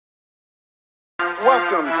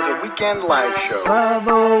Welcome to the Weekend Live Show.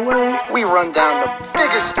 508. We run down the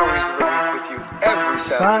biggest stories of the week with you every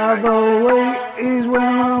Saturday night. 508 is where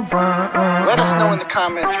I'm from. Let us know in the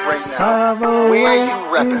comments right now. Where you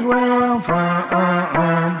repping? Where I'm from.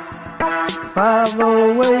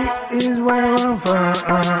 508 is where I'm from.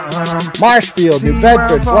 Marshfield, New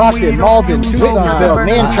Bedford, Brockton, Malden, Tucsonville,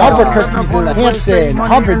 Manchester, Albuquerque, Hampton,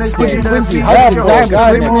 Hubbardston, Quincy, Hudson,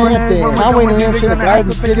 Garden, Hampton, Conway, New Hampshire, the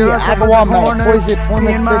Garden City, Agawam, Poison,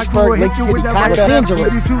 Plymouth, Pittsburgh, Lake Titicaca, Los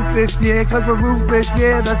Angeles. Cause we're ruthless,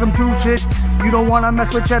 yeah, that's some true shit. You don't wanna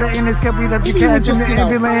mess with cheddar in this company that you catch in the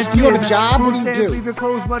ambulance. You have a job? What do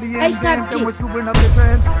you do? I start then we're scooping up your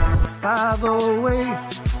friends.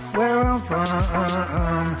 508, where I'm from.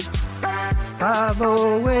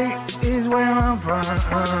 508 is where I'm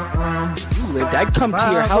from. You lived, I'd come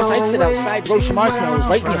to your house, I'd sit outside, roast marshmallows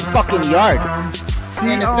right in your fucking yard.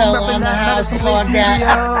 NFL on the house, come on,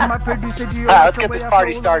 Let's get this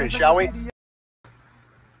party started, shall we?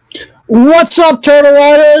 What's up, Turtle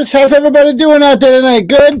Riders? How's everybody doing out there tonight?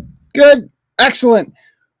 Good? Good? Excellent.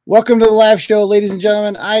 Welcome to the live show, ladies and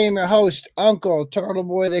gentlemen. I am your host, Uncle Turtle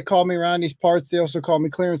Boy. They call me around these parts. They also call me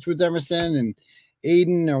Clarence Woods Emerson and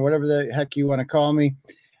Aiden, or whatever the heck you want to call me.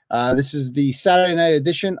 This is the Saturday night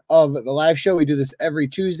edition of the live show. We do this every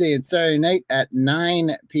Tuesday and Saturday night at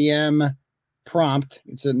 9 p.m. prompt.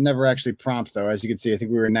 It's never actually prompt, though. As you can see, I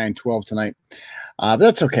think we were 9:12 tonight. But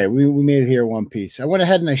that's okay. We made it here one piece. I went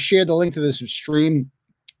ahead and I shared the link to this stream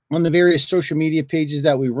on the various social media pages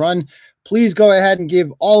that we run. Please go ahead and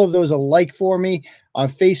give all of those a like for me. On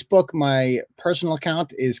Facebook, my personal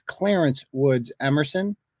account is Clarence Woods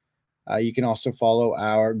Emerson. You can also follow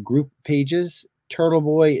our group pages, Turtle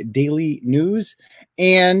Boy Daily News,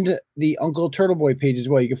 and the Uncle Turtle Boy page as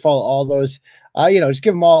well. You can follow all those. Just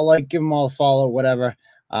give them all a like, give them all a follow, whatever,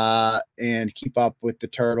 and keep up with the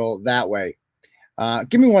turtle that way.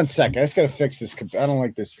 Give me 1 second. I just got to fix this. I don't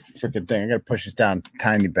like this freaking thing. I got to push this down a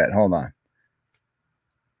tiny bit. Hold on.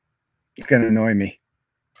 It's going to annoy me.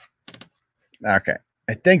 Okay.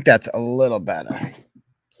 I think that's a little better. A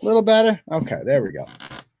little better? Okay, there we go.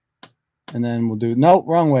 And then we'll do, nope,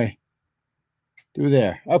 wrong way. Do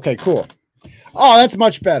there. Okay, cool. Oh, that's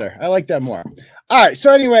much better. I like that more. All right.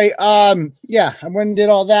 So anyway, yeah, I went and did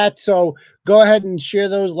all that. So go ahead and share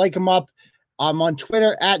those, like them up. I'm on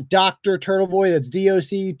Twitter at Dr. Turtleboy. That's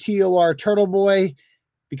DOCTOR Turtleboy.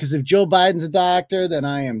 Because if Joe Biden's a doctor, then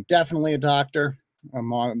I am definitely a doctor.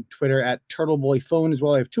 I'm on Twitter at TurtleboyPhone as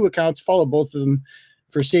well. I have two accounts. Follow both of them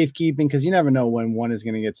for safekeeping because you never know when one is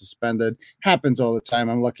going to get suspended. Happens all the time.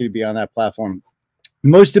 I'm lucky to be on that platform.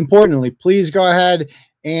 Most importantly, please go ahead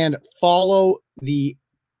and follow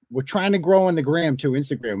we're trying to grow on the gram too,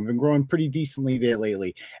 Instagram. We've been growing pretty decently there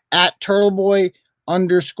lately. At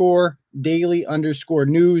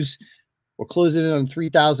Turtleboy_daily_news. We're closing in on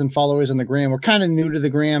 3,000 followers on the gram. We're kind of new to the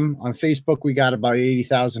gram. On Facebook, we got about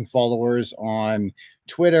 80,000 followers. On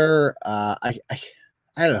Twitter, I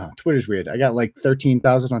don't know. Twitter's weird. I got like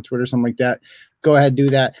 13,000 on Twitter, something like that. Go ahead, do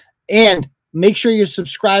that. And make sure you're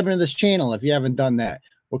subscribing to this channel if you haven't done that.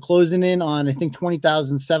 We're closing in on, I think,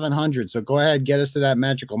 20,700. So go ahead, get us to that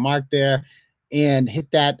magical mark there and hit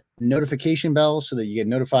that notification bell so that you get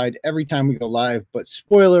notified every time we go live. But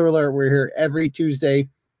spoiler alert, we're here every Tuesday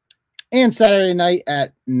and Saturday night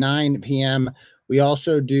at 9 p.m. We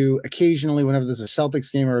also do occasionally, whenever there's a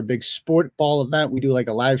Celtics game or a big sport ball event, we do like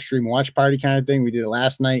a live stream watch party kind of thing. We did it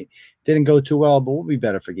last night. Didn't go too well, but we'll be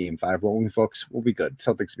better for game 5, won't we, folks? We'll be good.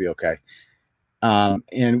 Celtics will be okay.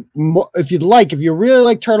 And if you really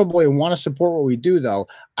like Turtle Boy and want to support what we do, though,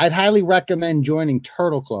 I'd highly recommend joining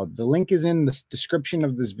Turtle Club. The link is in the description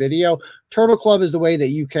of this video. Turtle Club is the way that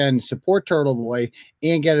you can support Turtle Boy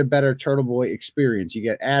and get a better Turtle Boy experience. You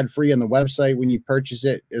get ad-free on the website when you purchase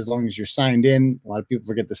it, as long as you're signed in. A lot of people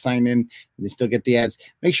forget to sign in and they still get the ads.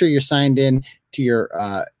 Make sure you're signed in to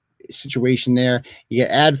your situation there. You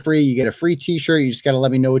get ad-free, you get a free t-shirt. You just got to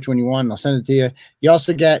let me know which one you want and I'll send it to you. You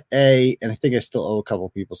also get and I think I still owe a couple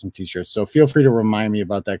people some t-shirts, so feel free to remind me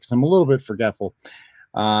about that because I'm a little bit forgetful.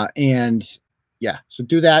 And yeah, so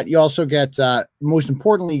do that. You also get most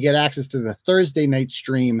importantly, you get access to the Thursday night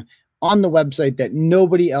stream on the website that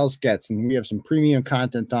nobody else gets, and we have some premium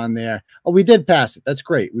content on there. Oh, we did pass it. That's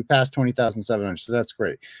great. We passed 20,700, so that's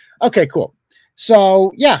great. Okay, cool.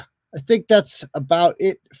 So yeah, I think that's about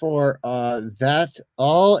it for that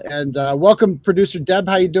all. And welcome, producer Deb.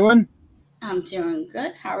 How you doing? I'm doing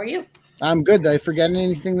good. How are you? I'm good. Did I forget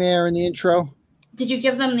anything there in the intro? Did you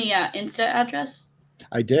give them the Insta address?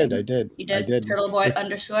 I did. You did? I did.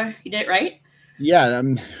 Turtleboy_. You did it right? Yeah.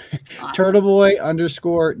 Awesome.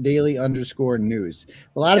 Turtleboy_daily_news.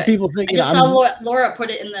 A lot of people think, I just saw Laura put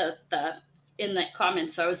it in the in the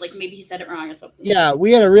comments, so I was like, maybe he said it wrong or something. Yeah,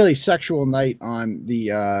 we had a really sexual night on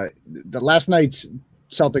the last night's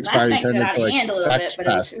Celtics Last party night turned got into out of like hand a little sex bit,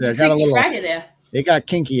 but it was fest. It got a Freaky little, Friday there. it got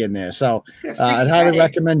kinky in there. So I'd highly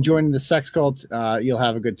recommend joining the sex cult. You'll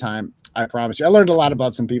have a good time. I promise you. I learned a lot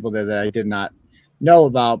about some people there that I did not know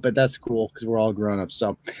about, but that's cool because we're all grown up.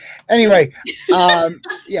 So anyway,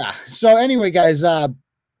 yeah. So anyway, guys,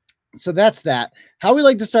 so that's that. How we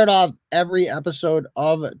like to start off every episode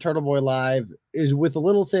of Turtle Boy Live is with a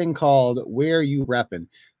little thing called Where You Reppin'.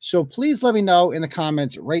 So please let me know in the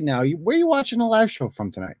comments right now where you watching the live show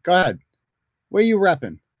from tonight. Go ahead. Where you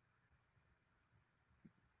repping?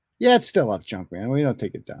 Yeah, it's still up, Junk Man. We don't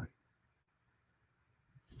take it down.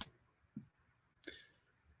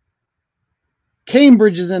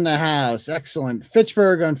 Cambridge is in the house. Excellent.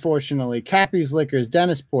 Fitchburg, unfortunately. Cappy's Liquors,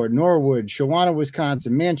 Dennisport, Norwood, Shawana,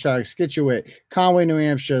 Wisconsin, Manchog, Scituate, Conway, New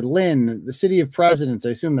Hampshire, Lynn, the City of Presidents. I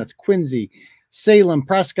assume that's Quincy, Salem,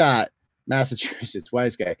 Prescott, Massachusetts.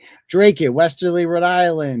 Wise guy. Drake, Westerly, Rhode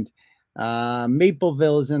Island.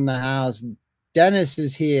 Mapleville is in the house. Dennis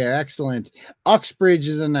is here. Excellent. Uxbridge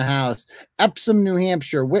is in the house. Epsom, New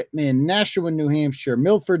Hampshire. Whitman, Nashua, New Hampshire.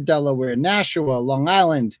 Milford, Delaware. Nashua, Long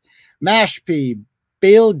Island. Mashpee.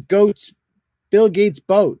 Bill Gates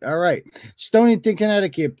Boat. All right. Stonington,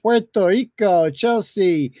 Connecticut. Puerto Rico.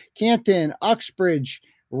 Chelsea. Canton. Uxbridge.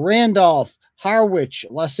 Randolph. Harwich.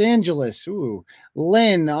 Los Angeles. Ooh.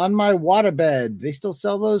 Lynn. On my waterbed. They still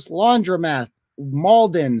sell those. Laundromat.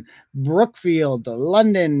 Malden, Brookfield,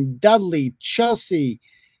 London, Dudley, Chelsea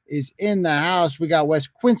is in the house. We got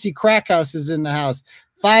West Quincy, Crack House is in the house.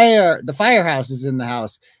 The Firehouse is in the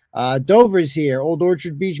house. Dover's here. Old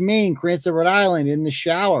Orchard Beach, Maine. Cranston, Rhode Island in the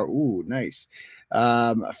shower. Ooh, nice.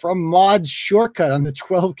 From Maud's Shortcut on the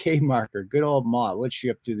 12K marker. Good old Maud. What's she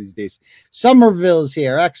up to these days? Somerville's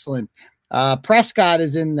here. Excellent. Prescott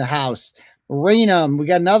is in the house. Raynham. We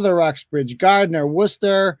got another Uxbridge. Gardner,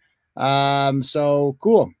 Worcester. So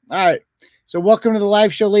cool. All right. So welcome to the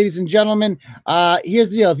live show, ladies and gentlemen. Here's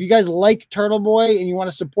the deal. If you guys like Turtle Boy and you want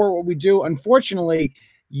to support what we do, unfortunately,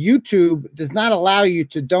 YouTube does not allow you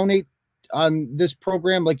to donate on this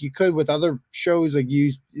program like you could with other shows. Like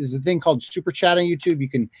there's a thing called Super Chat on YouTube. You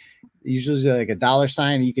can usually like $,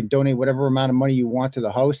 and you can donate whatever amount of money you want to the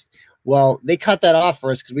host. Well, they cut that off for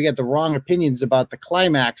us because we got the wrong opinions about the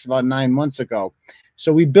climax about 9 months ago.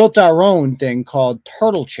 So we built our own thing called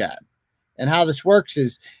Turtle Chat. And how this works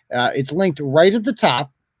is it's linked right at the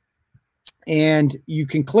top. And you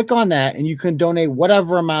can click on that and you can donate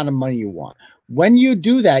whatever amount of money you want. When you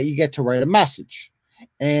do that, you get to write a message.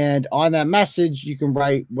 And on that message, you can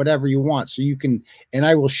write whatever you want. So you can, and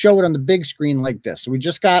I will show it on the big screen like this. So we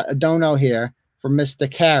just got a dono here from Mr.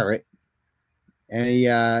 Carrot. And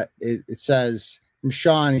it says from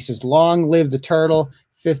Sean, he says, long live the turtle.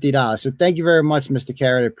 $50. So thank you very much, Mr.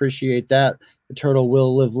 Carrot. I appreciate that. The turtle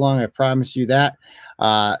will live long. I promise you that.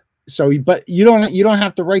 But you don't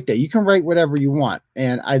have to write that. You can write whatever you want.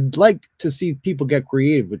 And I'd like to see people get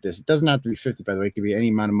creative with this. It doesn't have to be 50, by the way. It could be any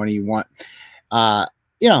amount of money you want.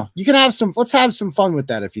 You can have let's have some fun with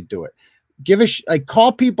that if you do it.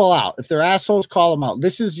 Call people out. If they're assholes, call them out.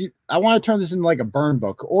 I want to turn this into like a burn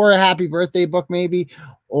book or a happy birthday book, maybe,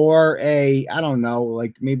 or I don't know,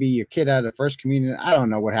 like maybe your kid had a first communion. I don't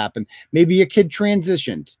know what happened. Maybe your kid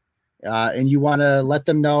transitioned and you want to let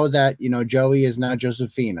them know that, Joey is now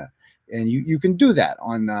Josephina, and you can do that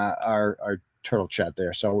on our Turtle Chat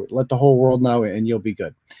there. So let the whole world know and you'll be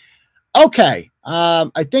good. Okay.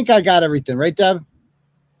 I think I got everything right, Deb?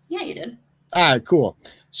 Yeah, you did. All right, cool.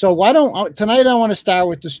 So tonight I want to start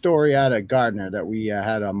with the story out of Gardner that we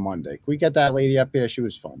had on Monday. Can we get that lady up here? She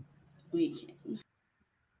was fun. We can.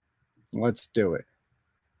 Let's do it.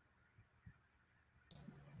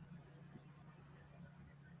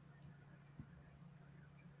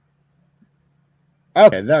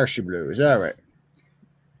 Okay, there she blows. All right.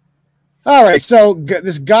 All right, so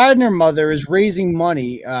this Gardner mother is raising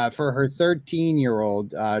money for her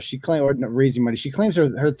 13-year-old. She claims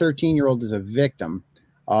her 13-year-old is a victim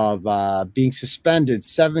of being suspended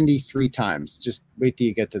 73 times. Just wait till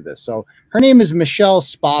you get to this. So her name is Michelle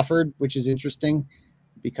Spofford, which is interesting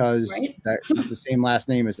because that is the same last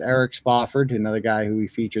name as Eric Spofford, another guy who we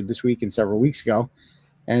featured this week and several weeks ago.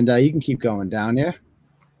 And you can keep going down there.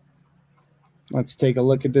 Let's take a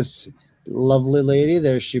look at this lovely lady.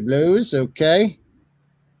 There she blows. Okay.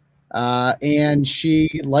 And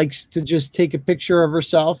she likes to just take a picture of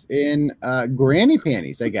herself in granny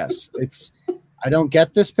panties, I guess. I don't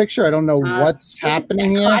get this picture. I don't know what's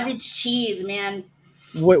happening here. Cottage cheese, man.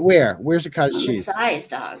 Where? Where's the cottage cheese? The thighs,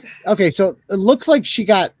 dog. Okay, so it looks like she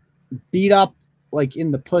got beat up like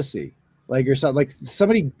in the pussy. like or something. Like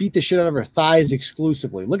somebody beat the shit out of her thighs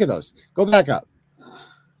exclusively. Look at those. Go back up.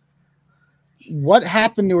 What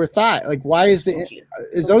happened to her thigh? Like, why is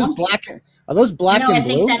is those black? Are those black and blue? I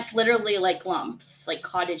think that's literally like lumps, like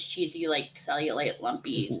cottage cheesy, like cellulite,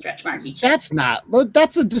 lumpy, stretch marky. That's not. Look,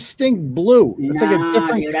 that's a distinct blue. It's like a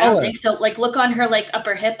different dude, color. I don't think so. Like, look on her like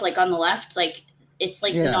upper hip, like on the left, like it's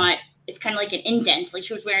like not. It's kind of like an indent. Like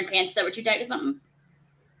she was wearing pants that were too tight or something.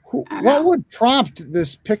 What would prompt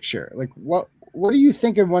this picture? Like, what are you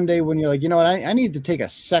thinking one day when you're like, you know what, I need to take a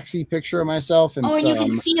sexy picture of myself? And and you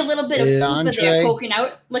can see a little bit of fupa there poking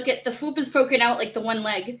out. Look at the fupa's poking out like the one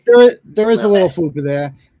leg. There is a little fupa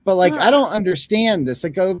there, but like I don't understand this.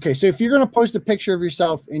 Like, okay, so if you're gonna post a picture of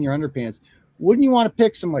yourself in your underpants, wouldn't you want to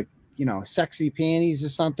pick some like sexy panties or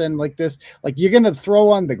something like this? Like you're gonna throw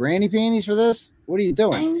on the granny panties for this? What are you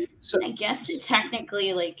doing? I guess it's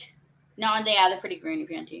technically like they're pretty granny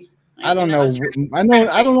panty. I don't know. I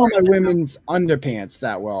don't know my women's underpants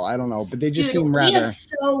that well. I don't know, but they just seem rather. We have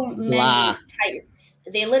so many types.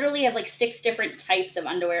 They literally have like 6 different types of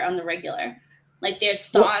underwear on the regular. Like there's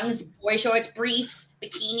thongs, boy shorts, briefs,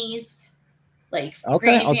 bikinis. Like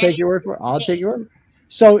okay, I'll take your word for it. I'll take your word.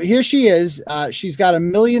 So here she is. She's got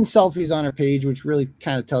 1 million selfies on her page, which really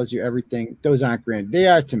kind of tells you everything. Those aren't granny. They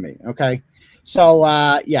are to me. Okay. So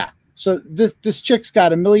yeah. So this chick's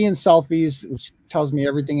got 1 million selfies, which tells me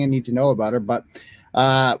everything I need to know about her. But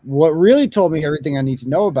what really told me everything I need to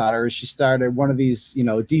know about her is she started one of these,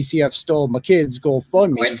 DCF stole my kids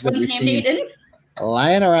GoFundMe that we've seen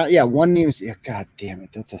lying around. Yeah, one name is God damn it,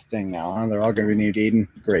 that's a thing now. Huh? They're all going to be named Aiden.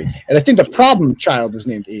 Great, and I think the problem child was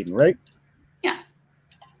named Aiden, right? Yeah.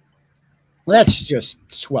 Well, that's just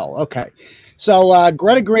swell. Okay, so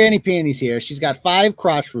Greta Granny Panties here. She's got 5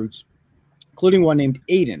 crotch roots, including one named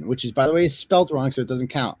Aiden, which is, by the way, is spelled wrong, so it doesn't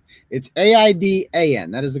count. It's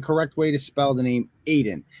Aidan. That is the correct way to spell the name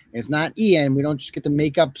Aiden. It's not En. We don't just get to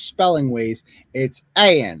make up spelling ways. It's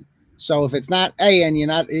An. So if it's not An,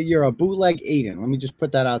 you're a bootleg Aiden. Let me just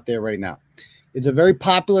put that out there right now. It's a very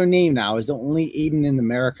popular name now. It's the only Aiden in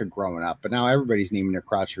America growing up, but now everybody's naming their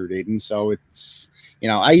crotch root Aiden. So it's,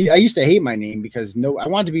 I used to hate my name because I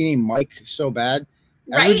wanted to be named Mike so bad.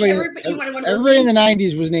 Right. Everybody in the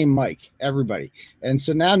 90s was named Mike. Everybody. And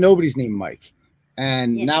so now nobody's named Mike.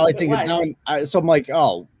 And now I think so I'm like,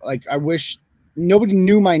 oh, like I wish nobody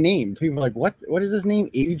knew my name. People are like, what is his name?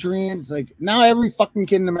 Adrian? It's like now every fucking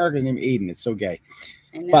kid in America is named Aiden. It's so gay.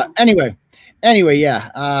 But anyway,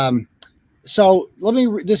 yeah. So let me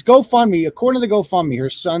this GoFundMe, according to the GoFundMe, her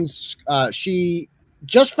son's she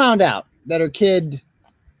just found out that her kid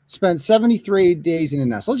spent 73 days in a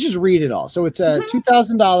nest. Let's just read it all. So it's a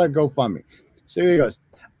 $2,000 GoFundMe. So here it goes.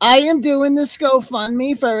 I am doing this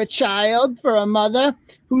GoFundMe for a mother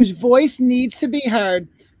whose voice needs to be heard.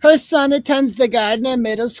 Her son attends the Gardner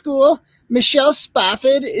Middle School. Michelle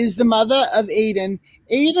Spofford is the mother of Aiden.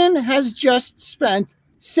 Aiden has just spent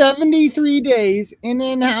 73 days in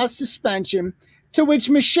in-house suspension, to which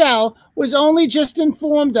Michelle was only just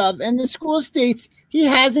informed of, and the school states he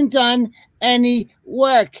hasn't done any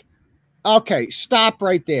work. Okay, stop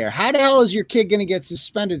right there. How the hell is your kid going to get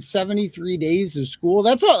suspended 73 days of school?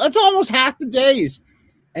 That's almost half the days.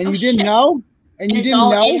 And you didn't know? And you didn't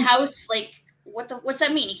know? In-house, like, what's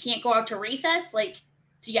that mean? You can't go out to recess? Like,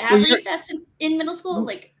 do you have recess in middle school?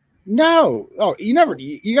 Like, no. Oh, you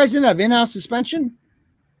guys didn't have in-house suspension?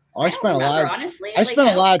 Oh, I spent a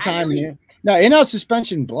lot of time in No, in-house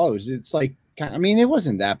suspension blows. It's like, it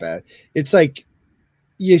wasn't that bad. It's like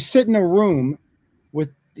you sit in a room with,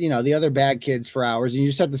 the other bad kids for hours, and you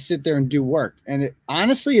just have to sit there and do work. And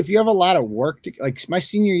honestly, if you have a lot of work like my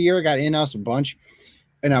senior year, I got in-house a bunch,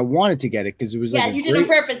 and I wanted to get it because it was you did on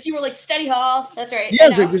purpose. You were like study hall. That's right. Yeah,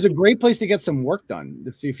 it was a great place to get some work done.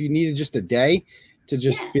 If you needed just a day to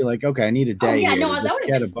just be like, okay, I need a day. That would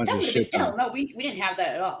have been ill. No, we didn't have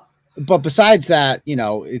that at all. But besides that,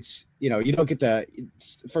 it's you don't get to.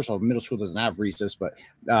 First of all, middle school doesn't have recess, but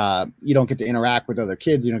you don't get to interact with other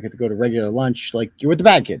kids. You don't get to go to regular lunch like you're with the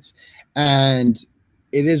bad kids, and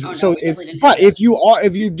it is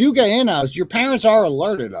if you do get in-house, your parents are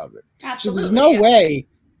alerted of it. Absolutely, so there's no way,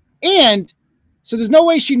 and so there's no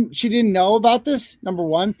way she didn't know about this. Number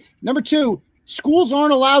one, number two. Schools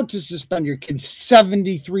aren't allowed to suspend your kids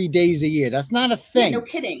 73 days a year. That's not a thing. Yeah, no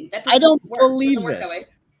kidding. I don't believe this.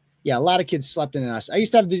 Yeah, a lot of kids slept in us. I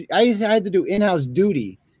had to do in-house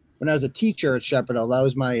duty when I was a teacher at Shepherd Hill. That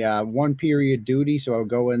was my 1 period duty, so I would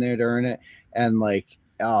go in there to earn it. And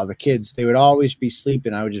the kids, they would always be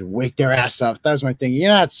sleeping. I would just wake their ass up. That was my thing.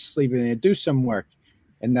 You're not sleeping there. Do some work.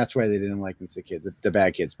 And that's why they didn't like me, the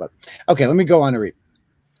bad kids. But okay, let me go on to read.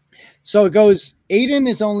 So it goes, Aiden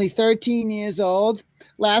is only 13 years old.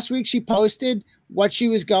 Last week she posted what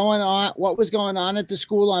was going on at the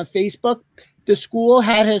school on Facebook. The school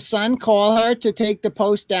had his son call her to take the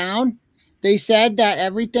post down. They said that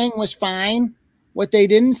everything was fine. What they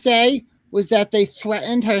didn't say was that they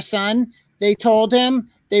threatened her son. They told him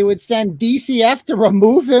they would send DCF to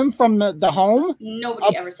remove him from the home.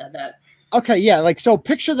 Nobody ever said that. Okay, yeah, like, so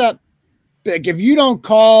picture that. Like, if you don't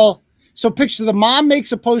call, so picture the mom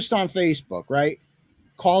makes a post on Facebook, right?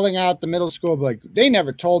 Calling out the middle school, like, they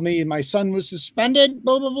never told me my son was suspended,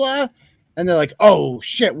 blah, blah, blah. And they're like, oh,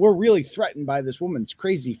 shit, we're really threatened by this woman's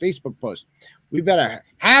crazy Facebook post. We better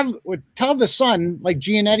tell the son, like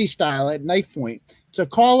Giannetti style at knife point, to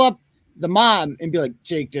call up the mom and be like,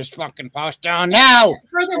 take this fucking post down now.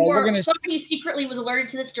 Furthermore, somebody secretly was alerted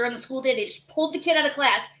to this during the school day. They just pulled the kid out of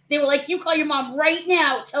class. They were like, you call your mom right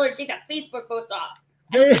now. Tell her to take that Facebook post off.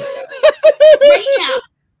 Right now.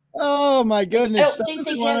 Oh, my goodness. I don't think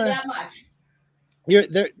they care that much.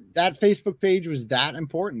 That Facebook page was that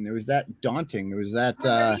important. It was that daunting. It was that.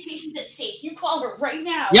 Her reputation's at stake. You call her right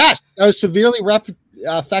now. Yes, that was severely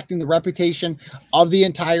affecting the reputation of the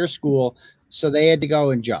entire school. So they had to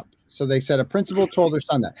go and jump. So they said a principal told her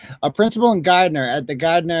son that. A principal in Gardner at the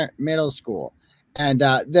Gardner Middle School, and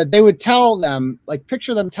that they would tell them, like,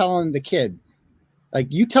 picture them telling the kid, like,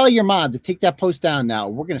 you tell your mom to take that post down now.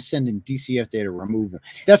 We're going to send in DCF there to remove him.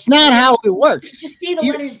 That's not how it works. Just say the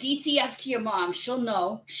letters DCF to your mom. She'll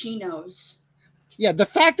know. She knows. Yeah, the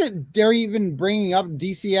fact that they're even bringing up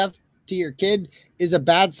DCF to your kid is a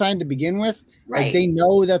bad sign to begin with. Right. Like, they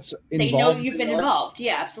know that's involved. They know you've been involved.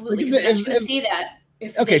 Yeah, absolutely. Because they're going to see that.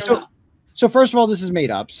 Okay, so first of all, this is made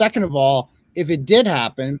up. Second of all, if it did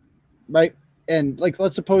happen, right, and, like,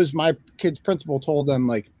 let's suppose my kid's principal told them,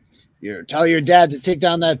 like, you tell your dad to take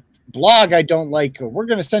down that blog I don't like. We're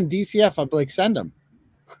going to send DCF. I'll be like, send them.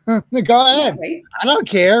 Go ahead. Yeah, right. I don't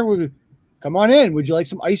care. Come on in. Would you like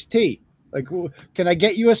some iced tea? Like, can I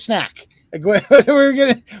get you a snack? Like, what are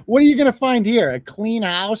you going to find here? A clean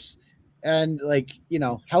house and, like, you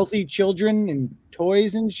know, healthy children and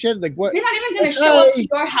toys and shit. Like, what? They're not even going to show up to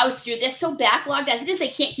your house, dude. They're so backlogged as it is. They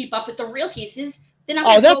can't keep up with the real cases. They're not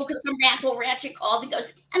going to go because some ratchet calls and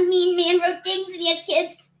goes, a mean man wrote things and he has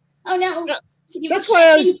kids. Oh no! That's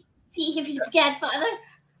why I was see if he's a godfather.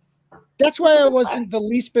 That's why I wasn't the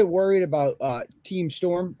least bit worried about Team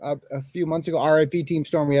Storm a few months ago. RIP Team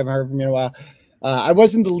Storm. We haven't heard from you in a while. I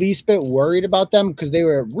wasn't the least bit worried about them because they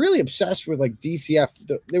were really obsessed with, like,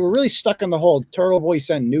 DCF. They were really stuck on the whole Turtle Boy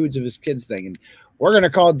sent nudes of his kids thing, and we're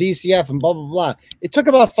gonna call DCF and blah blah blah. It took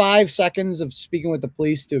about 5 seconds of speaking with the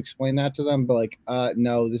police to explain that to them, but, like,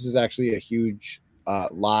 no, this is actually a huge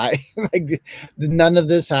lie. Like, none of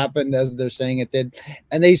this happened as they're saying it did,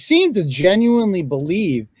 and they seem to genuinely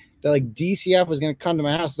believe that, like, DCF was going to come to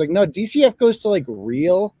my house. It's like, no, DCF goes to, like,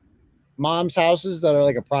 real moms' houses that are,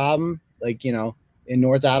 like, a problem, like, you know, in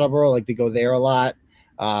North Attleboro. Like, they go there a lot.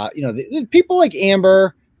 You know, the people like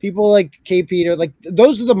Amber, people like K. Peter, like,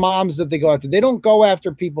 those are the moms that they go after. They don't go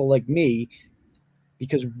after people like me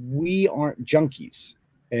because we aren't junkies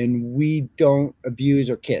and we don't abuse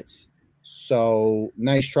our kids. So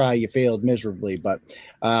nice try. You failed miserably. But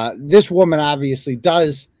this woman obviously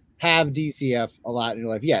does have DCF a lot in her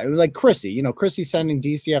life. Yeah, it was like Chrissy. You know, Chrissy sending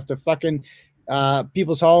DCF to fucking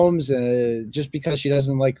people's homes just because she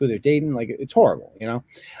doesn't like who they're dating. Like, it's horrible, you know.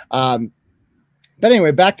 But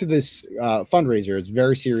anyway, back to this fundraiser. It's a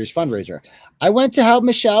very serious fundraiser. I went to help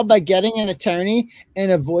Michelle by getting an attorney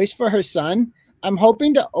and a voice for her son. I'm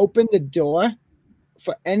hoping to open the door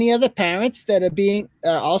for any other parents that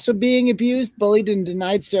are also being abused, bullied, and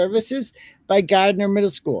denied services by Gardner Middle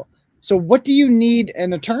School. So what do you need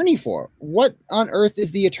an attorney for? What on earth is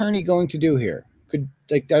the attorney going to do here?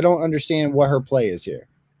 I don't understand what her play is here.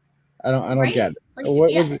 I don't get it. So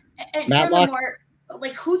what was it? Matlock?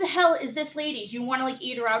 Like, who the hell is this lady? Do you want to, like,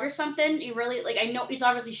 eat her out or something? You really, like, I know it's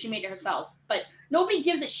obviously she made it herself, but nobody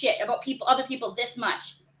gives a shit about other people this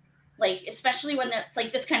much. Like, especially when it's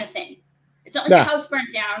like this kind of thing. It's not like the house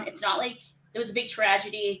burnt down. It's not like there was a big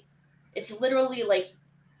tragedy. It's literally like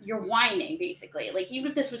you're whining, basically. Like, even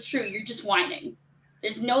if this was true, you're just whining.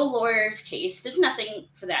 There's no lawyer's case. There's nothing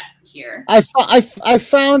for that here. I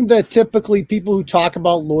found that typically people who talk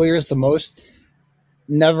about lawyers the most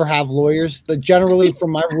never have lawyers. Generally, from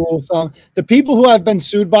my rule of thumb, the people who I've been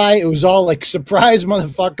sued by, it was all like, surprise,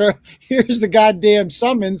 motherfucker. Here's the goddamn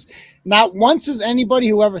summons. Not once has anybody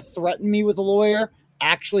who ever threatened me with a lawyer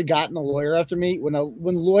actually gotten a lawyer after me.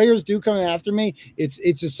 When lawyers do come after me,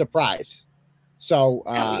 it's a surprise. So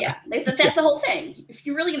yeah, that's the whole thing. If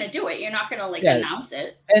you're really gonna do it, you're not gonna announce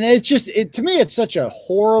it. And it's just to me, it's such a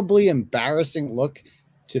horribly embarrassing look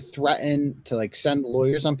to threaten to like send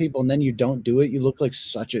lawyers on people, and then you don't do it, you look like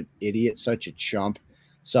such an idiot, such a chump.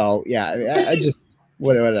 So yeah, I just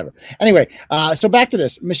whatever. Anyway, so back to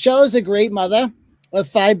this. Michelle is a great mother of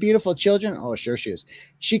 5 beautiful children. Oh, sure she is.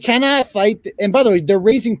 She cannot fight. And by the way, they're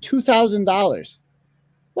raising $2,000.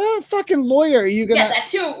 Well, fucking lawyer, are you gonna? Yeah, that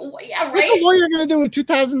too. Yeah, right. What's a lawyer gonna do with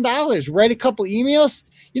 $2,000? Write a couple emails.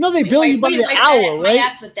 You know they bill you by the hour, right?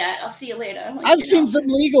 Ass with that. I'll see you later. Like, I've seen some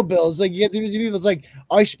legal bills. Like you get these people. It's like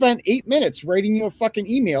I spent 8 minutes writing you a fucking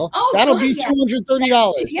email. Oh, that'll be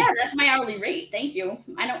 $230. Yeah, that's my hourly rate. Thank you.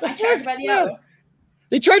 I charge by the hour.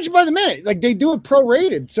 They charge you by the minute. Like they do it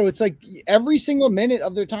prorated, so it's like every single minute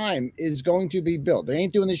of their time is going to be billed. They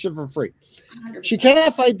ain't doing this shit for free. 100%. She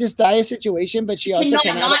cannot fight this dire situation, but she also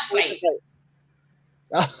cannot not fight.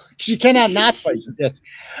 She cannot not fight this.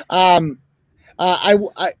 I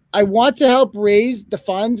want to help raise the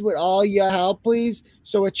funds with all your help, please,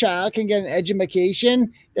 so a child can get an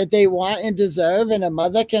education that they want and deserve, and a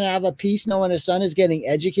mother can have a peace knowing her son is getting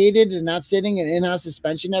educated and not sitting in in-house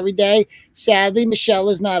suspension every day. Sadly, Michelle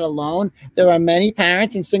is not alone. There are many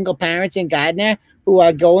parents and single parents in Gardner who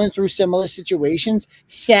are going through similar situations.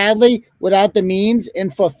 Sadly, without the means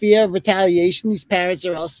and for fear of retaliation, these parents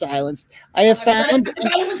are all silenced. I have found... I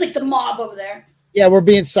thought it was like the mob over there. Yeah, we're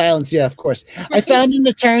being silenced. Yeah, of course. I found an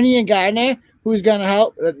attorney in Gardner who's going to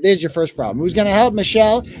help. There's your first problem. Who's going to help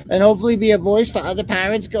Michelle and hopefully be a voice for other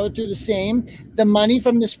parents go through the same. The money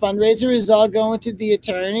from this fundraiser is all going to the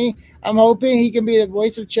attorney. I'm hoping he can be the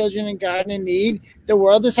voice of children in Gardner in need. The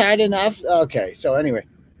world is hard enough. Okay, so anyway.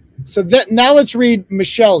 So now let's read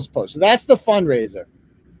Michelle's post. So that's the fundraiser.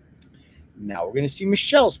 Now we're going to see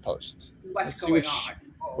Michelle's post. What's going on?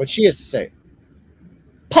 What she has to say.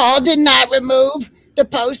 Paul did not remove the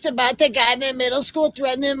post about the Gardner Middle School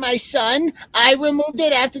threatening my son. I removed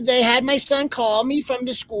it after they had my son call me from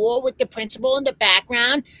the school with the principal in the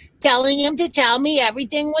background, telling him to tell me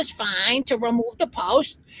everything was fine to remove the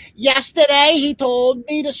post. Yesterday, he told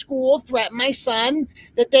me the school threatened my son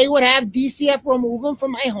that they would have DCF remove him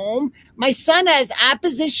from my home. My son has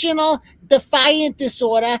oppositional defiant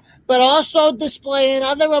disorder, but also displaying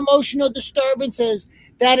other emotional disturbances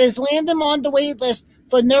that has landed him on the wait list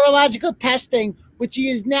for neurological testing, which he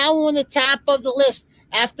is now on the top of the list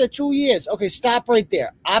after 2 years. Okay, stop right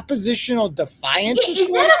there. Oppositional defiance. Is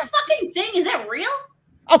that a fucking thing? Is that real?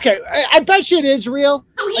 Okay, I bet you it is real.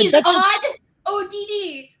 So he's odd?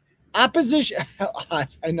 ODD. Opposition. Odd,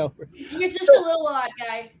 I know. You're just a little odd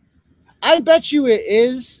guy. I bet you it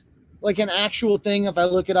is like an actual thing. If I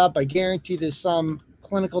look it up, I guarantee there's some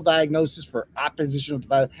clinical diagnosis for oppositional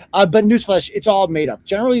defiance. But newsflash, it's all made up.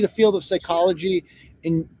 Generally, the field of psychology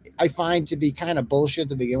I find to be kind of bullshit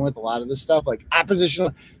to begin with. A lot of this stuff, like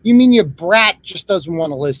oppositional. You mean your brat just doesn't want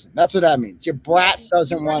to listen? That's what that means. Your brat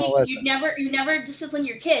doesn't want to listen. You never discipline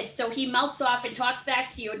your kids, so he mouths off and talks back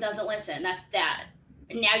to you and doesn't listen. That's that.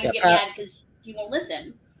 And now you get mad because you won't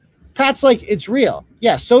listen. Pat's like, it's real.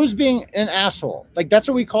 Yeah, so's being an asshole. Like that's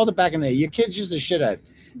what we called it back in the day. Your kid's just a shithead.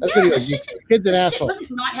 That's what he was. Your kid's an asshole. Shit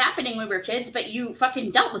wasn't not happening when we were kids, but you fucking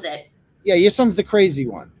dealt with it. Yeah, your son's the crazy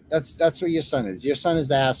one. That's what your son is. Your son is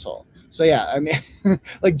the asshole. So yeah, I mean,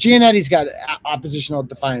 like Giannetti's got oppositional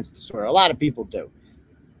defiance disorder. A lot of people do.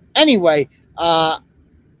 Anyway,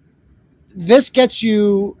 this gets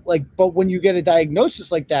you like, but when you get a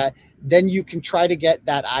diagnosis like that, then you can try to get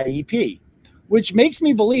that IEP, which makes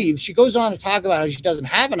me believe she goes on to talk about how she doesn't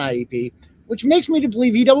have an IEP, which makes me to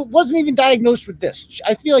believe he wasn't even diagnosed with this.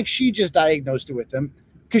 I feel like she just diagnosed it with him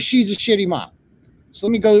because she's a shitty mom. So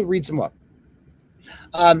let me go read some more.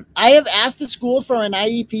 I have asked the school for an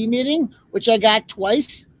IEP meeting, which I got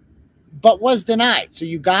twice, but was denied. So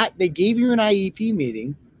they gave you an IEP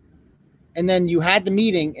meeting, and then you had the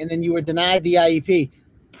meeting, and then you were denied the IEP,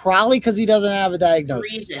 probably because he doesn't have a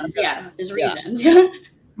diagnosis. Reasons, yeah, there's reasons.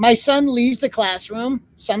 My son leaves the classroom,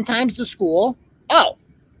 sometimes the school. Oh,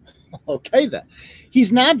 okay then.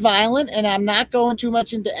 He's not violent, and I'm not going too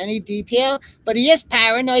much into any detail, but he has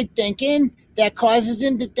paranoid thinking that causes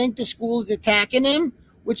him to think the school is attacking him,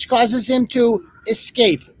 which causes him to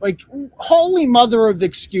escape. Like, holy mother of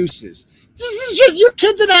excuses. This is just, your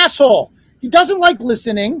kid's an asshole. He doesn't like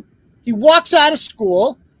listening. He walks out of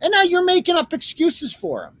school, and now you're making up excuses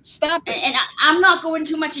for him. Stop it. And I'm not going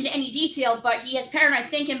too much into any detail, but he has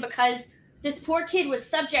paranoid thinking because this poor kid was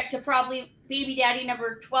subject to probably baby daddy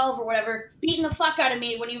number 12 or whatever beating the fuck out of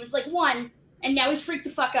me when he was like 1, and now he's freaked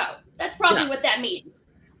the fuck out. That's probably what that means.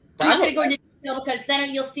 I'm not going to go into detail because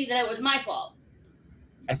then you'll see that it was my fault.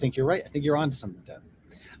 I think you're right. I think you're onto something, Deb.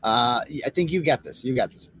 I think you got this. You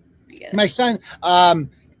got this. My son,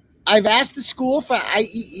 I I've asked the school for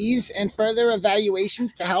IEEs and further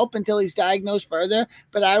evaluations to help until he's diagnosed further,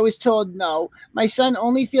 but I was told no. My son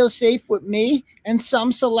only feels safe with me and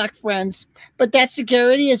some select friends, but that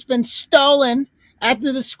security has been stolen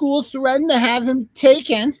after the school threatened to have him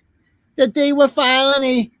taken, that they were filing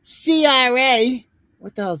a CRA.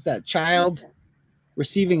 What the hell is that? Child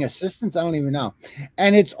receiving assistance? I don't even know.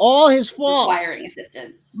 And it's all his fault. Requiring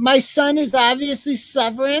assistance. My son is obviously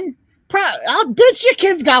suffering. I'll bet your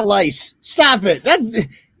kid's got lice. Stop it.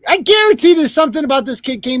 I guarantee there's something about this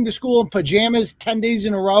kid came to school in pajamas 10 days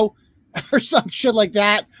in a row or some shit like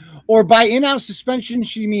that. Or by in-house suspension,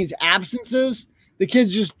 she means absences. The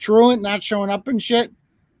kid's just truant, not showing up and shit.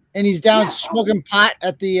 And he's down smoking pot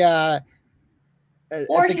at the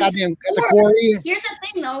quarry. Here's the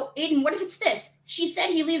thing, though, Aiden. What if it's this? She said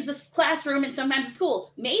he leaves the classroom and sometimes the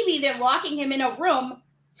school. Maybe they're locking him in a room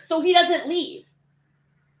so he doesn't leave.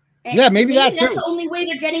 And maybe that's the only way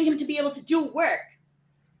they're getting him to be able to do work.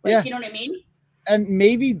 Like, you know what I mean? And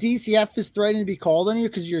maybe DCF is threatening to be called on you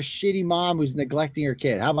because you're a shitty mom who's neglecting your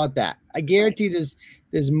kid. How about that? I guarantee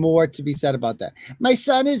there's more to be said about that. My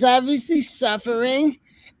son is obviously suffering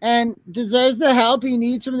and deserves the help he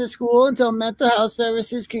needs from the school until mental health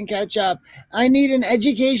services can catch up. I need an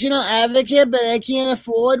educational advocate, but I can't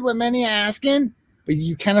afford what many are asking. But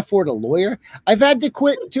you can afford a lawyer. I've had to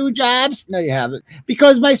quit 2 jobs. No, you haven't.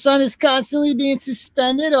 Because my son is constantly being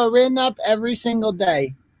suspended or written up every single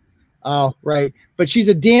day. Oh, right. But she's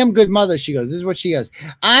a damn good mother, she goes. This is what she goes.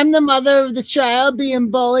 I'm the mother of the child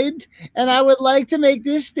being bullied, and I would like to make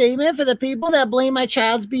this statement for the people that blame my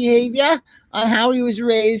child's behavior on how he was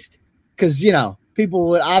raised. Because, people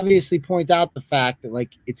would obviously point out the fact that,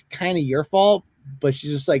 like, it's kind of your fault. But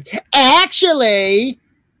she's just like,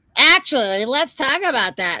 Actually, let's talk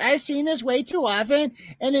about that. I've seen this way too often,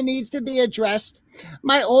 and it needs to be addressed.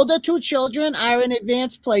 My older 2 children are in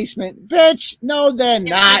advanced placement. Bitch, no, they're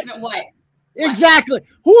not. What? Exactly.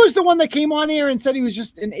 Who was the one that came on here and said he was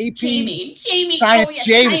just an AP? Jamie. Science. Oh, yes,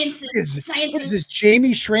 Jamie. Sciences. What is this,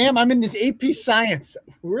 Jamie Schramm? I'm in this AP Science.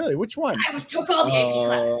 Really? Which one? I took all the AP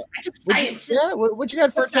classes. I took Sciences. What you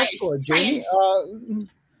got for a test score, Jamie?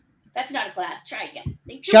 That's not a class. Try again.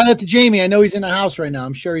 Shout out to Jamie. I know he's in the house right now.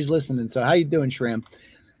 I'm sure he's listening. So how you doing, Shram?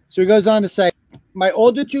 So he goes on to say, my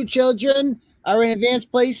older 2 children are in advanced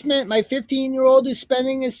placement. My 15-year-old is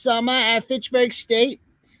spending his summer at Fitchburg State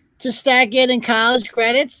to start getting college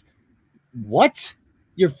credits. What?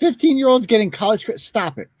 Your 15-year-old's getting college credits?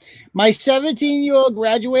 Stop it. My 17-year-old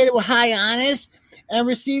graduated with high honors and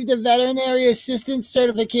received a veterinary assistant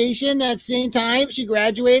certification that same time she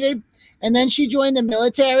graduated. And then she joined the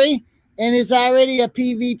military and is already a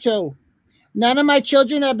PV2. None of my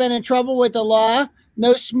children have been in trouble with the law.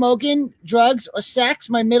 No smoking, drugs, or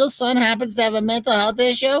sex. My middle son happens to have a mental health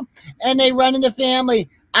issue, and they run in the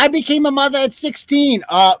family. I became a mother at 16.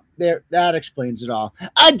 That explains it all.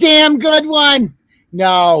 A damn good one.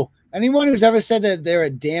 No. Anyone who's ever said that they're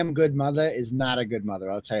a damn good mother is not a good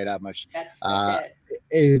mother. I'll tell you that much. That's it.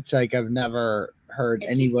 It's like I've never heard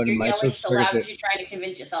anyone in my social so loud because you're trying to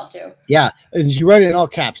convince yourself to. Yeah, and she wrote it in all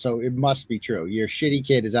caps, so it must be true. Your shitty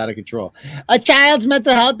kid is out of control. A child's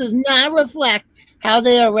mental health does not reflect how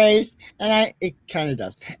they are raised, and it kind of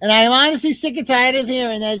does. And I am honestly sick and tired of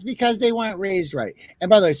hearing that it's because they weren't raised right. And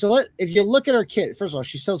by the way, if you look at her kid, first of all,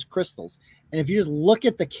 she sells crystals, and if you just look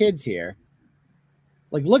at the kids here,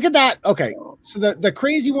 like look at that. Okay, so the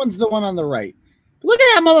crazy one's the one on the right. Look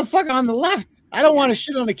at that motherfucker on the left. I don't want to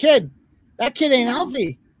shit on the kid. That kid ain't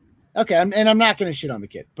healthy. Okay, I'm not going to shit on the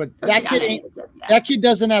kid, but that kid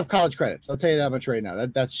doesn't have college credits. I'll tell you that much right now.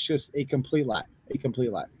 That's just a complete lie.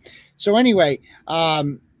 So anyway,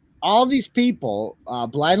 all these people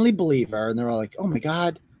blindly believe her, and they're all like, "Oh my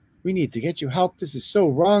God, we need to get you help. This is so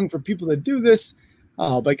wrong for people to do this.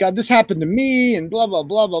 Oh my God, this happened to me," and blah blah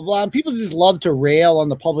blah blah blah. And people just love to rail on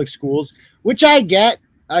the public schools, which I get.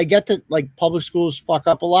 I get that like public schools fuck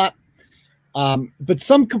up a lot. But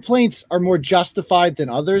some complaints are more justified than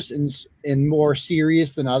others and more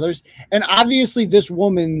serious than others. And obviously this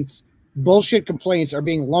woman's bullshit complaints are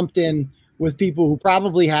being lumped in with people who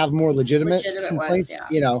probably have more legitimate complaints,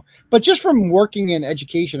 but just from working in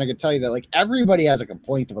education, I can tell you that like everybody has a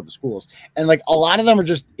complaint about the schools, and like a lot of them are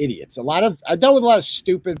just idiots. I dealt with a lot of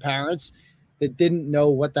stupid parents that didn't know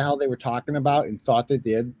what the hell they were talking about and thought they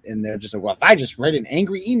did. And they're just like, well, if I just write an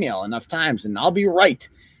angry email enough times and I'll be right.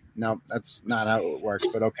 No, that's not how it works,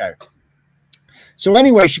 but okay. So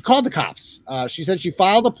anyway, she called the cops. She said she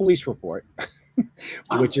filed a police report,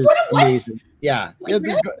 which is amazing. Yeah.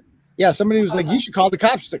 Really? Yeah. Somebody was like, you should call the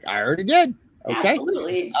cops. She's like, I already did. Okay.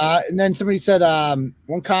 Absolutely. And then somebody said,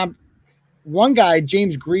 one cop one guy,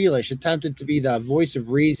 James Grealish, attempted to be the voice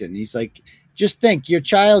of reason. He's like, just think, your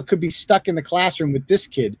child could be stuck in the classroom with this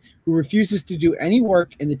kid who refuses to do any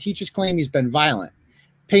work, and the teachers claim he's been violent.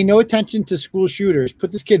 Pay no attention to school shooters.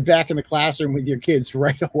 Put this kid back in the classroom with your kids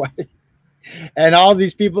right away. And all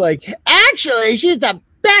these people like, actually, she's the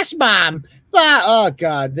best mom. But, oh,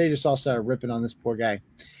 God, they just all started ripping on this poor guy.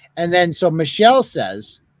 And then so Michelle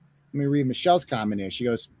says, let me read Michelle's comment here. She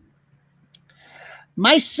goes,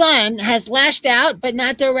 my son has lashed out, but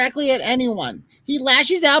not directly at anyone. He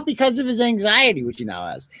lashes out because of his anxiety, which he now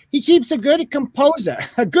has. He keeps a good composer.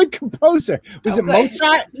 A good composer. Was it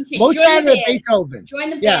Mozart? Mozart or Beethoven? Join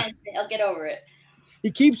the band. He'll get over it.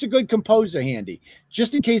 He keeps a good composer handy,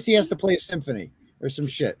 just in case he has to play a symphony or some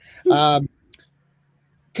shit.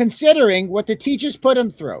 Considering what the teachers put him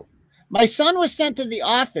through. My son was sent to the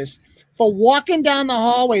office for walking down the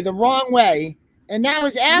hallway the wrong way, and that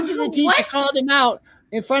was after the teacher called him out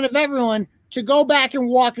in front of everyone to go back and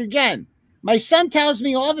walk again. My son tells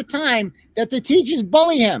me all the time that the teachers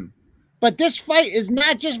bully him. But this fight is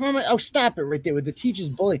not just from – oh, stop it right there with the teachers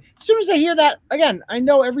bullying. As soon as I hear that, again, I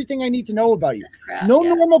know everything I need to know about you. Crap,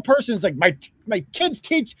 normal person is like, my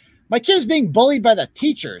kid's being bullied by the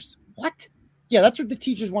teachers. What? Yeah, that's what the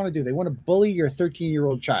teachers want to do. They want to bully your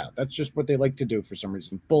 13-year-old child. That's just what they like to do for some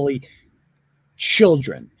reason, bully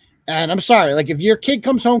children. And I'm sorry, like if your kid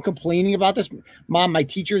comes home complaining about this, Mom, my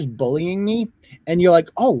teacher's bullying me, and you're like,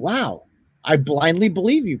 oh, wow. I blindly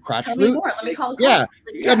believe you, crotch Tell fruit. Me more. Let me call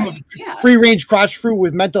free range crotch fruit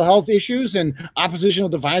with mental health issues and oppositional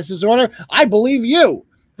defiance disorder. I believe you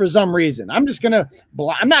for some reason. I'm not gonna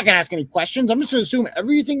ask any questions. I'm just gonna assume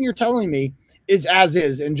everything you're telling me is as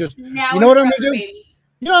is, and just now you know what I'm gonna do. You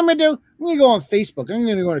know what I'm gonna do? I'm gonna go on Facebook. I'm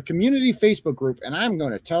gonna go to a community Facebook group, and I'm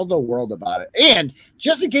gonna tell the world about it. And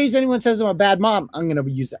just in case anyone says I'm a bad mom, I'm gonna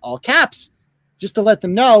use all caps just to let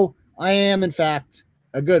them know I am in fact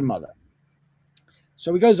a good mother.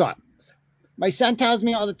 So he goes on. My son tells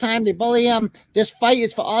me all the time they bully him. This fight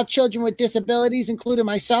is for all children with disabilities, including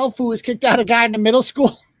myself, who was kicked out of garden middle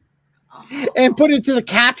school and put into the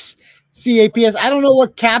CAPS, C-A-P-S. I don't know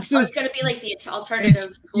what CAPS is. It's going to be like the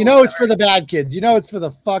alternative. It's for the bad kids. It's for the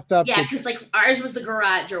fucked up kids. Yeah, because like ours was the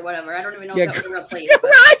garage or whatever. I don't even know if that was a real place.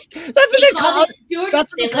 Garage? That's what they call it. Dude,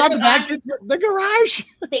 that's what they call the bad kids. The garage.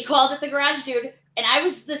 They called it the garage, dude. And I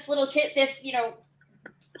was this little kid,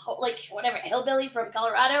 like whatever, hillbilly from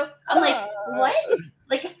Colorado. I'm like, what?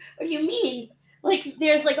 Like, what do you mean? Like,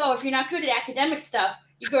 there's like, oh, if you're not good at academic stuff,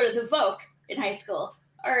 you go to the Voc in high school.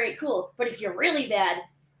 All right, cool. But if you're really bad,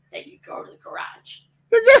 then you go to the garage.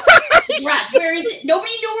 The garage. Where is it?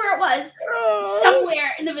 Nobody knew where it was.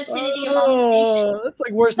 Somewhere in the vicinity of the station. That's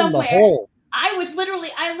like worse than the hole. I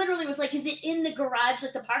literally was like, is it in the garage,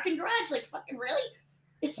 like the parking garage? Like, fucking really?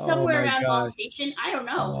 It's somewhere around Ball Station. I don't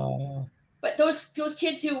know. But those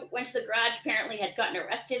kids who went to the garage apparently had gotten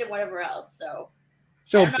arrested and whatever else. So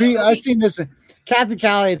I've seen this. Catholic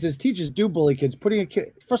Cali, it says teachers do bully kids. Putting a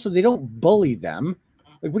kid first of all, they don't bully them.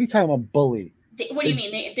 Like, what are you talking about, bully? What do you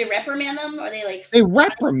mean? They reprimand them, or they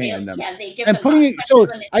reprimand them? Yeah, they give and them. Putting it so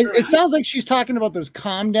it sounds like she's talking about those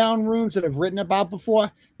calm down rooms that I've written about before.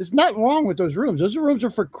 There's nothing wrong with those rooms. Those rooms are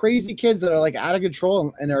for crazy kids that are like out of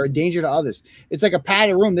control and are a danger to others. It's like a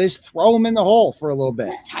padded room. They just throw them in the hole for a little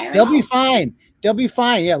bit. They'll be fine. They'll be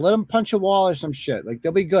fine. Yeah, let them punch a wall or some shit. Like,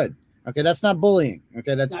 they'll be good. Okay, that's not bullying.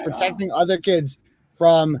 Okay, that's protecting other kids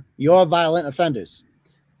from your violent offenders.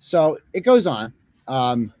 So it goes on.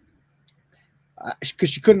 Because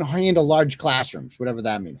she couldn't handle large classrooms, whatever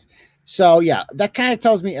that means. So yeah, that kind of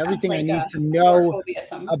tells me everything I need to know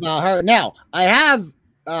about her. Now I have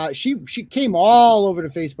she came all over the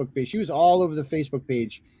Facebook page. She was all over the Facebook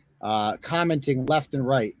page, commenting left and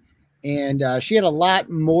right, and she had a lot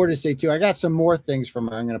more to say too. I got some more things from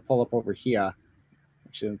her. I'm going to pull up over here.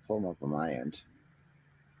 Actually, I'm pull them up on my end.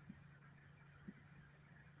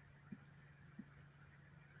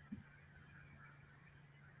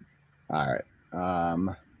 All right.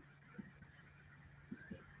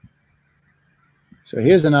 So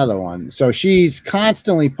here's another one. So she's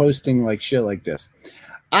constantly posting like shit like this.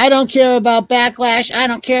 I don't care about backlash. I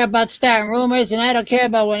don't care about starting rumors, and I don't care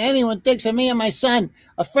about what anyone thinks of me and my son.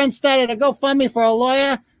 A friend started a GoFundMe for a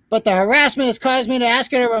lawyer, but the harassment has caused me to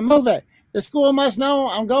ask her to remove it. The school must know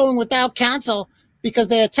I'm going without counsel because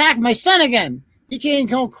they attacked my son again. He came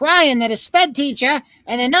home crying that a sped teacher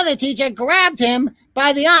and another teacher grabbed him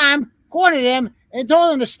by the arm, cornered him, and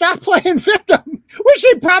told him to stop playing victim, which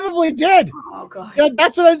they probably did. Oh God!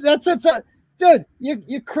 Dude.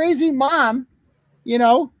 Your crazy mom,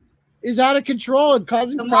 is out of control and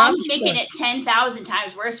causing the problems. Mom's making it 10,000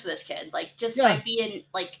 times worse for this kid, like just by being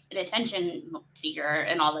like an attention seeker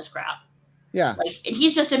and all this crap. Yeah. Like, and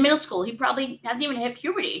he's just in middle school. He probably hasn't even hit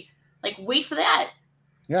puberty. Like, wait for that.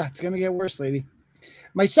 Yeah, it's gonna get worse, lady.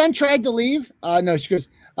 My son tried to leave. No, she goes,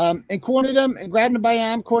 and cornered him and grabbed him by the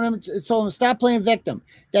arm, cornered him and told him to stop playing victim,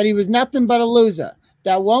 that he was nothing but a loser,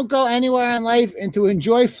 that won't go anywhere in life and to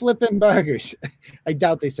enjoy flipping burgers. I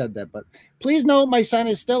doubt they said that, but please note my son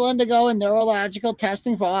is still undergoing neurological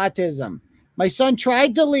testing for autism. My son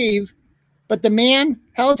tried to leave, but the man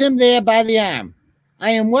held him there by the arm. I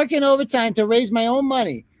am working overtime to raise my own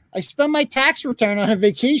money. I spent my tax return on a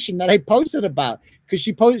vacation that I posted about because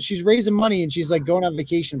she's raising money and she's like going on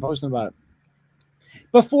vacation posting about it.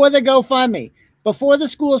 Before the GoFundMe, before the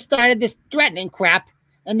school started this threatening crap,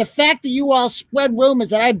 and the fact that you all spread rumors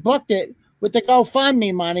that I booked it with the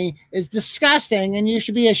GoFundMe money is disgusting and you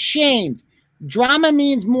should be ashamed. Drama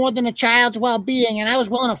means more than a child's well-being, and I was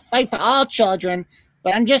willing to fight for all children,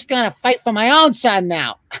 but I'm just going to fight for my own son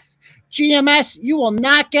now. GMS, you will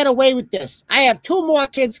not get away with this. I have 2 more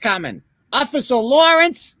kids coming. Officer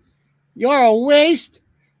Lawrence, you're a waste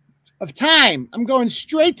of time. I'm going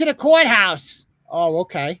straight to the courthouse. Oh,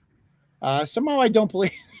 okay. Somehow I don't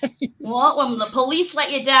believe it. Well, when the police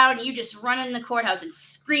let you down, you just run in the courthouse and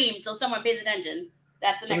scream until someone pays attention.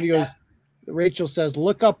 That's the Somebody next step. Rachel says,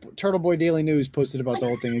 look up Turtle Boy Daily News posted about the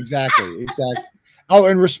whole thing. Exactly. Oh,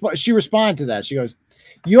 and she responded to that. She goes,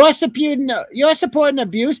 You're supporting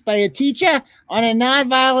abuse by a teacher on a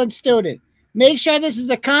nonviolent student. Make sure this is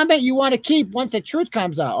a comment you want to keep once the truth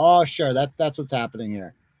comes out. Oh, sure. That's what's happening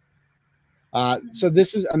here. So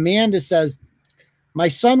this is Amanda says, my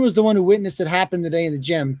son was the one who witnessed it happen today in the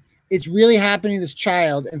gym. It's really happening to this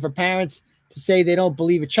child. And for parents to say they don't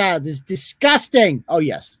believe a child is disgusting. Oh,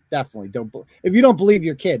 yes, definitely. If you don't believe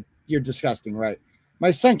your kid, you're disgusting, right?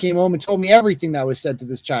 My son came home and told me everything that was said to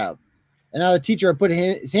this child. And now the teacher had put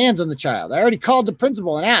his hands on the child. I already called the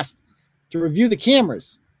principal and asked to review the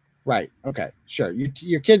cameras. Right. Okay. Sure.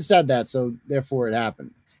 Your kid said that, so therefore it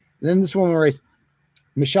happened. And then this woman writes,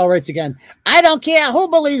 Michelle writes again, I don't care who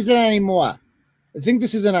believes it anymore. I think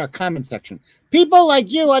this is in our comment section. People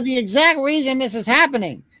like you are the exact reason this is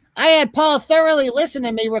happening. I had Paul thoroughly listen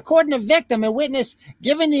to me, recording a victim and witness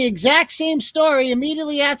giving the exact same story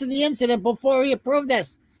immediately after the incident before he approved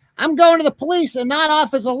this. I'm going to the police and not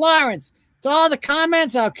Officer Lawrence. To all the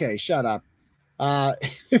comments, okay, shut up.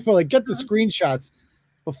 People like get the screenshots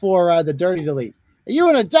before the dirty delete. Are you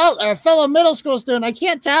an adult or a fellow middle school student? I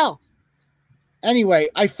can't tell. Anyway,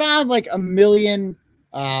 I found like 1 million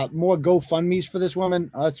more GoFundMes for this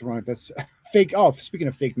woman. Oh, that's wrong. That's fake. Oh, speaking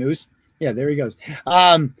of fake news. Yeah, there he goes.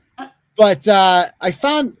 But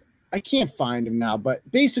I can't find him now, but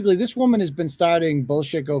basically this woman has been starting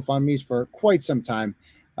bullshit GoFundMes for quite some time.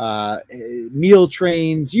 Meal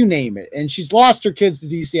trains, you name it. And she's lost her kids to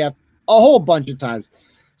DCF a whole bunch of times.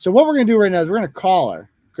 So what we're going to do right now is we're going to call her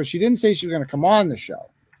because she didn't say she was going to come on the show.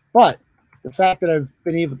 But the fact that I've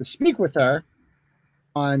been able to speak with her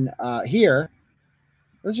on here,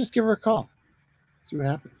 let's just give her a call. See what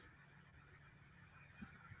happens.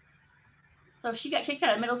 So if she got kicked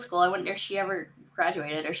out of middle school, I wonder if she ever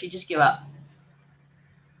graduated or she just gave up.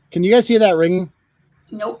 Can you guys hear that ringing?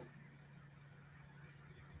 Nope.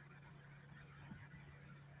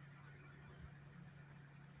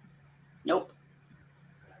 Nope.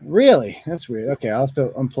 Really? That's weird. Okay, I'll have to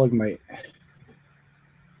unplug my.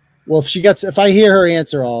 Well, if I hear her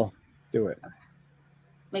answer, I'll do it.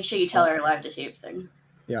 Make sure you tell her live to tape thing.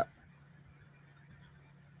 Yeah.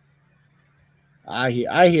 I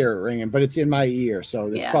hear it ringing, but it's in my ear, so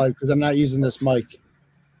it's probably because I'm not using this mic.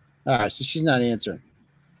 All right, so she's not answering.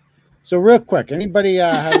 So real quick, anybody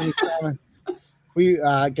have any comment? We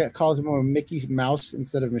get calls more Mickey Mouse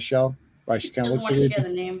instead of Michelle. Why she kind of looks like the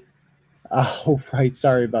name. Oh, right.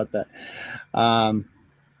 Sorry about that.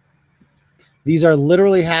 These are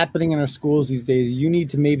literally happening in our schools these days. You need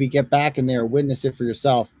to maybe get back in there and witness it for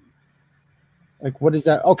yourself. Like, what is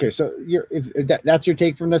that? Okay, so that's your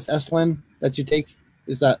take from this, Eslyn? That's your take?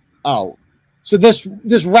 Is that, oh. So this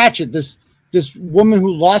ratchet, this woman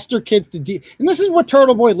who lost her kids to and this is what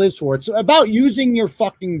Turtle Boy lives for. It's about using your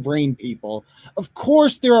fucking brain, people. Of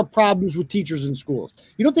course there are problems with teachers in schools.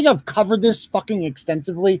 You don't think I've covered this fucking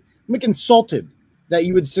extensively? I'm like insulted that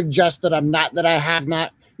you would suggest that I have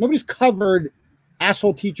not. Nobody's covered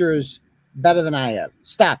asshole teachers better than I have.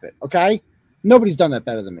 Stop it, okay? Nobody's done that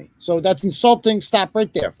better than me. So that's insulting. Stop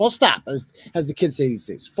right there. Full stop, as the kids say these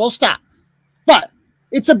days. Full stop. But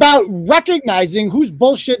it's about recognizing who's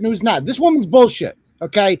bullshit and who's not. This woman's bullshit,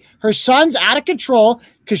 okay? Her son's out of control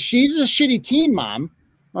because she's a shitty teen mom,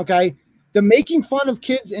 okay? The making fun of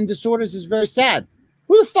kids and disorders is very sad.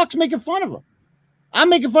 Who the fuck's making fun of them? I'm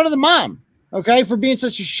making fun of the mom, okay, for being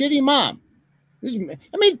such a shitty mom.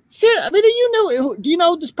 I mean, do you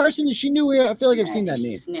know this person? Is she new here? I feel like I've seen that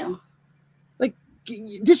name. New. Like,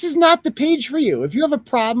 this is not the page for you. If you have a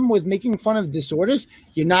problem with making fun of disorders,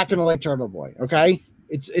 you're not going to like Turtle Boy. Okay.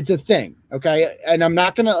 It's a thing. Okay. And I'm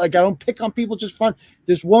not going to I don't pick on people just fun.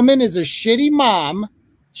 This woman is a shitty mom.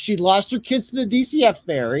 She lost her kids to the DCF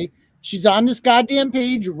ferry. She's on this goddamn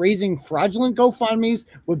page raising fraudulent GoFundMes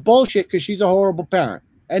with bullshit because she's a horrible parent.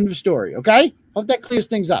 End of story. Okay. Hope that clears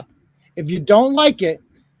things up. If you don't like it,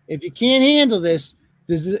 if you can't handle this,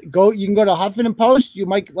 you can go to Huffington Post. You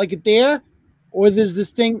might like it there. Or there's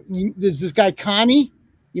this guy, Connie.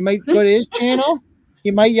 You might go to his channel.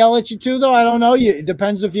 He might yell at you too, though. I don't know. It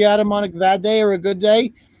depends if you had him on a bad day or a good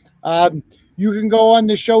day. You can go on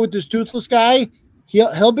the show with this toothless guy.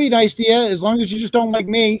 He'll be nice to you as long as you just don't like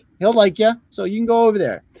me. He'll like you. So you can go over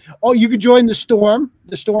there. Oh, you could join the Storm.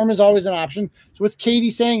 The Storm is always an option. So what's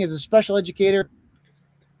Katie saying as a special educator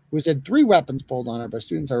who said 3 weapons pulled on her by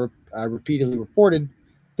students are repeatedly reported.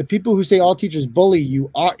 The people who say all teachers bully you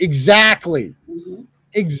are exactly,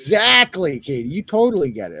 Katie. You totally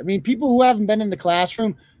get it. I mean, people who haven't been in the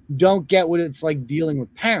classroom don't get what it's like dealing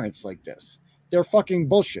with parents like this. They're fucking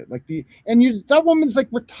bullshit. That woman's like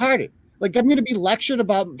retarded. Like, I'm going to be lectured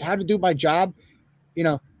about how to do my job,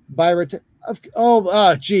 by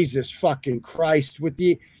Jesus fucking Christ.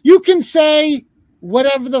 You can say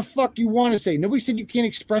whatever the fuck you want to say. Nobody said you can't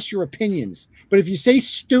express your opinions. But if you say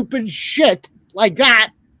stupid shit like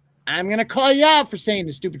that, I'm going to call you out for saying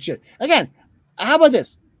the stupid shit. Again, how about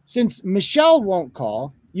this? Since Michelle won't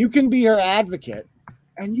call, you can be her advocate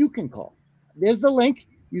and you can call. There's the link.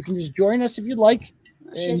 You can just join us if you'd like.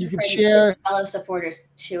 And you can share. Fellow supporters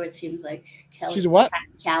too, it seems like. She's a what?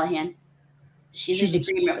 Callahan. She's in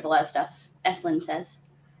agreement with a lot of stuff, Eslin says.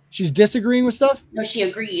 She's disagreeing with stuff? No, she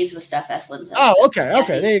agrees with stuff Eslin says. Oh, okay. Yeah,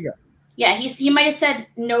 okay, there you go. Yeah, he might have said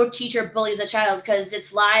no teacher bullies a child because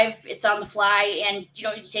it's live, it's on the fly, and you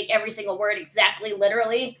don't need to take every single word exactly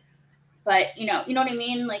literally. But you know what I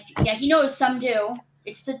mean? Like, yeah, he knows some do.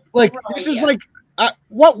 It's the this is like,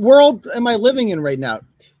 what world am I living in right now?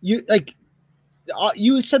 You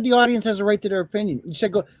said the audience has a right to their opinion. You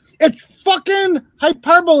said it's fucking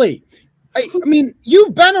hyperbole. I mean,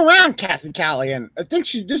 you've been around Kathy Callahan. I think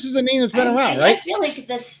this is a name that's been around, right? I feel like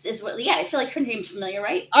this is I feel like her name's familiar,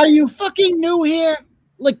 right? Are you fucking new here?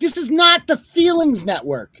 Like, this is not the Feelings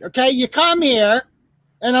Network, okay? You come here,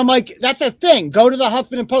 and I'm like, that's a thing. Go to the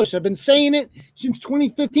Huffington Post. I've been saying it since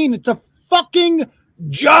 2015. It's a fucking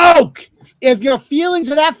joke. If your feelings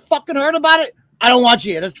are that fucking hurt about it, I don't want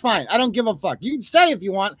you here. That's fine. I don't give a fuck. You can stay if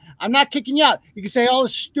you want. I'm not kicking you out. You can say all the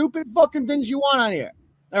stupid fucking things you want on here,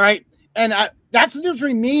 all right? And that's the difference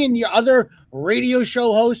between me and your other radio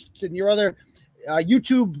show hosts and your other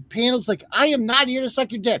YouTube panels. Like, I am not here to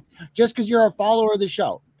suck your dick just because you're a follower of the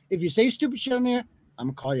show. If you say stupid shit on there, I'm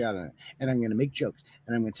going to call you out on it. And I'm going to make jokes.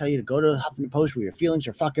 And I'm going to tell you to go to the Huffington Post where your feelings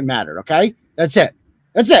are fucking mattered, okay? That's it.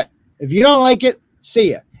 That's it. If you don't like it,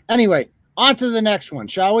 see ya. Anyway, on to the next one,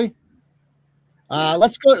 shall we?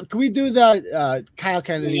 Let's go. Can we do the Kyle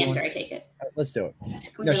Kennedy answer, one? I take it. Let's do it.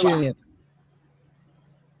 No, she didn't answer.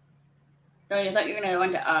 No, I thought you were going to go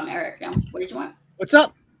into Eric now. What did you want? What's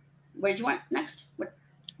up? What did you want next? What?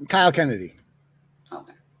 Kyle Kennedy.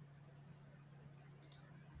 Okay.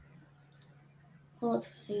 Hold,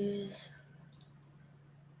 please.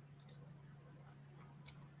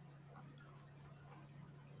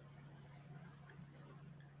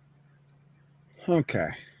 Okay.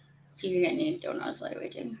 See, you're getting any donuts while you're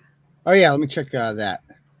waiting. Oh yeah, let me check that.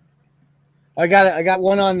 I got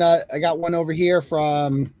one on. I got one over here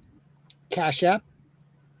from Cash App.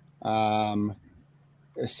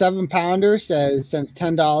 A 7-pounder sends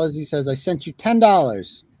 $10. He says, I sent you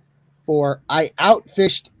 $10 for I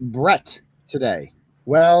outfished Brett today.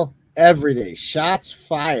 Well, every day. Shots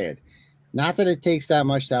fired. Not that it takes that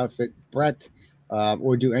much to outfit Brett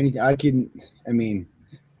or do anything. I mean,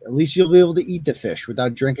 at least you'll be able to eat the fish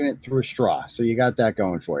without drinking it through a straw. So you got that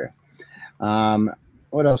going for you.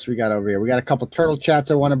 What else we got over here? We got a couple turtle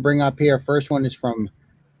chats I want to bring up here. First one is from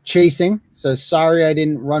Chasing. Says, sorry I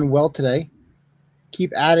didn't run well today.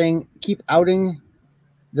 Keep outing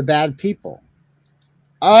the bad people.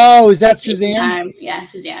 Oh, is that Suzanne? Yeah,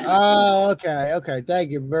 Suzanne. Oh, okay. Okay. Thank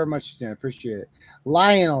you very much, Suzanne. Appreciate it.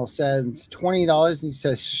 Lionel says $20. He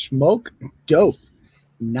says, smoke dope.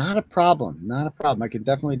 Not a problem. Not a problem. I can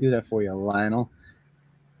definitely do that for you, Lionel.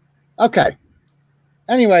 Okay.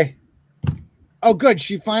 Anyway. Oh, good.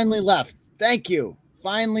 She finally left. Thank you.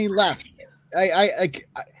 Finally left. I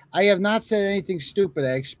have not said anything stupid.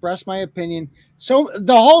 I expressed my opinion. So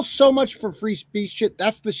the whole so much for free speech shit,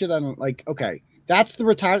 that's the shit I don't like. Okay. That's the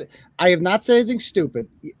retarded. I have not said anything stupid.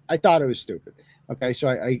 I thought it was stupid. Okay, so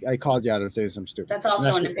I called you out and saying something stupid. That's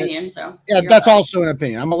also an opinion. So yeah, that's also an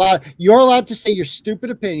opinion. You're allowed to say your stupid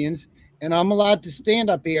opinions, and I'm allowed to stand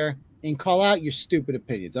up here and call out your stupid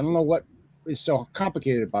opinions. I don't know what is so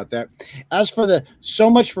complicated about that. As for the so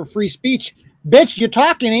much for free speech, bitch, you're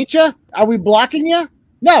talking, ain't you? Are we blocking you?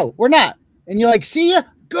 No, we're not. And you're like, see ya?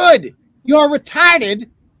 Good. You're retarded.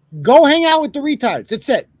 Go hang out with the retards. That's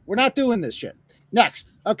it. We're not doing this shit.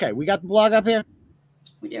 Next. Okay, we got the blog up here?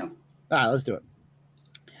 We do. All right, let's do it.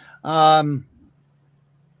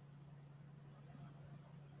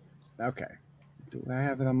 Okay. Do I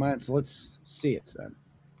have it on mine? So let's see it then.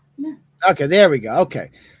 Yeah. Okay, there we go.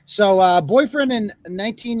 Okay. So boyfriend and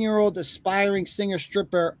 19-year-old aspiring singer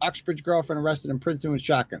stripper Uxbridge girlfriend arrested in Princeton with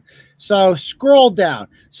shotgun. So scroll down.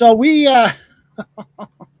 So we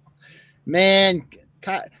man,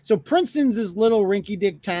 so Princeton's this little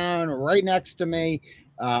rinky-dink town right next to me.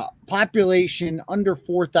 Population under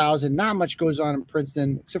 4,000. Not much goes on in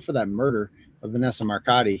Princeton except for that murder of Vanessa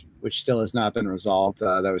Marcotti, which still has not been resolved.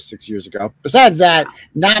 That was 6 years ago. Besides that,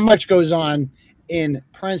 not much goes on in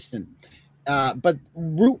Princeton. But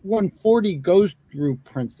Route 140 goes through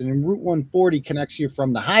Princeton, and Route 140 connects you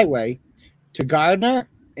from the highway to Gardner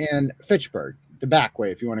and Fitchburg, the back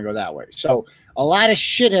way, if you want to go that way. So a lot of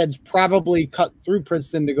shitheads probably cut through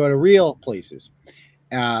Princeton to go to real places.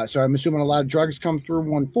 So I'm assuming a lot of drugs come through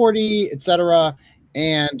 140, etc.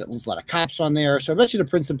 And there's a lot of cops on there. So I bet you the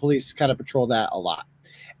Princeton police kind of patrol that a lot.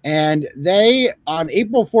 And they, on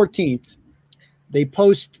April 14th, they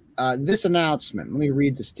post this announcement. Let me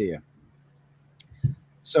read this to you.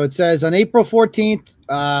 So it says, on April 14th,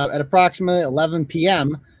 at approximately 11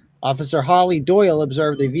 p.m., Officer Holly Doyle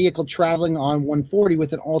observed a vehicle traveling on 140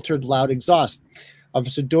 with an altered loud exhaust.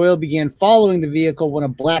 Officer Doyle began following the vehicle when a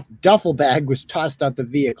black duffel bag was tossed out the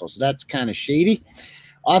vehicle. So that's kind of shady.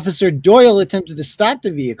 Officer Doyle attempted to stop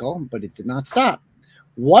the vehicle, but it did not stop.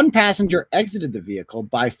 One passenger exited the vehicle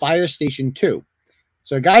by Fire Station 2.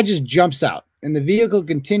 So a guy just jumps out, and the vehicle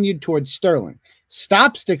continued towards Sterling.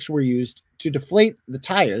 Stop sticks were used to deflate the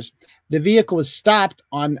tires. The vehicle was stopped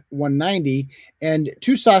on 190, and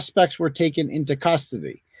 2 suspects were taken into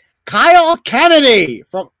custody. Kyle Kennedy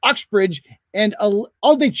from Uxbridge, and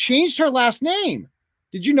they changed her last name.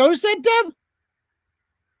 Did you notice that, Deb?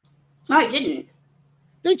 No, I didn't.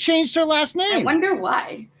 They changed her last name. I wonder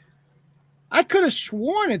why. I could have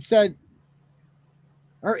sworn it said,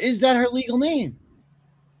 or is that her legal name?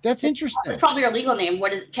 That's interesting. It's probably her legal name.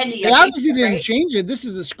 What is Kennedy? They obviously didn't change it. This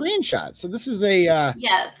is a screenshot. So this is a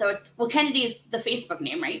yeah. So Kennedy is the Facebook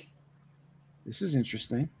name, right? This is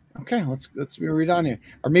interesting. Okay, let's read on here.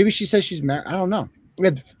 Or maybe she says she's married. I don't know.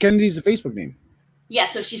 Kennedy's the Facebook name. Yeah,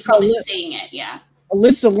 so she's probably just saying it. Yeah.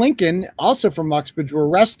 Alyssa Lincoln, also from Uxbridge, were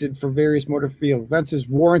arrested for various motor vehicle offenses,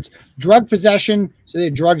 warrants, drug possession, so they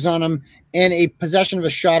had drugs on them, and a possession of a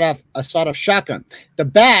sawed-off shotgun. The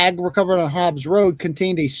bag recovered on Hobbs Road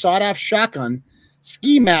contained a sawed-off shotgun,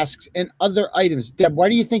 ski masks, and other items. Deb, why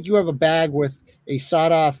do you think you have a bag with a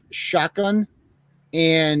sawed-off shotgun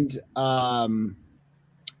and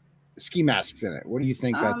ski masks in it? What do you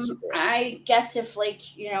think that's about? I guess if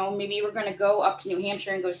maybe we're gonna go up to New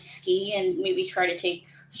Hampshire and go ski and maybe try to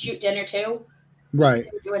shoot dinner too. Right.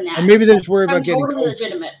 Doing that. And maybe they're just worried about getting totally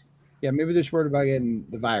legitimate. Yeah, maybe they're just worried about getting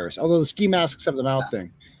the virus. Although the ski masks have the mouth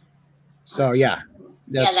thing. So yeah,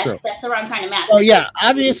 that's true. That's the wrong kind of mask. Oh yeah,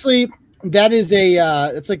 obviously that is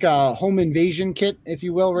it's like a home invasion kit, if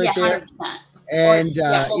you will, right there. 100%. And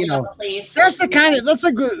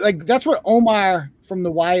that's what Omar from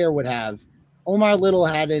The Wire would have. Omar Little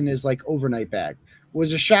had in his overnight bag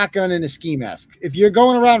was a shotgun and a ski mask. If you're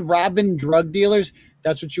going around robbing drug dealers,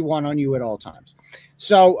 that's what you want on you at all times.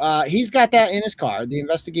 So he's got that in his car. The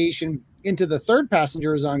investigation into the third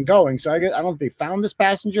passenger is ongoing. So I don't know if they found this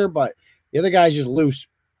passenger, but the other guy's just loose.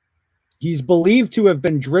 He's believed to have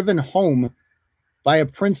been driven home by a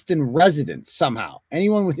Princeton resident somehow.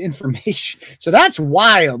 Anyone with information. So that's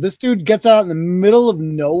wild. This dude gets out in the middle of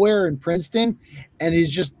nowhere in Princeton, and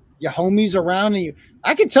he's just your homies around. And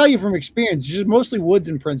I can tell you from experience, just mostly woods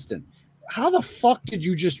in Princeton. How the fuck did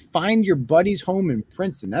you just find your buddy's home in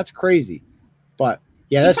Princeton? That's crazy. But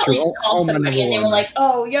yeah, that's true. Called somebody and they were like,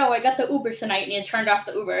 "Oh, yo, I got the Uber tonight," and he turned off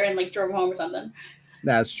the Uber and drove home or something.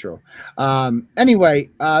 That's true.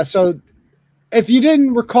 Anyway, so if you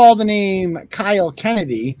didn't recall the name Kyle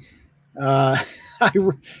Kennedy,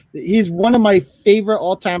 he's one of my favorite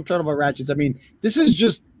all-time Turtle Ratchets. I mean, this is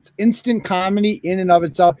just instant comedy in and of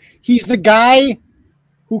itself. He's the guy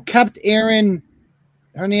who kept Aaron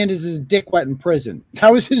Hernandez's dick wet in prison.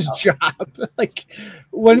 That was his job.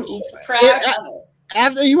 When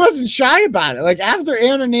after he wasn't shy about it. After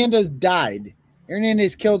Aaron Hernandez died, Aaron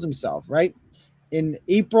Hernandez killed himself, right? in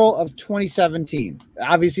April of 2017.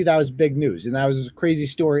 Obviously, that was big news, and that was a crazy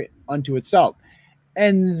story unto itself.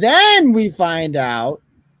 And then we find out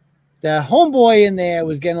that homeboy in there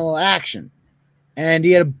was getting a little action, and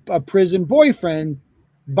he had a prison boyfriend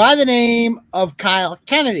by the name of Kyle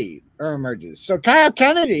Kennedy emerges. So Kyle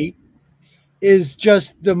Kennedy is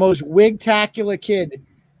just the most wig-tacular kid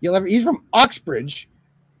you'll ever. He's from Uxbridge,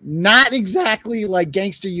 not exactly like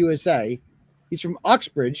Gangster USA. He's from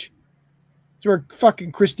Uxbridge. It's where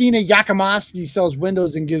fucking Christina Yakimovsky sells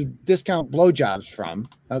windows and gives discount blowjobs from.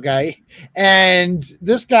 Okay, and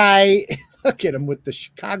this guy, look at him with the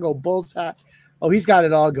Chicago Bulls hat. Oh, he's got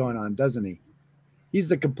it all going on, doesn't he? He's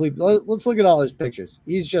the complete. Let's look at all his pictures.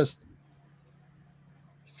 He's just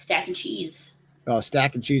stacking cheese. Oh,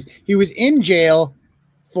 stacking cheese. He was in jail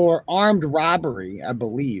for armed robbery, I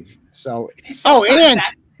believe. So, and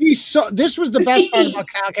this was the best part about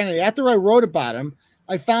Kyle Kennedy. After I wrote about him,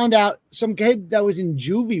 I found out some kid that was in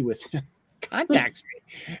juvie with him contacts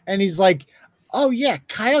me, and he's like, "Oh yeah,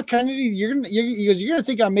 Kyle Kennedy, he goes, you're gonna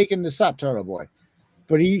think I'm making this up, Turtle Boy,"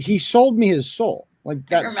 but he sold me his soul. Like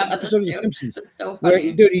that episode of The Simpsons. It's so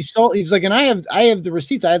funny. Where, dude, he's like, and I have the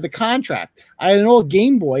receipts. I have the contract. I had an old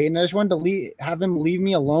Game Boy, and I just wanted to have him leave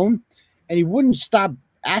me alone, and he wouldn't stop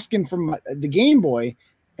asking for the Game Boy.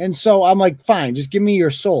 And so I'm like, fine, just give me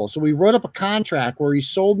your soul. So we wrote up a contract where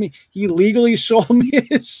he legally sold me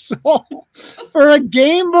his soul for a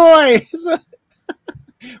Game Boy,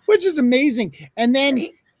 which is amazing. And then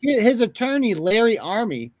his attorney, Larry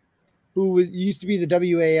Army, who used to be the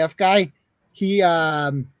WAF guy,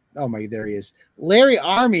 there he is. Larry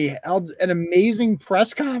Army held an amazing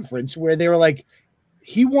press conference where they were like,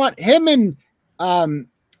 him and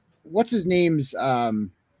what's his name's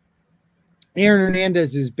Aaron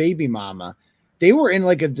Hernandez's baby mama. They were in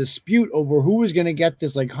like a dispute over who was going to get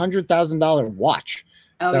this like $100,000 watch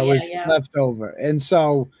that was left over, and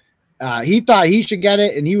so he thought he should get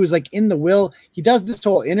it, and he was like in the will. He does this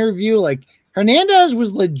whole interview like Hernandez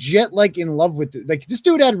was legit like in love with it. Like this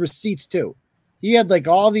dude had receipts too. He had like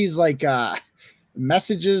all these like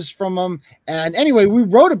messages from him. And anyway, we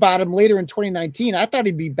wrote about him later in 2019. I thought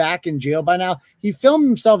he'd be back in jail by now. He filmed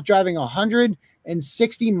himself driving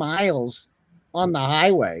 160 miles on the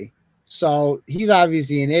highway. So he's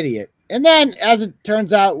obviously an idiot. And then as it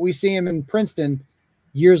turns out, we see him in Princeton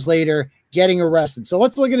years later getting arrested. So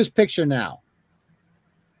let's look at his picture now.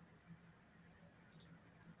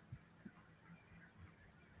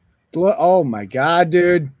 Oh my God,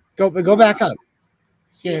 dude. Go back up.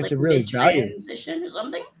 You have to really value transition or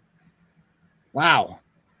something. Wow.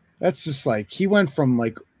 That's just like he went from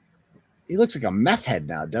like he looks like a meth head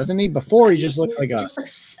now, doesn't he? Before he just looks like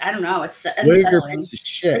I don't know, it's unsettling. Piece of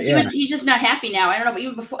shit. He's just not happy now. I don't know, but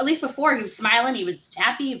even before, at least before, he was smiling, he was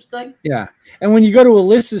happy, he was good. Yeah. And when you go to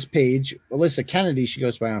Alyssa's page, Alyssa Kennedy, she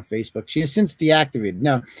goes by on Facebook. She has since deactivated.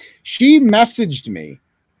 No, she messaged me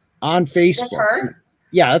on Facebook. That's her?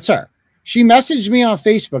 Yeah, that's her. She messaged me on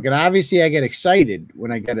Facebook, and obviously I get excited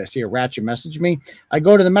when I get to see a ratchet message me. I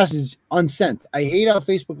go to the message unsent. I hate how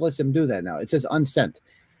Facebook lets them do that now. It says unsent,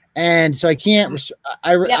 and so I can't.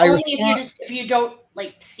 Only if you don't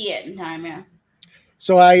like see it in time. Yeah.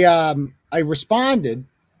 So I responded,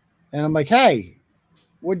 and I'm like, hey,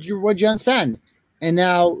 what'd you unsend? And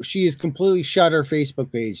now she has completely shut her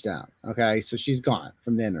Facebook page down. Okay, so she's gone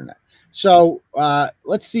from the internet. So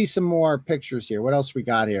let's see some more pictures here. What else we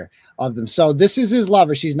got here of them? So this is his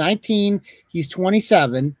lover. She's 19. He's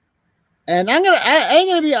 27. And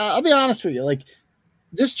I'll be honest with you. Like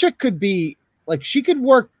this chick could be like, she could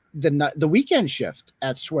work the weekend shift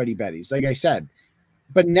at Sweaty Betty's, like I said.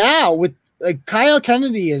 But now with like Kyle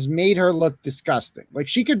Kennedy has made her look disgusting. Like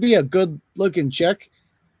she could be a good looking chick.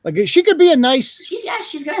 Like she could be a nice. She's got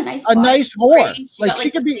a nice. Nice whore. Like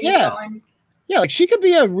she could be. Yeah. Going. Yeah, like she could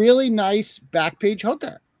be a really nice back page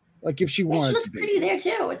hooker, like if she wanted. She looks to be. Pretty there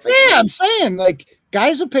too. It's like I'm saying like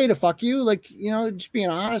guys will pay to fuck you, like just being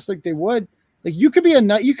honest, like they would. Like you could be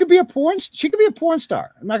a porn. She could be a porn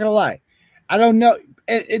star. I'm not gonna lie. I don't know.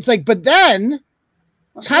 It's like, but then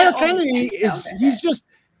Kyle Kennedy he's just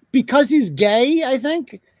because he's gay. I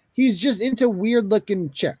think he's just into weird looking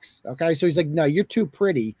chicks. Okay, so he's like, no, you're too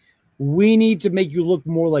pretty. We need to make you look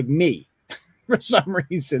more like me. For some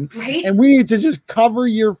reason, right? And we need to just cover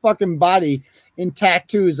your fucking body in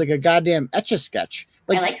tattoos like a goddamn etch-a-sketch.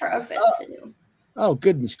 Like, I like her outfits too. Oh,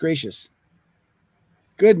 goodness gracious!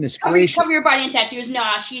 Goodness gracious! Cover your body in tattoos.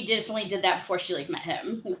 Nah, she definitely did that before she like met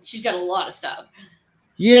him. She's got a lot of stuff.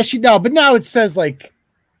 Yeah, but now it says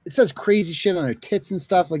crazy shit on her tits and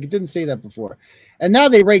stuff. Like it didn't say that before, and now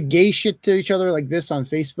they write gay shit to each other like this on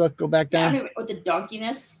Facebook. Go back down with the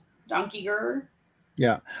donkeyness, donkey girl.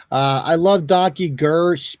 Yeah. I love Donkey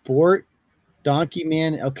Gur Sport. Donkey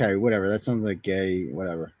Man. Okay, whatever. That sounds like gay,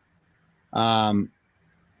 whatever. And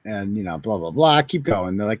you know, blah blah blah. Keep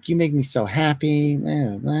going. They're like, you make me so happy.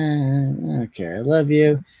 Okay, I love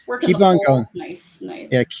you. Working Keep the on pole. going. Nice.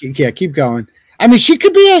 Yeah, keep going. I mean, she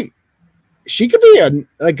could be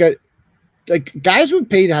like guys would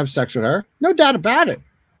pay to have sex with her, no doubt about it.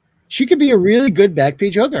 She could be a really good back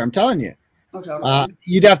page hooker. I'm telling you. Oh, totally.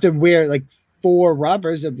 You'd have to wear like 4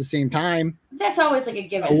 rubbers at the same time. That's always like a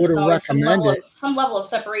given. I would There's always recommend some level of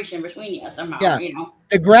separation between you somehow. Yeah. You know.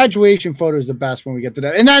 The graduation photo is the best when we get to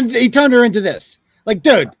that. And then he turned her into this. Like,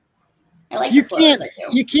 dude, I like you clothes,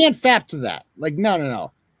 you can't fap to that. Like,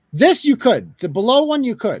 no. This you could. The below one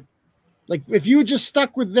you could. Like, if you were just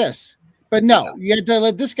stuck with this. But no, you had to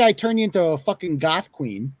let this guy turn you into a fucking goth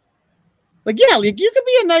queen. Like, yeah, like you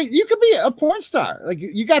could be a porn star. Like,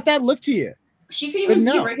 you got that look to you. She could even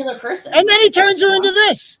be a regular person. And then he turns her into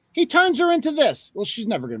this. Well, she's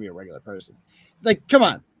never going to be a regular person. Like, come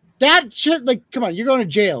on. That shit, like, come on. You're going to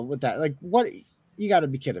jail with that. Like, what? You got to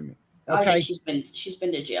be kidding me. Okay. I think she's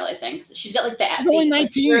been to jail, I think. She's got, like, the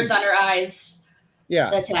tears on her eyes. Yeah.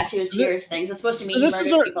 The tattoos, tears things. It's supposed to mean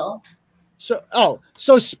murder people.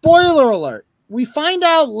 So spoiler alert. We find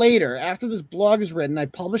out later, after this blog is written, I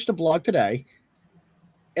published a blog today,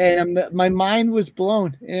 and my mind was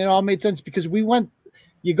blown, and it all made sense because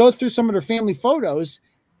you go through some of their family photos,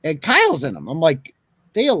 and Kyle's in them. I'm like,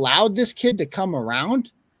 they allowed this kid to come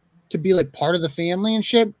around to be like part of the family and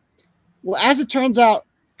shit. Well, as it turns out,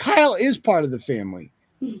 Kyle is part of the family.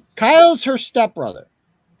 Kyle's her stepbrother.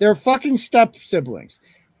 They're fucking step siblings.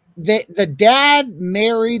 The dad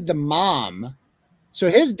married the mom. So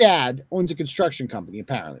his dad owns a construction company,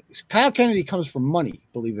 apparently. Kyle Kennedy comes from money,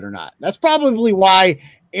 believe it or not. That's probably why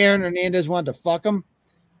Aaron Hernandez wanted to fuck him,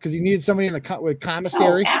 because he needed somebody with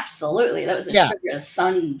commissary. Oh, absolutely. That was a sugar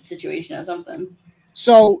son situation or something.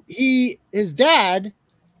 So his dad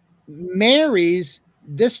marries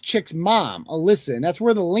this chick's mom, Alyssa, and that's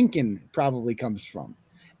where the Lincoln probably comes from.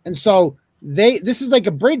 And so this is like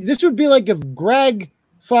this would be like if Greg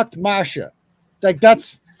fucked Marsha. Like,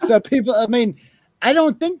 that's so people, I mean, I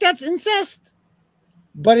don't think that's incest,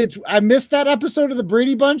 but I missed that episode of the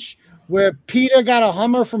Brady Bunch where Peter got a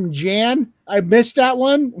Hummer from Jan. I missed that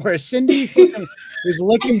one where Cindy was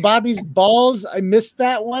licking Bobby's balls. I missed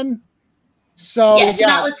that one. So yeah,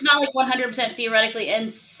 it's not like 100% theoretically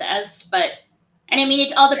incest, and I mean,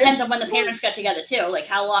 it all depends on when the parents got together too. Like,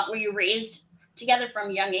 how long were you raised together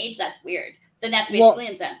from a young age? That's weird. Then that's basically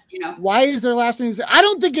incest, you know. Why is their last name? I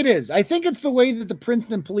don't think it is. I think it's the way that the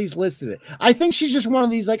Princeton police listed it. I think she's just one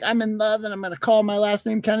of these, like, I'm in love and I'm going to call my last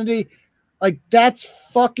name Kennedy. Like, that's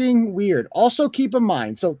fucking weird. Also, keep in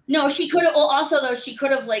mind. So no, she could have. Well, also though, she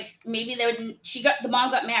could have, like, maybe they would. The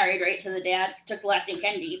mom got married, right, to the dad, took the last name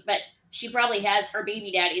Kennedy, but she probably has her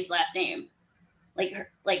baby daddy's last name, like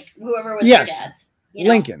whoever was her dad's. You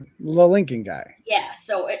know? Lincoln, the Lincoln guy. Yeah,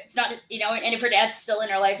 so it's not, you know, and if her dad's still in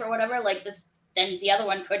her life or whatever, like this. Then the other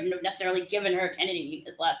one couldn't have necessarily given her Kennedy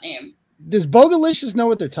his last name. Does Bogalicious know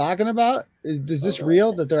what they're talking about? Is this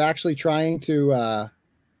real that they're actually trying to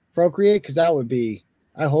procreate? Because that would be,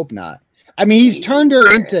 I hope not. I mean, he's turned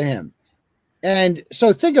her into him. And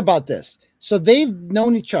so think about this. So they've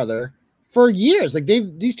known each other for years. Like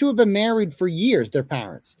these two have been married for years, their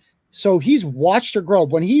parents. So he's watched her grow up.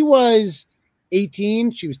 When he was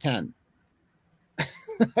 18, she was 10.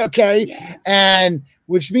 Okay. Yeah. And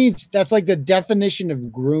which means that's like the definition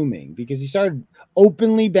of grooming, because he started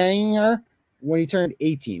openly banging her when he turned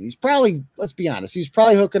 18. He's probably, let's be honest, he was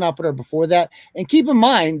probably hooking up with her before that. And keep in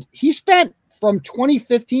mind, he spent from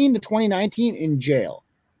 2015 to 2019 in jail.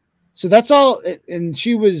 So that's all. And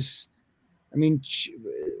she was, I mean,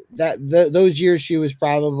 those years she was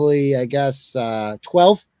probably, I guess,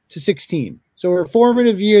 12 to 16. So her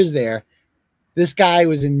formative years there, this guy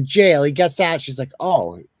was in jail. He gets out. She's like,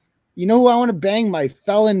 oh, you know who I want to bang? My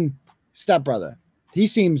felon stepbrother. He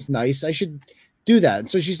seems nice. I should do that. And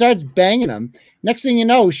so she starts banging him. Next thing you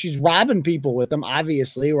know, she's robbing people with him,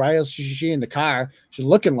 obviously, or else she in the car. She's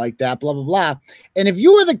looking like that, blah, blah, blah. And if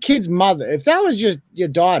you were the kid's mother, if that was just your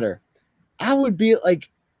daughter, I would be like,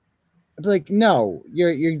 no,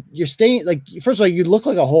 you're staying, like, first of all, you look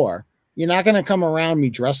like a whore. You're not going to come around me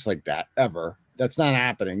dressed like that ever. That's not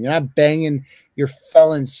happening. You're not banging your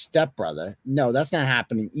felon stepbrother. No, that's not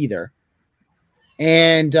happening either.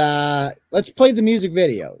 And let's play the music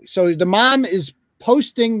video. So the mom is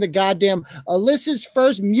posting the goddamn Alyssa's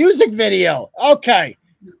first music video. Okay.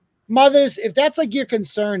 Mothers, if that's like your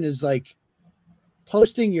concern is like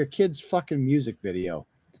posting your kid's fucking music video.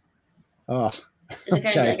 Oh, is it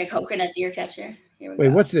kind of like a coconut ear catcher? Here we Wait,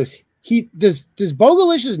 go. What's this? does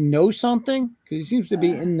Bogalicious know something? Because he seems to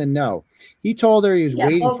be in the know. He told her he was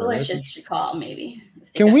waiting for her. Bogalicious should call maybe.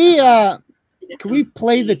 Can we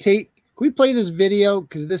play the tape? Can we play this video?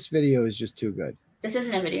 Because this video is just too good. This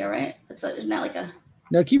isn't a video, right? Isn't that like a?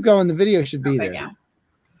 No, keep going. The video should be there. Down.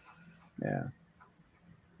 Yeah.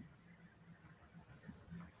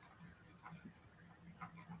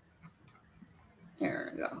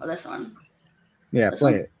 Here we go. Oh, this one. Yeah,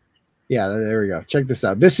 play it. Yeah, there we go. Check this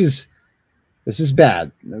out. This is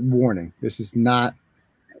bad. Warning. This is not.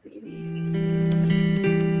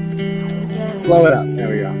 Blow it up. There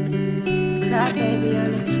we go. Cry baby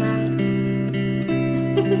on the track.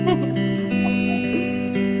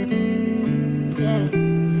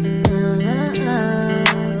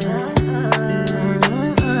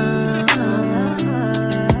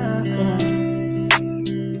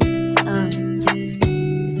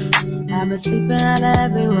 I've been sleeping at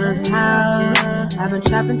everyone's house. I've been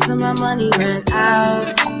trapping till my money ran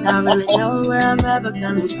out. Not really knowing where I'm ever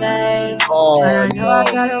gonna stay. But I know I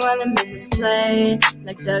gotta run and make this play.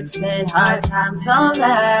 Like Doug said, hard times don't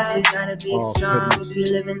last. You gotta be strong if you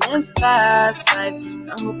live in this fast life. I'm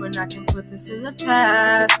hoping I can put this in the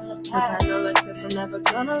past. Cause I know like this I'm never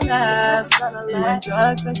gonna last. Doing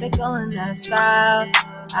drugs like they go in that style.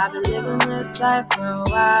 I've been living this life for a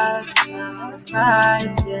while. So I cry,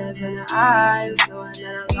 tears in the eyes. Knowing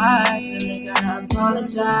that I lied, really gotta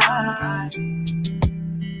apologize.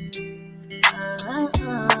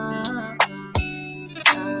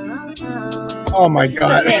 Oh my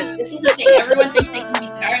God. This is the thing. Everyone thinks they can be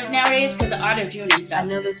stars nowadays because of auto-tune and stuff. I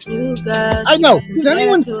know this new girl. I know. Does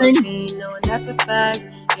anyone sing? Knowing that's a fact.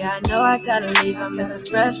 Yeah, I know I gotta leave. I miss a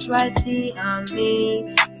fresh white tee on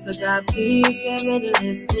me. So God, please get rid of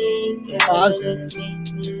this me. Get rid of this me.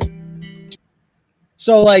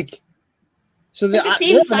 So like the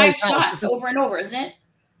same 5 shots over and over, isn't it?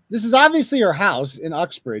 This is obviously her house in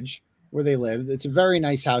Uxbridge where they live. It's a very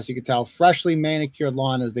nice house. You can tell, freshly manicured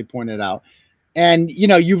lawn, as they pointed out. And, you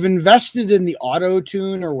know, you've invested in the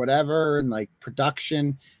auto-tune or whatever and like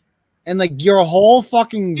production and like your whole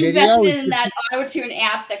fucking video. Invested in that auto-tune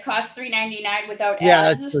app that costs $3.99 without ads.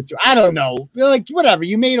 Yeah, that's so true. I don't know. Like, whatever.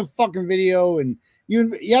 You made a fucking video and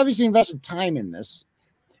you obviously invested time in this.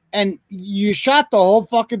 And you shot the whole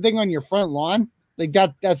fucking thing on your front lawn. Like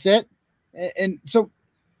that's it. And so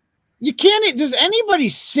you can't, does anybody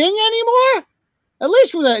sing anymore? At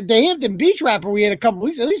least with the Hampton Beach rapper we had a couple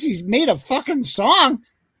weeks, at least he's made a fucking song,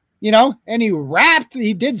 you know, and he rapped,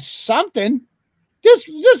 he did something. This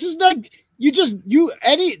is like,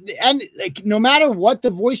 and like, no matter what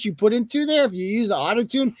the voice you put into there, if you use the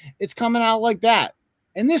auto-tune, it's coming out like that.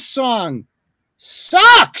 And this song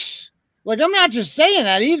sucks. Like, I'm not just saying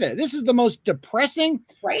that either. This is the most depressing,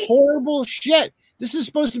 horrible shit. This is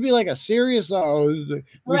supposed to be like a serious. Well,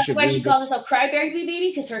 that's why she calls herself Crybaby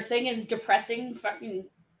Baby, because her thing is depressing fucking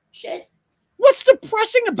shit. What's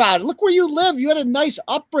depressing about it? Look where you live. You had a nice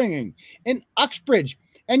upbringing in Uxbridge,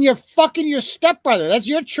 and you're fucking your stepbrother. That's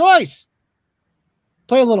your choice.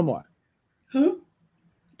 Play a little more. Who?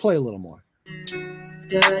 Play a little more.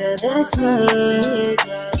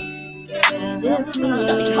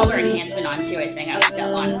 Color enhancement on too, I think. I like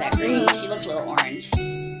that lawn. Is that green? She looks a little orange.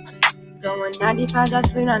 Going 95,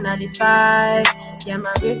 that's 395. Yeah,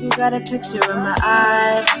 my review got a picture of my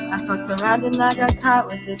eye. I fucked around and I got caught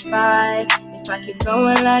with this fight. If I keep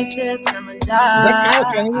going like this, I'ma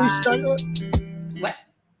die. What?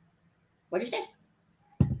 What'd you say?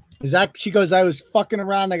 Is that, she goes, I was fucking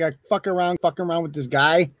around. I got fucking around with this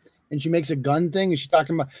guy. And she makes a gun thing. And she's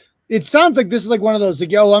talking about, it sounds like this is like one of those,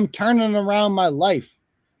 like, yo, I'm turning around my life.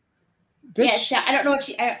 Bitch, yeah, I don't know what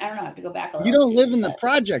she, I don't know. I have to go back a little. You don't live in the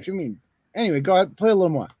projects. I mean, anyway, go ahead, play a little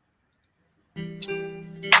more.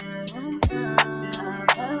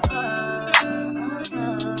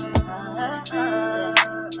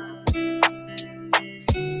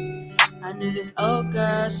 I knew this old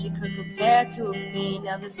girl, she could compare to a fiend.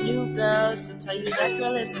 Now this new girl, she'll tell you that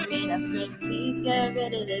girl isn't mean. I scream, please get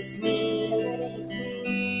rid of this me. Get rid of this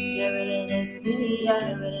me. Get rid of this me.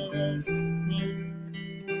 Get rid of this me.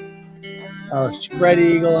 Oh, spread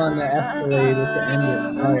eagle on the Escalade at the end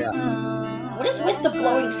of it. Oh, yeah. What is with the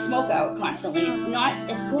blowing smoke out constantly? It's not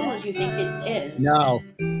as cool as you think it is. No.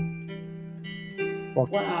 Well,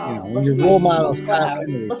 wow. You know, when your role models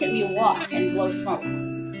look at me walk and blow smoke.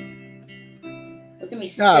 Look at me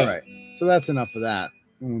sit. All right. So that's enough of that.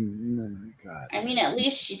 God. I mean, at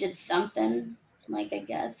least she did something, like, I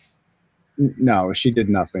guess. No, she did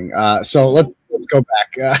nothing. So let's go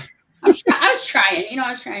back. I was trying. You know,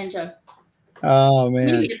 I was trying to. Oh man,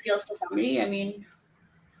 maybe it feels to somebody. I mean,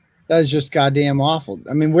 That is just goddamn awful.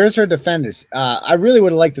 I mean, where's her defenders? I really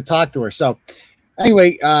would have liked to talk to her. So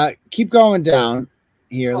anyway, keep going down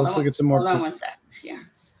here. Let's look at some more. Hold on one sec. Yeah.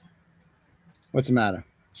 What's the matter?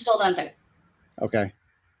 Just hold on a second. Okay.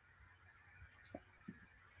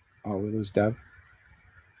 Oh, we lose Deb. Is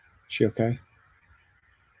she okay?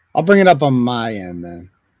 I'll bring it up on my end then.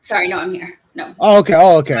 Sorry, no, I'm here. No. Oh,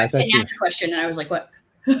 okay. I thought you asked a question, and I was like, "What?"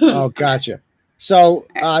 Oh, gotcha. So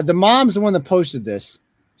the mom's the one that posted this.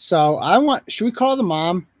 So should we call the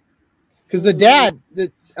mom? Because the dad,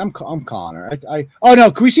 I'm calling her. Oh no,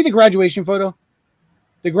 can we see the graduation photo?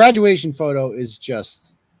 The graduation photo is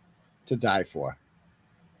just to die for.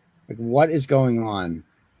 Like, what is going on?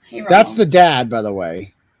 Hey, that's the dad, by the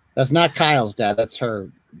way. That's not Kyle's dad. That's her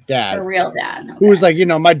dad. Her real dad. Okay. Who was like,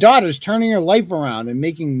 my daughter's turning her life around and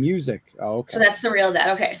making music. Oh, okay. So that's the real dad.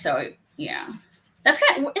 Okay, so yeah. Isn't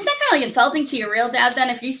that kind of like insulting to your real dad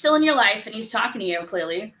then? If he's still in your life and he's talking to you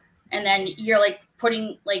clearly, and then you're like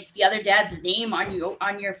putting like the other dad's name on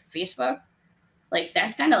your Facebook, like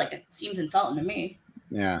that's kind of like it seems insulting to me.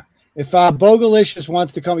 Yeah. If Bogalicious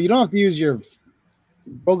wants to come, you don't have to use your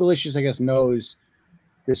Bogalicious. I guess knows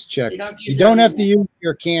this chick. You don't have to use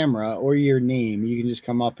your camera or your name. You can just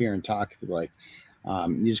come up here and talk if you like.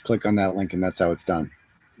 You just click on that link and that's how it's done.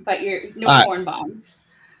 But you're no porn bombs.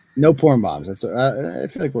 No porn bombs. That's. I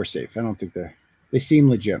feel like we're safe. I don't think they seem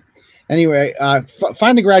legit. Anyway,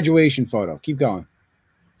 find the graduation photo. Keep going.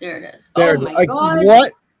 There it is. There, oh my god!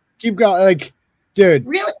 What? Keep going. Like, dude.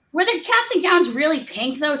 Really? Were the caps and gowns really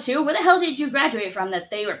pink though too? Where the hell did you graduate from that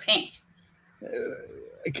they were pink?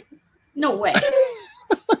 No way.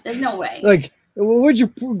 There's no way. Like, where'd you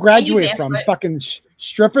graduate from? Fucking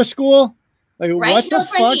stripper school? Like, right? What the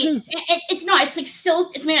fuck is? It's not. It's like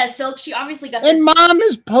silk. It's made out of silk. She obviously got. And mom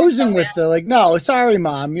is posing with her. Like, no, sorry,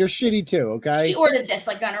 mom, you're shitty too. Okay. She ordered this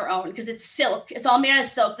like on her own because it's silk. It's all made out of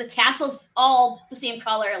silk. The tassels all the same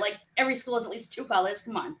color. Like every school has at least 2 colors.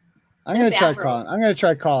 Come on. I'm gonna try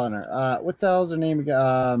calling her. What the hell's her name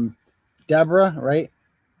again? Deborah, right?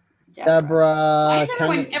 Deborah. Why is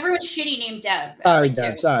everyone's shitty named Deb? Sorry,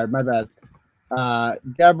 Deb. Sorry, my bad.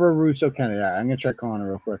 Deborah Russo Kennedy. I'm gonna try calling her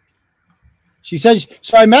real quick. She says,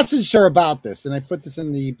 so I messaged her about this, and I put this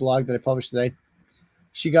in the blog that I published today.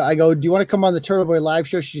 I go, do you want to come on the Turtle Boy live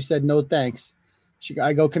show? She said, no, thanks.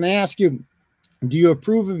 I go, can I ask you, do you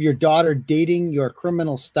approve of your daughter dating your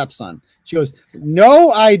criminal stepson? She goes,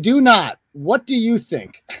 no, I do not. What do you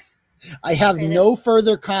think? I have no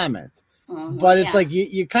further comment. But it's like,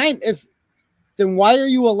 you then why are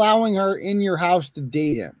you allowing her in your house to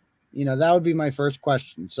date him? That would be my first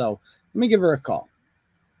question. So let me give her a call.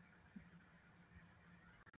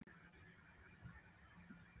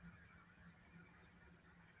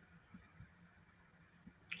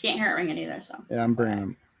 Can't hear it ringing either, so. Yeah, I'm bringing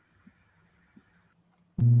him.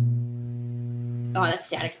 Oh, that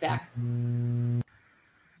static's back.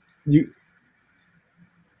 Did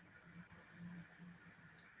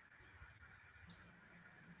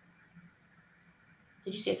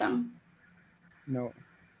you say something? No.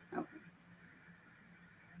 Okay.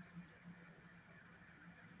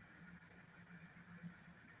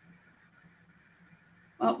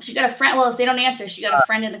 Well, she got a friend. Well, if they don't answer, she got a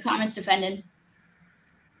friend in the comments defending.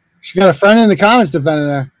 She got a friend in the comments defending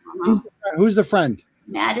her. Who's the friend?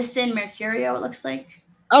 Madison Mercurio, it looks like.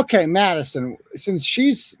 Okay, Madison. Since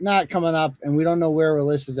she's not coming up and we don't know where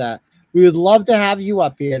Alyssa's at, we would love to have you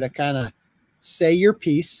up here to kind of say your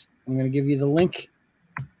piece. I'm going to give you the link.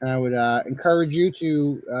 And I would encourage you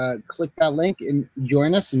to click that link and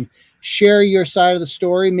join us and share your side of the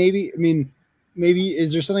story. Maybe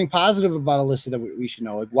is there something positive about Alyssa that we should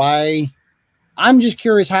know? Like, why? I'm just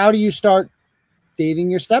curious. How do you start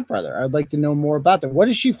dating your stepbrother? I'd like to know more about that. What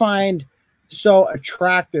does she find so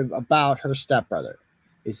attractive about her stepbrother?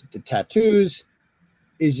 Is it the tattoos?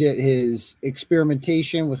 Is it his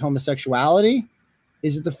experimentation with homosexuality?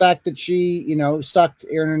 Is it the fact that she, sucked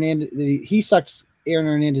Aaron Hernandez? He sucks Aaron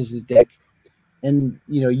Hernandez's dick, and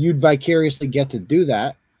you'd vicariously get to do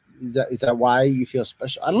that. Is that why you feel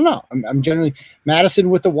special? I don't know. I'm generally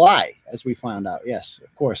Madison with the Y, as we found out. Yes,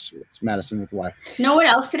 of course, it's Madison with the Y. You know what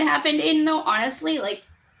else could have happened, Aiden? Though, honestly, like,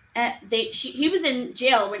 he was in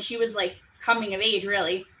jail when she was like coming of age,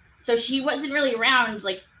 really. So she wasn't really around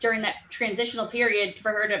like during that transitional period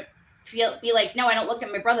for her to be like, no, I don't look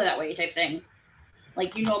at my brother that way, type thing,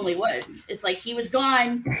 like you normally would. It's like he was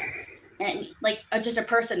gone, and like just a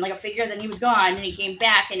person, like a figure. Then he was gone, and he came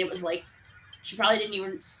back, and it was like she probably didn't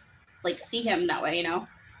even like see him that way,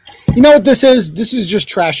 You know what this is? This is just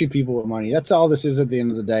trashy people with money. That's all this is at the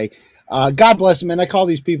end of the day. God bless them, and I call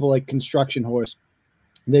these people like construction whores.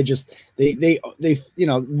 They just they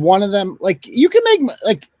one of them, like, you can make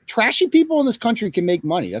like trashy people in this country can make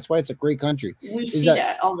money. That's why it's a great country. We see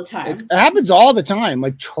that all the time. It happens all the time.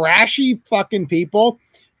 Like trashy fucking people,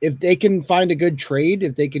 if they can find a good trade,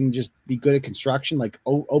 if they can just be good at construction, like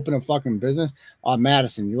open a fucking business.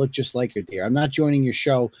 Madison, you look just like her, dear. I'm not joining your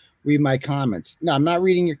show. Read my comments. No, I'm not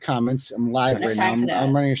reading your comments. I'm live right now.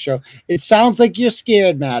 I'm running a show. It sounds like you're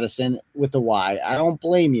scared, Madison, with the Y. I don't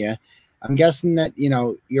blame you. I'm guessing that, you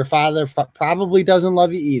know, your father probably doesn't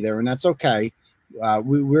love you either, and that's okay.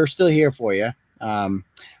 We're still here for you.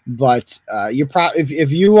 But you're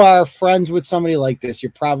if you are friends with somebody like this,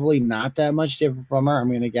 you're probably not that much different from her. I'm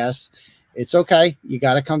going to guess. It's okay. You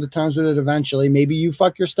got to come to terms with it eventually. Maybe you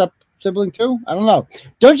fuck your step sibling too. I don't know.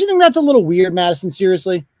 Don't you think that's a little weird, Madison?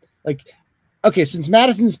 Seriously? Like, okay, since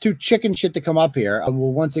Madison's too chicken shit to come up here, I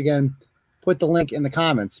will once again put the link in the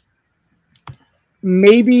comments.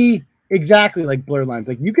 Maybe exactly like Blurred Lines.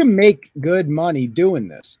 Like, you can make good money doing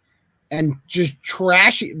this and just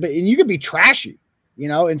trashy, but and you can be trashy, you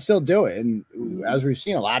know, and still do it. And as we've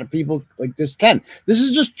seen, a lot of people like this can. This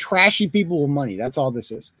is just trashy people with money. That's all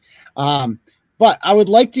this is. But I would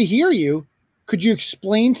like to hear you. Could you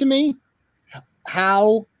explain to me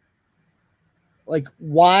how, like,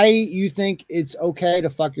 why you think it's okay to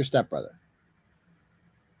fuck your stepbrother?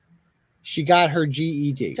 She got her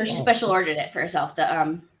GED. So she special ordered it for herself,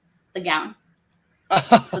 the gown,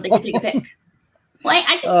 so they could take a pic. Well,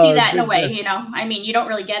 I can see that in a way, you know. I mean, you don't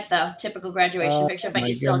really get the typical graduation picture, but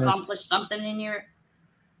you still accomplished something in your.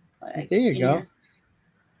 Like, there you go.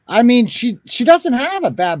 I mean, she doesn't have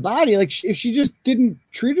a bad body. Like, if she just didn't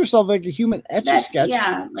treat herself like a human Etch-a-Sketch.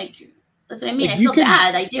 Yeah, like. That's what I mean. Like, I feel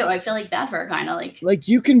bad. I do. I feel like bad for her, kind of like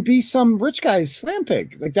you can be some rich guy's slam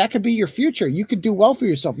pig. Like, that could be your future. You could do well for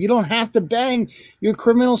yourself. You don't have to bang your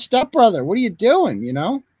criminal stepbrother. What are you doing? You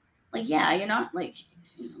know? Like, yeah, you're not like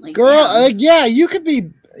girl. Yeah, you could be,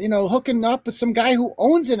 you know, hooking up with some guy who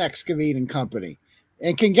owns an excavating company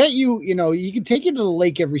and can get you. You know, you can take you to the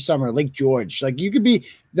lake every summer, Lake George. Like, you could be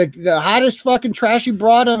the hottest fucking trashy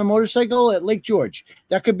broad on a motorcycle at Lake George.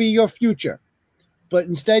 That could be your future. But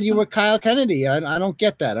instead, you were Kyle Kennedy. I don't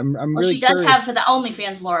get that. I'm really she does curious. have for the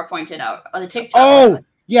OnlyFans, Laura pointed out, or the TikTok. Oh,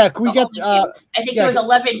 yeah. Can we get? I think there was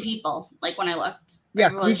 11 people. Like when I looked. Yeah,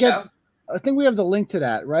 can we get? I think we have the link to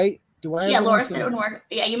that, right? Do I? Yeah, Laura said it would work.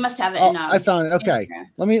 Yeah, you must have it. Oh, I found it. Okay,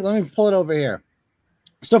 Instagram. Let me pull it over here.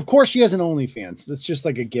 So of course she has an OnlyFans. That's just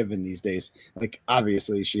like a given these days. Like,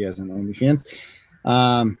 obviously she has an OnlyFans.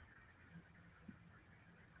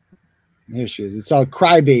 There she is. It's called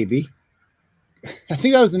Crybaby. I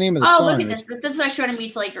think that was the name of the song. Oh, look at this. This is why she wanted me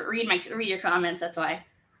to like read your comments. That's why.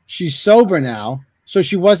 She's sober now, so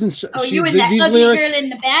she wasn't. Oh, you were that ugly girl in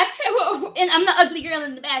the back, and I'm the ugly girl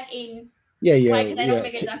in the back, Aiden. Yeah.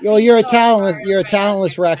 Well, you're a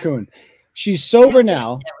talentless raccoon. She's sober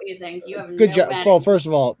now. What you think? You have good job. Well, first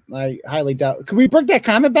of all, I highly doubt. Can we bring that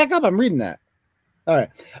comment back up? I'm reading that. All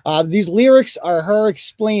right. These lyrics are her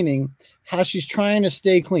explaining how she's trying to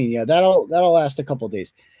stay clean. Yeah, that'll last a couple of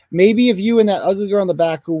days. Maybe if you and that ugly girl in the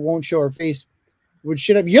back who won't show her face would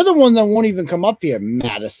shut up. You're the one that won't even come up here,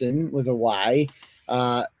 Madison, with a Y.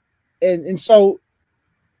 And so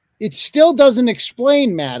it still doesn't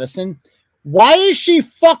explain, Madison. Why is she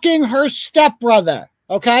fucking her stepbrother?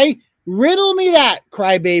 Okay? Riddle me that,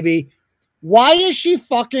 crybaby. Why is she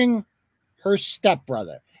fucking her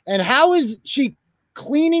stepbrother? And how is she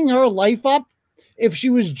cleaning her life up if she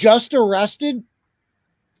was just arrested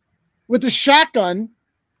with a shotgun,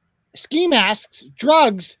 ski masks,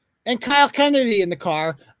 drugs, and Kyle Kennedy in the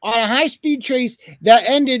car on a high-speed chase that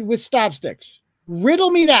ended with stop sticks? Riddle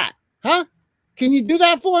me that, huh? Can you do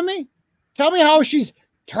that for me? Tell me how she's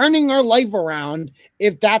turning her life around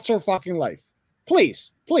if that's her fucking life.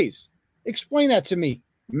 Please, please, explain that to me,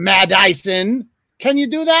 Madison. Can you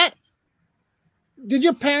do that? Did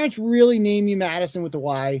your parents really name you Madison with the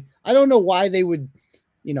Y? I don't know why they would,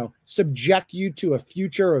 you know, subject you to a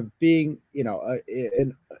future of being, you know,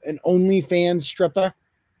 an OnlyFans stripper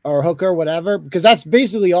or hooker, whatever, because that's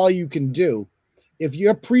basically all you can do. If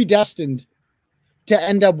you're predestined to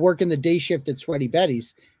end up working the day shift at Sweaty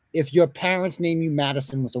Betty's, if your parents name you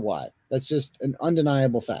Madison with a Y, that's just an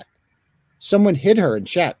undeniable fact. Someone hid her in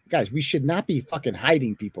chat. Guys, we should not be fucking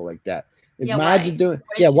hiding people like that. If Mads are doing,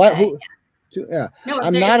 what? Who? Yeah, no,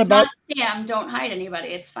 I'm not about spam. Don't hide anybody.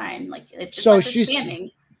 It's fine. Like, it's so she's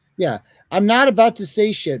spamming. Yeah, I'm not about to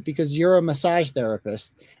say shit because you're a massage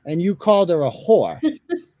therapist and you called her a whore.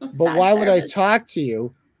 But why would I talk to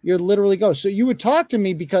you? You're literally go. So you would talk to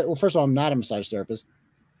me because, well, first of all, I'm not a massage therapist,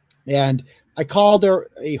 and I called her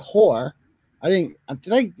a whore.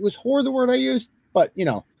 Was whore the word I used? But you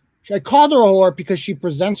know, I called her a whore because she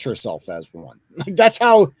presents herself as one. Like, that's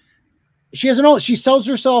how She has an she sells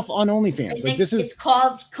herself on OnlyFans. I Like think this is it's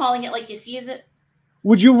called calling it like you see, is it?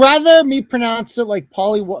 Would you rather me pronounce it like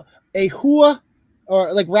a hua,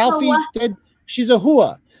 or like Ralphie did? She's a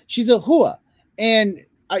hua. She's a hua, and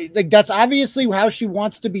I like that's obviously how she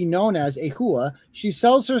wants to be known as a hua. She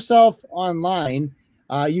sells herself online.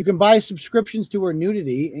 You can buy subscriptions to her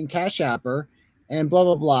nudity and Cash App her, and blah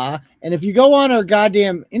blah blah. And if you go on her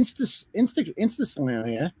goddamn Insta Slam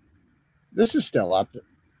here, this is still up.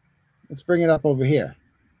 Let's bring it up over here.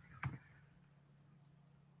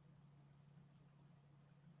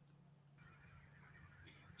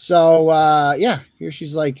 So yeah, here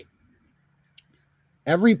she's like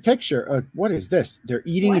every picture. What is this? They're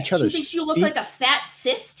eating each other's. She thinks you look like a fat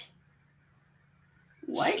cyst.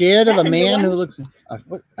 What? Scared of a man who looks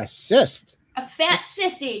a cyst. A fat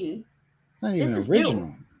cyst, Aiden. It's not even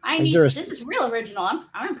original. New. This is real original.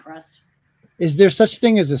 I'm impressed. Is there such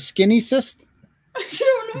thing as a skinny cyst? I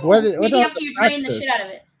don't know. What Maybe after you drain the shit out of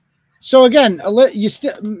it. So again,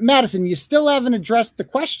 Madison, you still haven't addressed the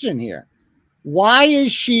question here. Why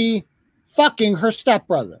is she fucking her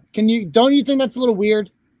stepbrother? Don't you think that's a little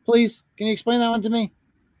weird? Please, can you explain that one to me?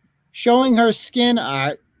 Showing her skin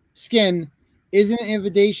isn't an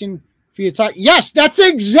invitation for you to talk. Yes, that's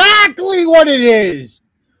exactly what it is.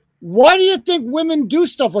 Why do you think women do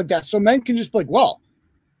stuff like that? So men can just be like, well,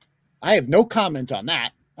 I have no comment on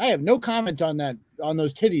that. I have no comment on that, on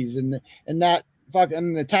those titties and that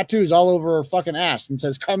fucking the tattoos all over her fucking ass and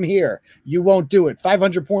says, come here. You won't do it.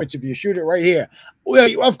 500 points if you shoot it right here.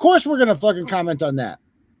 Well, of course we're going to fucking comment on that.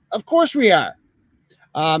 Of course we are.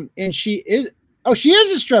 And she is a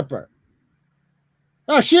stripper.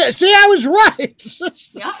 Oh, see, I was right.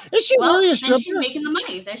 Yeah. Is she really a stripper? She's making the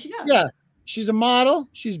money. There she goes. Yeah. She's a model.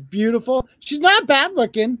 She's beautiful. She's not bad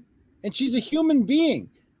looking. And she's a human being.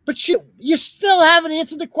 But you still haven't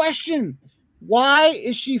answered the question. Why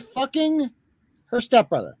is she fucking her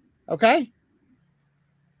stepbrother? Okay?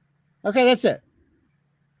 Okay, that's it.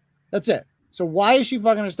 That's it. So why is she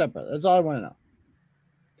fucking her stepbrother? That's all I want to know.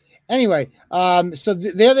 Anyway, so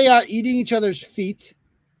there they are eating each other's feet.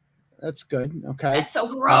 That's good. Okay. That's so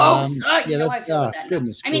gross. Yeah, I feel with that.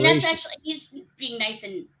 Goodness I mean, gracious. that's actually, he's being nice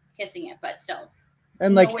and kissing it, but still.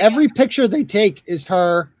 And like every picture they take is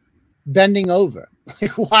her bending over.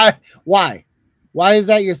 Like why? Why is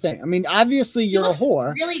that your thing? I mean, obviously you're a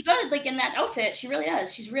whore. Really good, like in that outfit. She really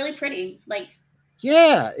does. She's really pretty. Like,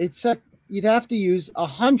 yeah, you'd have to use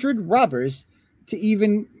 100 rubbers to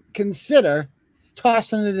even consider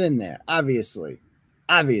tossing it in there. Obviously.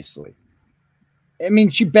 I mean,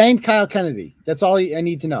 she banged Kyle Kennedy. That's all I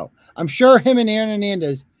need to know. I'm sure him and Aaron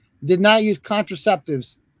Hernandez did not use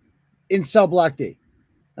contraceptives in Cell Block D.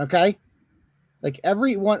 Okay. Like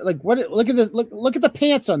everyone, like what? Look at the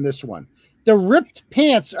pants on this one. The ripped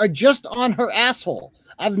pants are just on her asshole.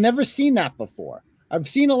 I've never seen that before. I've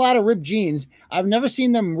seen a lot of ripped jeans. I've never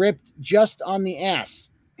seen them ripped just on the ass.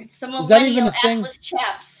 It's the millennial assless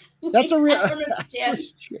chaps. That's a real. I don't understand.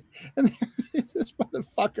 And there's this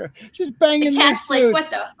motherfucker just banging the cat's this dude. Like, what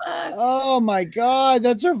the fuck? Oh my god,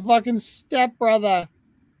 that's her fucking stepbrother.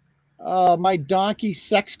 My donkey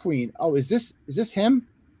sex queen. Oh, is this him?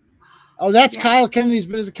 Oh, that's Kyle Kennedy's,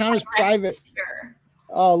 but his account is private.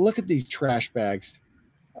 Oh, look at these trash bags.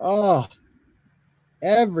 Oh,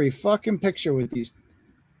 every fucking picture with these.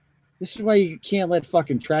 This is why you can't let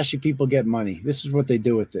fucking trashy people get money. This is what they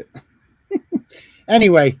do with it.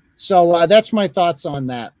 Anyway, so that's my thoughts on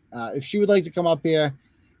that. If she would like to come up here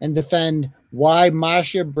and defend why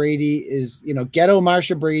Marsha Brady is, ghetto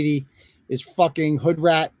Marsha Brady is fucking hood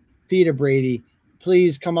rat Peter Brady,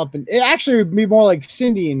 please come up and it actually would be more like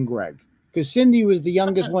Cindy and Greg, because Cindy was the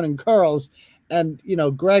youngest one in curls, and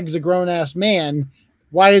Greg's a grown ass man.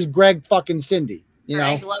 Why is Greg fucking Cindy?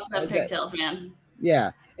 Greg loves them pigtails, man.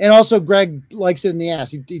 Yeah, and also Greg likes it in the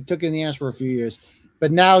ass. He took it in the ass for a few years,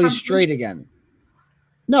 but now he's straight again.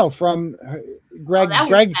 No, from Greg.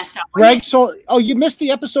 Greg sold. Oh, you missed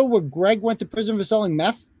the episode where Greg went to prison for selling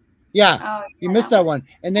meth. Yeah, you missed that one.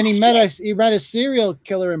 And then he met a serial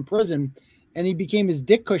killer in prison, and he became his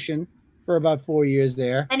dick cushion for about 4 years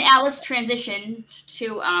there. And Alice transitioned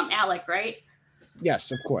to Alec, right?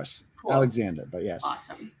 Yes, of course, cool. Alexander. But yes,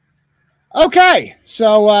 awesome. Okay,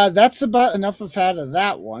 so that's about enough of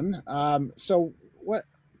that one. So what?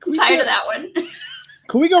 I'm tired of that one.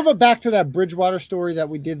 Can we go back to that Bridgewater story that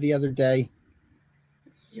we did the other day?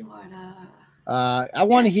 I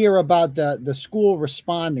want to hear about the school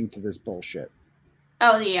responding to this bullshit.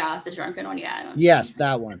 Oh, the drunken one, yeah. Yes,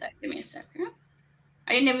 that one. Give me a second.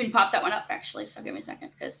 I didn't even pop that one up, actually, so give me a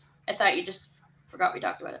second, because I thought you just forgot we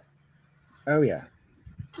talked about it. Oh, yeah.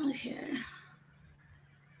 Okay.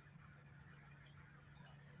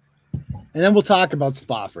 And then we'll talk about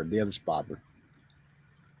Spofford, the other Spofford.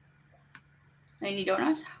 Any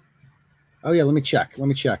donuts? Oh, yeah, let me check. Let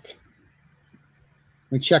me check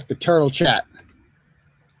the turtle chat.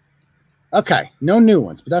 Okay, no new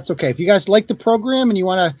ones, but that's okay. If you guys like the program and you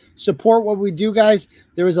want to support what we do, guys,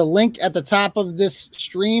 there is a link at the top of this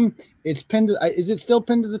stream. It's pinned. Is it still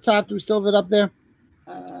pinned to the top? Do we still have it up there?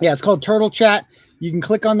 Yeah, it's called Turtle Chat. You can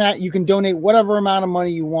click on that. You can donate whatever amount of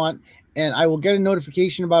money you want, and I will get a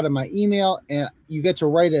notification about it in my email, and you get to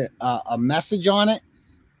write a message on it.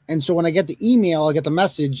 And so when I get the email, I'll get the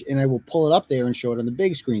message, and I will pull it up there and show it on the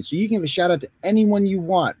big screen. So you can give a shout out to anyone you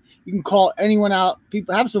want. You can call anyone out.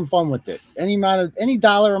 People have some fun with it. Any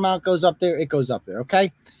dollar amount goes up there, it goes up there.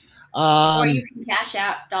 Okay. Or you can cash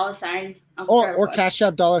out $, or cash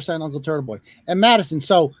out $, Uncle Turtle Boy. And Madison.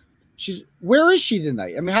 So where is she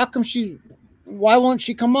tonight? I mean, how come why won't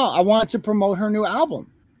she come on? I wanted to promote her new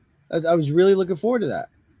album. I was really looking forward to that.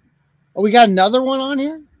 Oh, we got another one on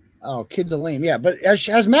here. Oh, Kid the Lame. Yeah. But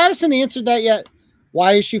has Madison answered that yet?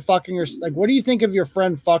 Why is she fucking her? Like, what do you think of your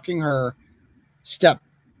friend fucking her step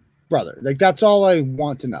brother? Like, that's all I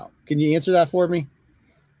want to know. Can you answer that for me?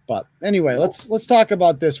 But anyway, let's talk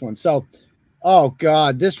about this one. So, oh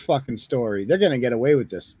God, this fucking story. They're gonna get away with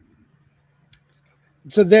this.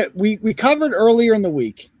 So that we covered earlier in the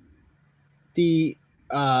week the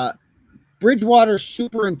Bridgewater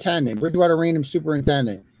Random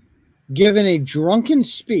Superintendent, given a drunken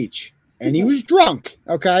speech, and he was drunk.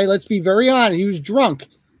 Okay, let's be very honest. He was drunk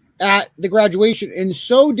at the graduation, and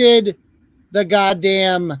so did the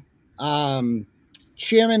goddamn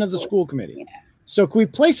chairman of the school committee. Yeah. So can we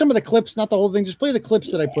play some of the clips? Not the whole thing. Just play the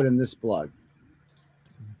clips that I put in this blog.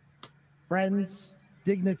 Friends,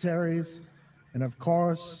 dignitaries, and of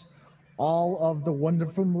course, all of the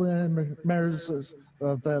wonderful members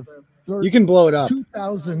of the you can blow it up.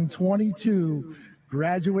 2022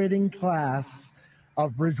 graduating class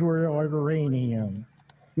of Bridgewater Uranium.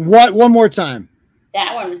 What? One more time.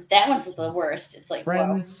 That one's the worst. It's like,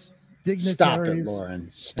 friends, whoa. Dignitaries. Stop it, Lauren.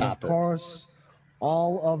 Stop it. Of course,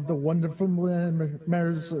 all of the wonderful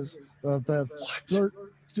members of the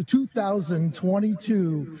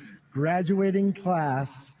 2022 graduating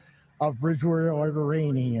class of Bridgewater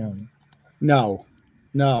Uranium. No.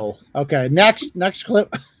 Okay, next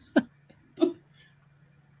clip.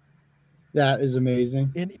 That is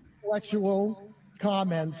amazing. Intellectual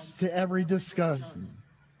comments to every discussion.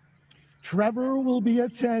 Trevor will be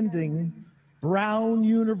attending Brown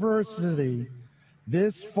University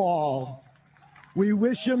this fall. We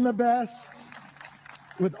wish him the best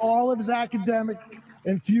with all of his academic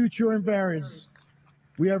and future endeavors.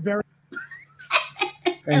 We are very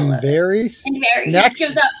varies. Next,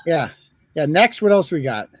 gives up. Yeah. Next, what else we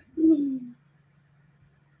got?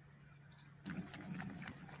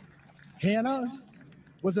 Hannah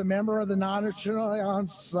was a member of the Non-National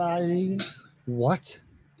Society. What?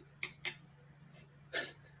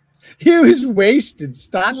 He was wasted.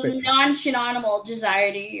 Stop it. Non-Shinonimal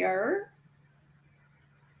Society. How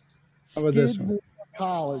about this one?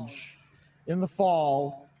 College in the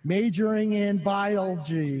fall, majoring in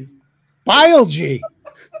biology. Biology.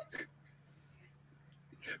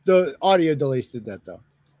 The audio delays did that though.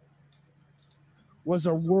 Was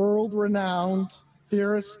a world-renowned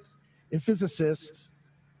theorist and physicist,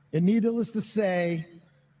 and needless to say,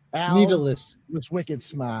 Al was wicked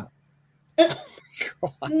smart.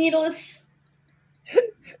 Needless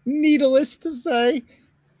to say.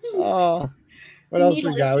 What else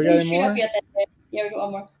we got? We got any more? Yeah, we got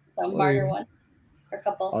one more. The martyr one. Or a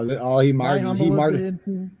couple. He martyred.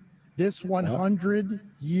 This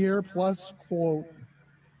 100-year plus quote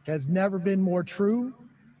has never been more true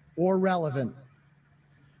or relevant.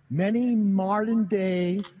 Many modern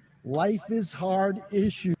day life is hard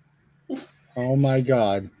issues. Oh my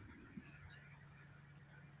God.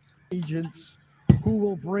 Agents who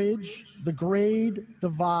will bridge the grade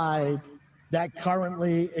divide that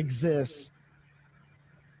currently exists.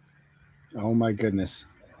 Oh my goodness.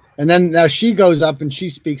 And then now she goes up and she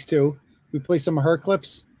speaks too. We play some of her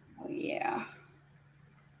clips. Oh yeah.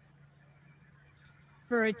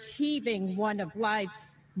 For achieving one of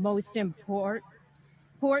life's most important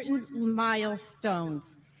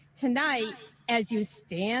milestones. Tonight, as you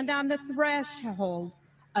stand on the threshold,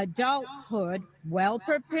 adulthood, well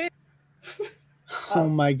prepared. Oh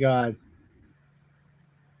my God.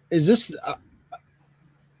 Is this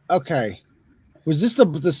okay? Was this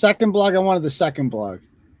the second blog? I wanted the second blog.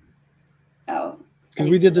 Oh. Because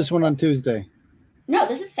we did this one on Tuesday. No,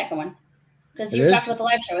 this is the second one. Because you talked about the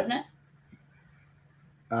live show, isn't it?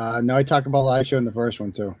 No, I talked about the live show in the first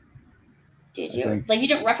one too. Did you? Like you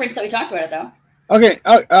didn't reference that we talked about it though. Okay.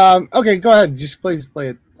 Okay, go ahead. Just please play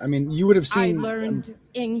it. I mean, you would have I seen. learned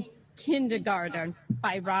in kindergarten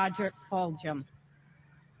by Roger Fulgham.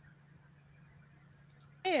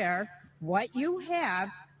 Share what you have,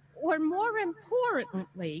 or more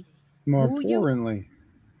importantly,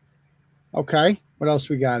 Okay, what else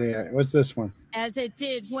we got here? What's this one? As it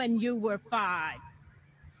did when you were 5.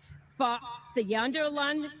 But the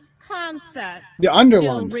underlying concept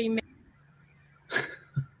still remains.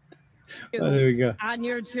 Oh, there we go. On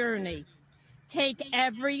your journey, take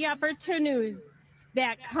every opportunity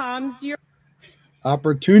that comes your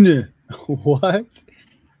opportunity. What?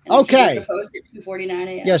 Okay. The post at 2:49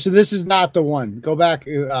 a.m. Yeah, so this is not the one. Go back.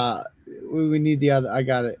 We need the other. I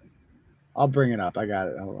got it. I'll bring it up. I got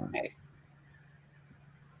it. Hold on. Right.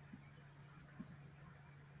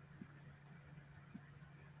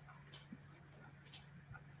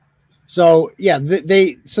 So yeah,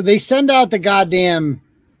 they send out the goddamn.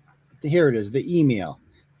 Here it is, the email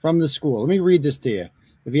from the school. Let me read this to you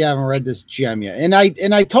if you haven't read this gem yet. And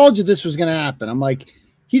I told you this was going to happen. I'm like,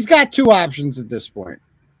 he's got 2 options at this point.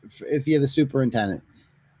 If you're the superintendent,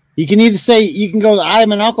 you can either say you can go the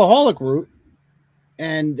I'm an alcoholic route,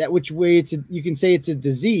 and that which way you can say it's a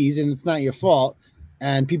disease and it's not your fault,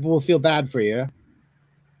 and people will feel bad for you.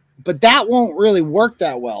 But that won't really work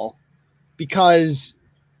that well because.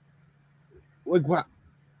 Like what?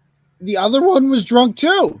 The other one was drunk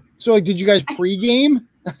too. So like, did you guys pregame?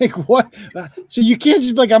 Like what? So you can't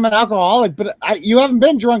just be like, I'm an alcoholic, but you haven't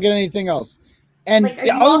been drunk in anything else. And like,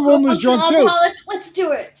 the other one was drunk too. Let's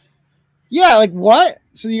do it. Yeah, like what?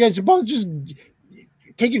 So you guys are both just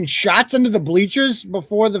taking shots under the bleachers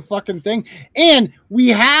before the fucking thing. And we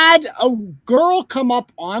had a girl come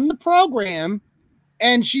up on the program,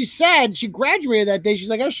 and she said she graduated that day. She's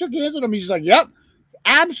like, I shook hands with him. She's like, yep.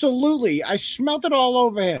 Absolutely. I smelt it all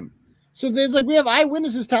over him. So there's like, we have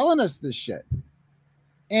eyewitnesses telling us this shit.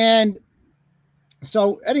 And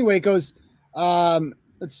so anyway, it goes,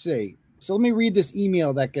 let's see. So let me read this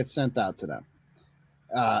email that gets sent out to them.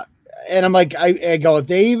 And I'm like, I go, if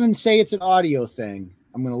they even say it's an audio thing,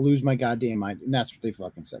 I'm going to lose my goddamn mind. And that's what they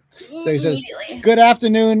fucking said. So he says, good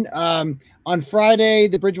afternoon. On Friday,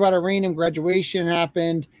 the Bridgewater Rainham graduation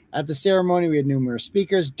happened. At the ceremony, we had numerous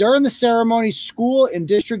speakers. During the ceremony, school and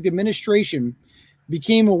district administration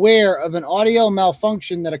became aware of an audio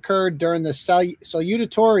malfunction that occurred during the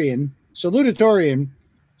salutatorian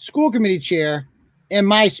school committee chair and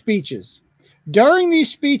my speeches. During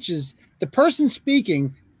these speeches, the person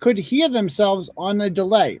speaking could hear themselves on a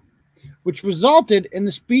delay, which resulted in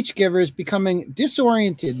the speech givers becoming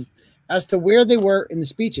disoriented as to where they were in the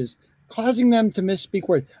speeches, causing them to misspeak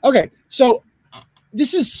words. Okay, so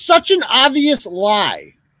this is such an obvious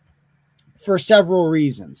lie for several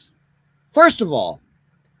reasons. First of all,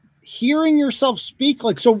 hearing yourself speak,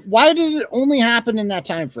 like, so why did it only happen in that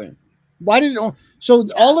time frame? Why did it? So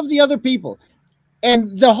all of the other people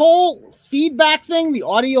and the whole feedback thing, the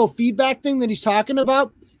audio feedback thing that he's talking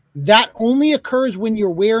about, that only occurs when you're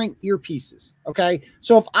wearing earpieces. Okay.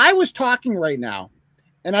 So if I was talking right now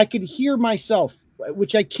and I could hear myself,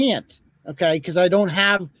 which I can't, okay, because I don't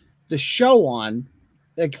have the show on.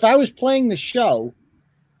 Like if I was playing the show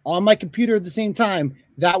on my computer at the same time,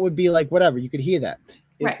 that would be like whatever. You could hear that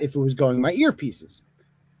if it was going my earpieces.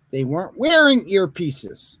 They weren't wearing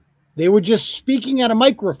earpieces. They were just speaking at a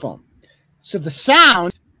microphone. So the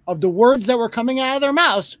sound of the words that were coming out of their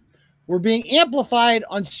mouths were being amplified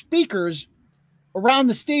on speakers around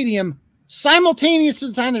the stadium simultaneous to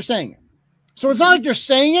the time they're saying it. So it's not like they're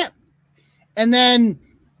saying it and then,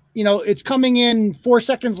 you know, it's coming in 4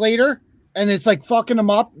 seconds later and it's like fucking them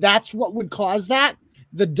up. That's what would cause that.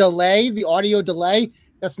 The delay, the audio delay,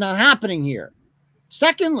 that's not happening here.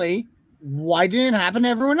 Secondly, why didn't it happen to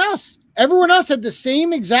everyone else? Everyone else had the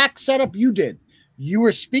same exact setup you did. You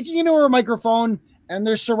were speaking into a microphone and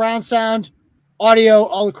there's surround sound audio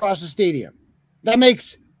all across the stadium. That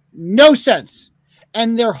makes no sense.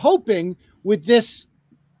 And they're hoping with this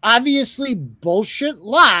obviously bullshit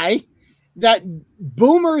lie that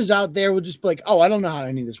boomers out there will just be like, oh, I don't know how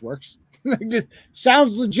any of this works. It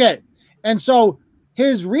sounds legit. And so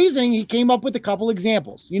his reasoning, he came up with a couple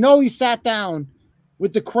examples. You know, he sat down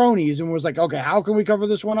with the cronies and was like, okay, how can we cover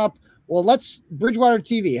this one up? Well, let's Bridgewater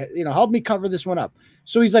TV, you know, help me cover this one up.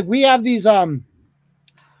 So he's like, we have these,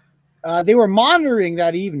 they were monitoring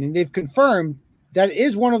that evening. They've confirmed that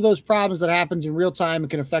is one of those problems that happens in real time and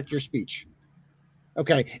can affect your speech.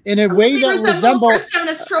 Okay. In a way that resembles having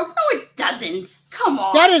a stroke. No, it doesn't. Come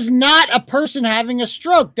on. That is not a person having a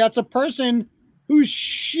stroke. That's a person who's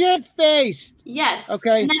shit-faced. Yes.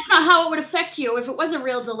 Okay. And that's not how it would affect you. If it was a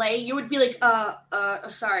real delay, you would be like,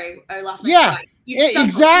 sorry, I lost my Yeah, thought. You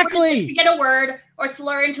exactly. You forget a word or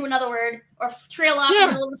slur into another word or trail off in the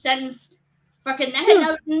middle of a sentence. Fucking that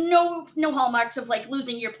had no hallmarks of like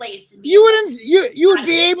losing your place. You would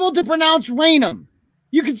be able to pronounce Rainham.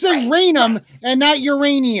 You could say Rainham and not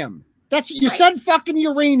uranium. That's you said fucking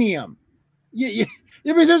uranium.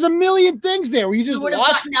 I mean, there's a million things there where you just would have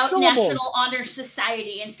lost gotten out syllables. National Honor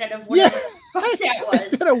Society instead of whatever the fuck that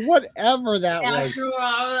was. Instead of whatever that was.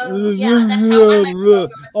 Yeah, that's how my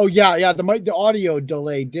oh yeah, the audio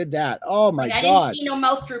delay did that. Oh my god! I didn't see no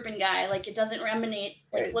mouth drooping guy. Like it doesn't emanate.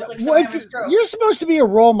 Like look like someone having a stroke. You're supposed to be a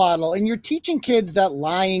role model, and you're teaching kids that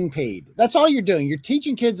lying paid. That's all you're doing. You're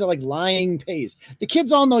teaching kids that like lying pays. The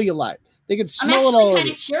kids all know you lied. They could smell it all. I'm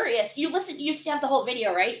actually kind of curious. You have the whole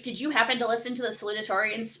video, right? Did you happen to listen to the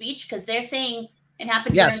salutatorian speech? Because they're saying it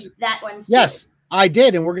happened during that one. Yes, I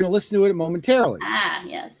did, and we're going to listen to it momentarily. Ah,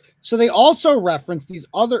 yes. So they also referenced these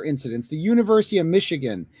other incidents, the University of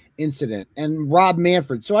Michigan incident and Rob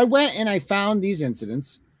Manfred. So I went and I found these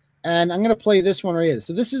incidents, and I'm going to play this one right here.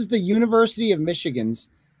 So this is the University of Michigan's.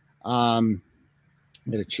 I'm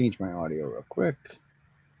going to change my audio real quick.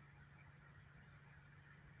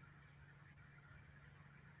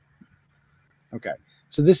 Okay,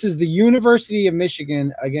 so this is the University of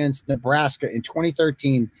Michigan against Nebraska in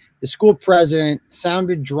 2013. The school president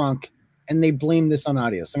sounded drunk, and they blamed this on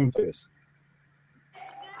audio. So I'm going to play this.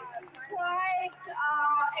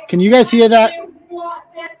 Can you guys hear that? What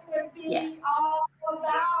this would be all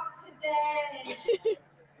about today.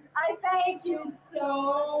 I thank you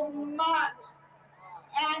so much.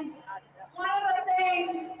 And one of the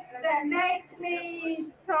things that makes me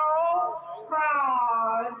so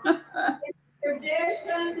proud is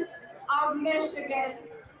tradition of Michigan,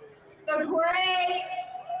 the great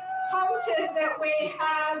coaches that we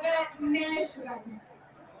have at Michigan,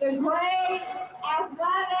 the great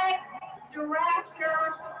athletic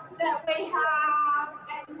directors that we have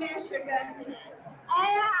at Michigan.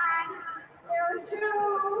 And there are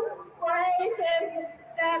two phrases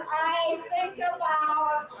that I think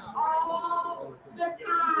about all the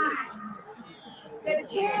time. The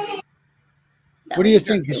team. What do you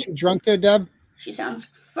think? Is she drunk there, Deb? She sounds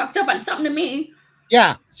fucked up on something to me.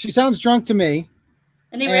 Yeah, she sounds drunk to me.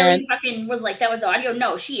 And he really fucking was like, that was audio.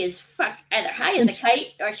 No, she is either high as a kite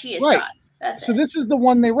or she is tossed. That's so this is the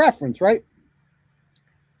one they reference, right?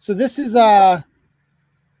 So this is and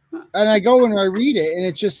I go and I read it, and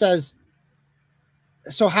it just says,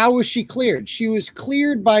 so how was she cleared? She was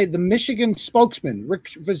cleared by the Michigan spokesman, Rick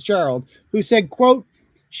Fitzgerald, who said, quote,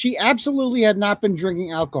 she absolutely had not been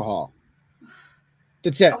drinking alcohol.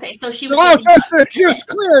 That's it. Okay, so she was. She was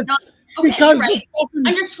cleared because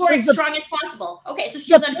underscore as strong as possible. Okay, so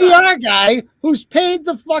she's the PR guy who's paid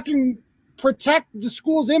to fucking protect the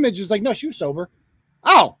school's image is like, no, she was sober.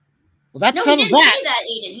 Oh, well, that's no, he didn't say that,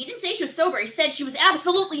 Aiden. He didn't say she was sober. He said she was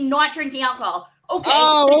absolutely not drinking alcohol. Okay.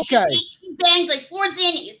 Oh, okay. She banged like 4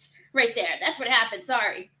 Xannies right there. That's what happened.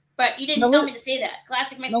 Sorry, but you didn't tell me to say that.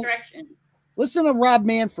 Classic misdirection. Listen to Rob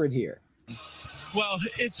Manfred here. Well,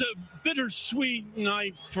 it's a bittersweet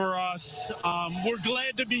night for us. We're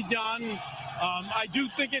glad to be done. I do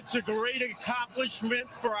think it's a great accomplishment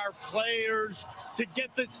for our players to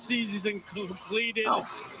get the season completed. Oh,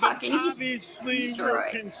 but obviously, we're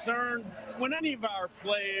concerned when any of our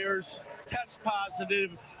players test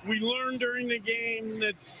positive. We learned during the game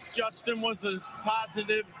that Justin was a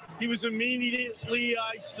positive. He was immediately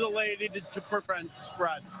isolated to prevent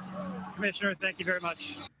spread. Commissioner, thank you very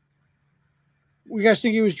much. You guys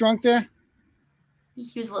think he was drunk there?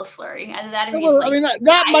 He was a little slurry. Either that or I mean,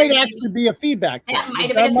 that might actually be a feedback thing. That might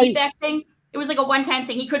have been a feedback thing. It was like a one-time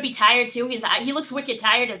thing. He could be tired too. He looks wicked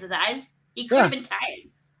tired at his eyes. He could have been tired.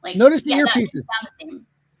 Like notice the earpieces.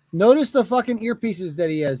 Notice the fucking earpieces that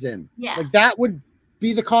he has in. Yeah. Like that would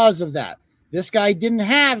be the cause of that. This guy didn't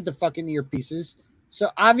have the fucking earpieces. So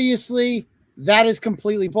obviously that is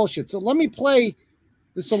completely bullshit. So let me play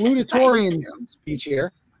the salutatorian speech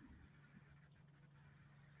here.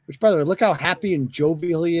 Which, by the way, look how happy and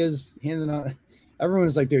jovial he is. Handing out.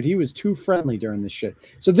 Everyone's like, dude, he was too friendly during this shit.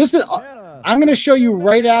 So this is, I'm going to show you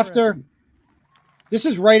right after. This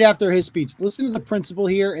is right after his speech. Listen to the principal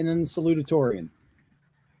here and then the salutatorian.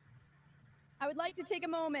 I would like to take a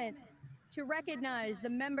moment to recognize the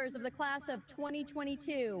members of the class of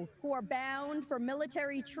 2022 who are bound for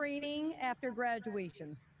military training after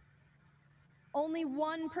graduation. Only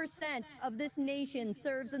 1% of this nation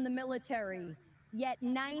serves in the military. Yet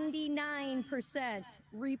 99%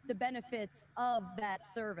 reap the benefits of that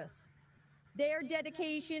service. Their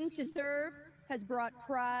dedication to serve has brought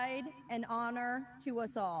pride and honor to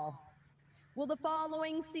us all. Will the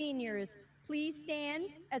following seniors please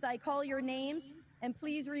stand as I call your names, and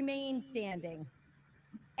please remain standing.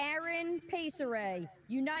 Aaron Paceray,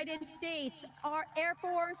 United States Air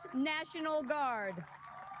Force National Guard.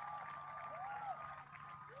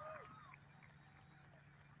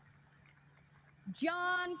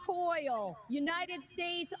 John Coyle, United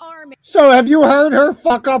States Army. So have you heard her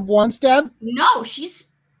fuck up one step? No, she's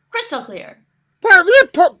crystal clear.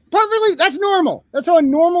 Perfectly. That's normal. That's how a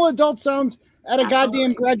normal adult sounds at a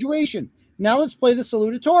goddamn graduation. Now let's play the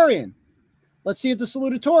salutatorian. Let's see if the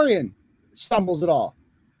salutatorian stumbles at all.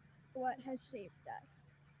 What has shaped us?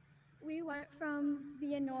 We went from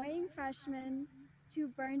the annoying freshmen to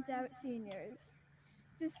burnt out seniors.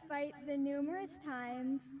 Despite the numerous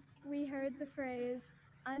times we heard the phrase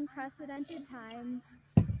unprecedented times,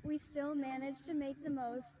 we still managed to make the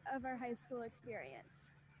most of our high school experience.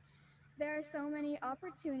 There are so many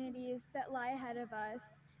opportunities that lie ahead of us,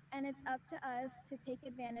 and it's up to us to take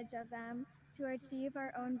advantage of them to achieve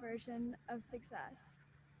our own version of success.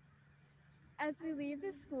 As we leave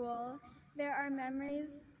the school, there are memories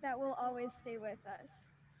that will always stay with us.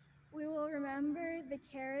 We will remember the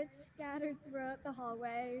carrots scattered throughout the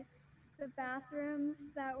hallway, the bathrooms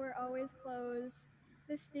that were always closed,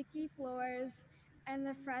 the sticky floors, and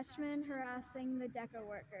the freshmen harassing the deco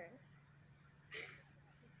workers.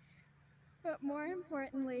 But more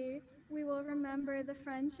importantly, we will remember the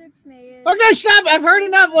friendships made. Okay, stop. I've heard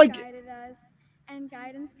enough. Like, guided us, and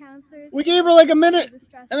guidance counselors. We gave her like a minute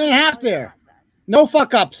and a half there. No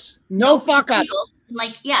fuck ups. No fuck ups.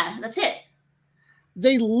 Like, yeah, that's it.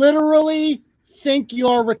 They literally think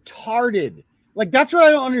you're retarded. Like, that's what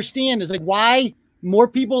I don't understand is like why more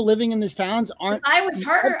people living in these towns aren't. If I was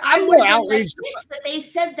her, I would have been outraged that they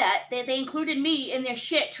said that they included me in their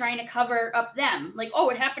shit trying to cover up them. Like, oh,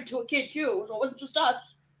 it happened to a kid too, so it wasn't just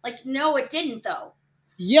us. Like, no, it didn't though.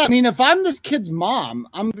 Yeah, I mean, if I'm this kid's mom,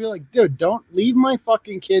 I'm gonna be like, dude, don't leave my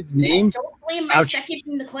fucking kid's name. Yeah, don't blame my second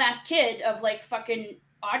in the class kid of like fucking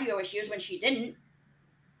audio issues when she didn't.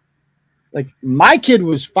 Like, my kid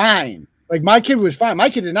was fine. Like, my kid was fine. My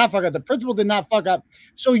kid did not fuck up. The principal did not fuck up.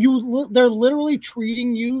 So they're literally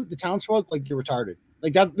treating you, the townsfolk, like you're retarded.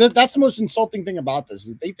 Like that's the most insulting thing about this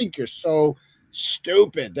is they think you're so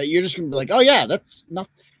stupid that you're just gonna be like, oh yeah, that's not.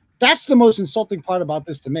 That's the most insulting part about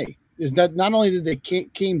this to me is that not only did they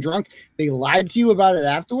came drunk, they lied to you about it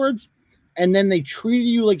afterwards, and then they treated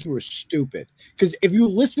you like you were stupid. Because if you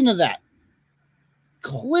listen to that,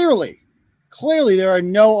 clearly there are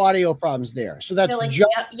no audio problems there. So that's like, just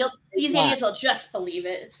these idiots will just believe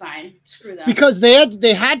it. It's fine. Screw them. Because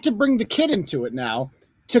they had to bring the kid into it now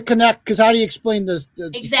to connect. Because how do you explain this?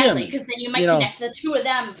 Exactly. Because then you might connect the two of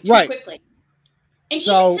them too quickly. And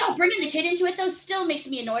so, even so, bringing the kid into it though still makes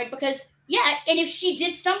me annoyed because and if she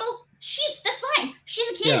did stumble, that's fine. She's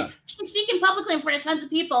a kid. Yeah. She's speaking publicly in front of tons of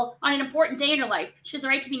people on an important day in her life. She has the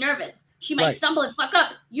right to be nervous. She might stumble and fuck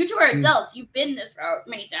up. You two are adults. You've been this route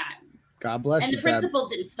many times. God bless you. And the principal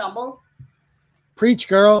didn't stumble. Preach,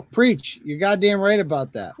 girl. Preach. You're goddamn right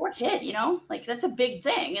about that. Poor kid, like that's a big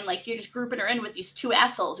thing. And like you're just grouping her in with these two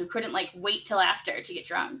assholes who couldn't like wait till after to get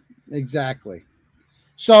drunk. Exactly.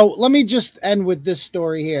 So let me just end with this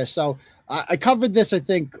story here. So I covered this, I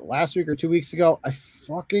think, last week or 2 weeks ago. I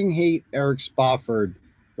fucking hate Eric Spofford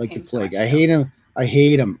like the plague. I hate him. I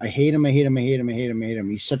hate him. I hate him. I hate him. I hate him. I hate him. I hate him.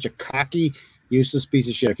 He's such a cocky, useless piece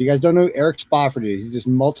of shit. If you guys don't know who Eric Spofford is, he's this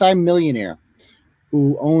multi-millionaire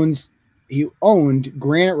who owned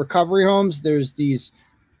Granite Recovery Homes. There's these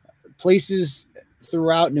places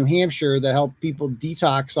throughout New Hampshire that help people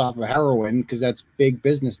detox off of heroin because that's big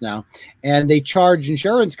business now. And they charge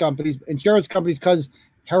insurance companies because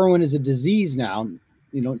heroin is a disease now.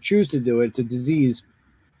 You don't choose to do it. It's a disease.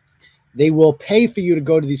 They will pay for you to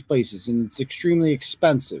go to these places, and it's extremely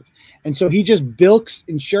expensive. And so he just bilks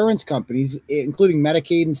insurance companies, including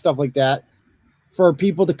Medicaid and stuff like that, for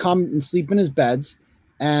people to come and sleep in his beds.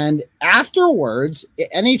 And afterwards,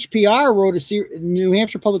 NHPR New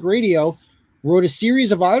Hampshire Public Radio wrote a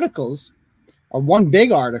series of articles, or one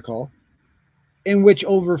big article, in which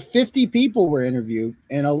over 50 people were interviewed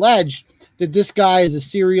and alleged that this guy is a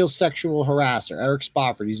serial sexual harasser, Eric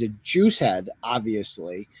Spofford. He's a juice head,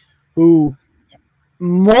 obviously, who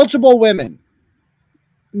multiple women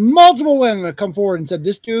have come forward and said,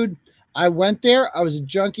 this dude, I went there. I was a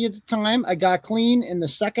junkie at the time. I got clean. And the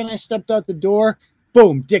second I stepped out the door,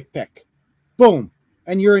 boom, dick pic. Boom.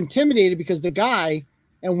 And you're intimidated because the guy,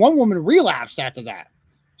 and one woman relapsed after that.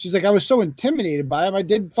 She's like, I was so intimidated by him. I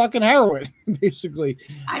did fucking heroin, basically.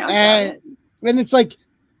 I don't know. And it's like,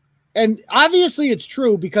 and obviously it's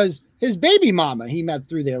true because his baby mama he met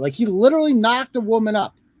through there. Like, he literally knocked a woman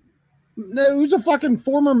up. It was a fucking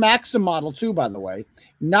former Maxim model too, by the way.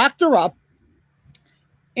 Knocked her up.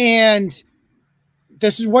 And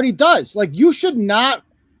this is what he does. Like, you should not,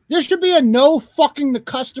 there should be a no fucking the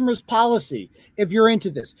customers policy if you're into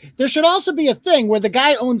this. There should also be a thing where the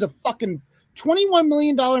guy owns a fucking $21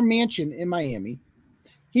 million mansion in Miami.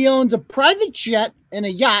 He owns a private jet and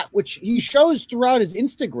a yacht, which he shows throughout his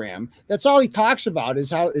Instagram. That's all he talks about is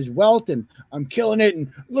how his wealth and I'm killing it. And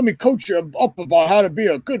let me coach you up about how to be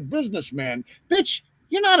a good businessman. Bitch,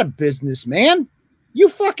 you're not a businessman. You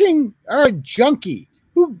fucking are a junkie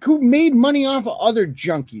who made money off of other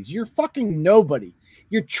junkies. You're fucking nobody.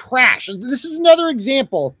 You're trash. This is another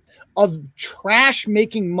example of trash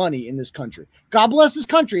making money in this country. God bless this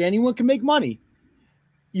country. Anyone can make money.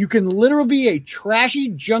 You can literally be a trashy,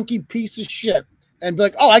 junky piece of shit and be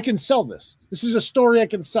like, oh, I can sell this. This is a story I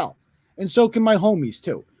can sell. And so can my homies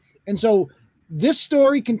too. And so this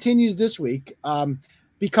story continues this week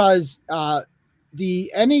because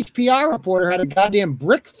the NHPR reporter had a goddamn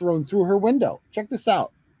brick thrown through her window. Check this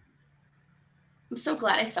out. I'm so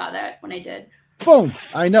glad I saw that when I did. Boom.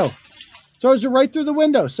 I know. Throws it right through the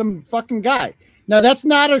window. Some fucking guy. Now, that's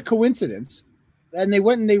not a coincidence. And they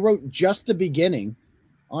went and they wrote just the beginning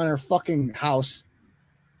on her fucking house.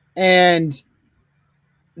 And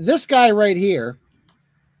this guy right here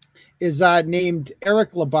is named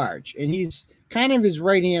Eric Labarge, and he's kind of his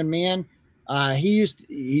right-hand man.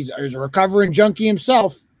 He's a recovering junkie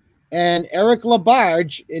himself. And Eric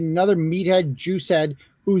Labarge, another meathead, juicehead,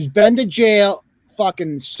 who's been to jail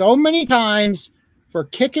fucking so many times for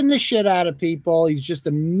kicking the shit out of people. He's just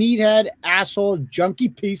a meathead, asshole, junkie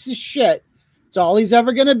piece of shit. It's all he's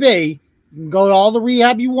ever going to be. You can go to all the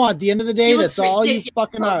rehab you want. At the end of the day, that's all you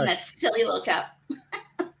fucking are. That silly little cup.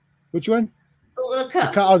 Which one? The little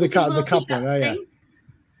cup. The cup one. Oh, yeah.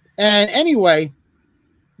 And anyway,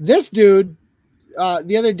 this dude,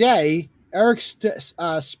 the other day, Eric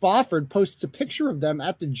Spofford posts a picture of them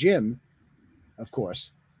at the gym, of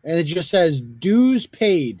course. And it just says, dues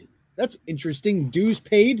paid. That's interesting. Dues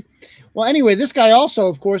paid. Well, anyway, this guy also,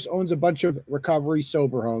 of course, owns a bunch of recovery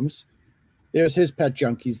sober homes. There's his pet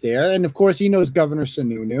junkies there. And, of course, he knows Governor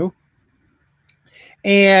Sununu.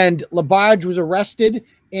 And Labarge was arrested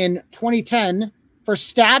in 2010 for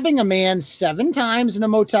stabbing a man 7 times in a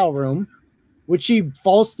motel room, which he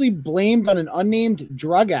falsely blamed on an unnamed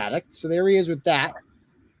drug addict. So there he is with that.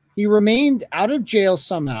 He remained out of jail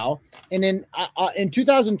somehow. And in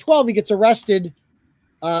 2012, he gets arrested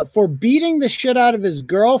for beating the shit out of his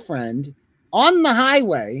girlfriend on the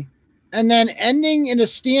highway and then ending in a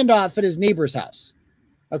standoff at his neighbor's house.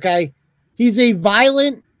 Okay? He's a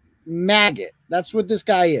violent maggot. That's what this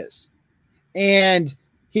guy is. And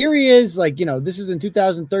here he is, like, you know, this is in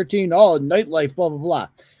 2013. Oh, nightlife, blah, blah, blah.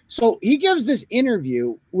 So he gives this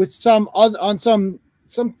interview with some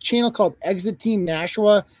channel called Exit Team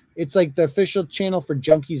Nashua. It's like the official channel for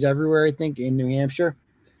junkies everywhere, I think, in New Hampshire.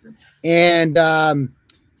 And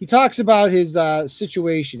he talks about his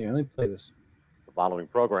situation here. Let me play this. The following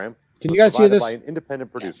program can you guys hear this? By an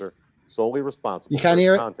independent producer, solely responsible for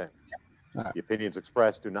its content. Right. The opinions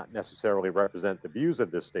expressed do not necessarily represent the views of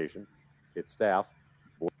this station, its staff.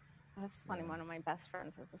 That's funny. One of my best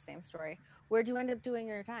friends has the same story. Where'd you end up doing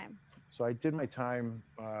your time? So I did my time.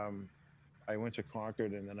 I went to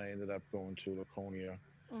Concord, and then I ended up going to Laconia.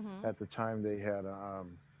 Mm-hmm. At the time, they had a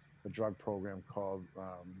drug program called.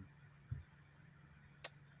 What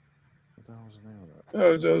the hell was the name of that?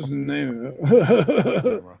 Oh, that was the name of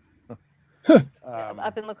it.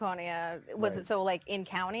 Up in Laconia. Was it so like in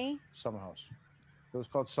county? Summer House. It was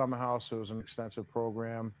called Summer House. It was an extensive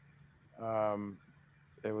program.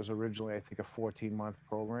 It was originally, I think, a 14-month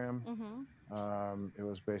program. Mm-hmm. It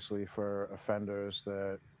was basically for offenders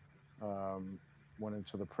that went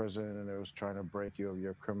into the prison, and it was trying to break you of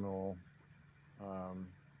your criminal,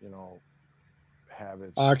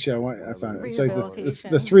 habits. Actually, I found it. It's like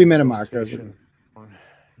the 3-minute mark. You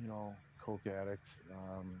know, coke addict,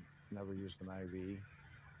 never used an IV,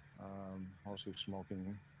 mostly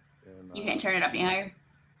smoking. And, you can't turn it up any higher.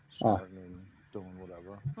 Starting and doing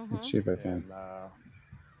whatever. Mm-hmm. Let's see if I can. And,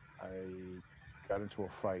 I got into a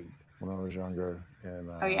fight when I was younger. And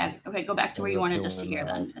oh yeah, okay. Go back to where you wanted us to hear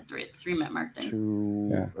then. A 3-minute mark thing.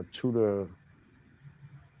 2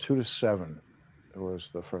 to 7. It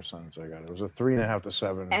was the first sentence I got. It was a 3.5 to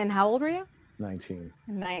 7. And how old were you? 19.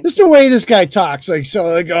 This is the way this guy talks. Like, so,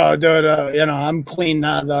 like, oh, dude, I'm clean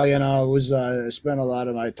now, though. You know, I was spent a lot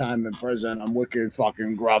of my time in prison. I'm wicked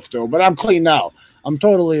fucking gruff, though, but I'm clean now. I'm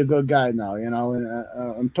totally a good guy now. You know,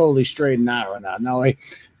 I'm totally straight and narrow now. Now,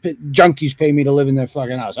 junkies pay me to live in their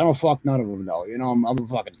fucking house. I don't fuck none of them though. You know, I'm a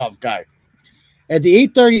fucking tough guy. At the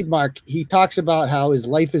 8:30 mark, he talks about how his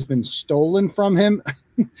life has been stolen from him.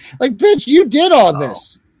 Like, bitch, you did all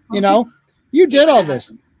this. You know, you did all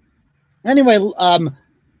this. Anyway,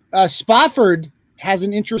 Spofford has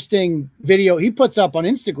an interesting video he puts up on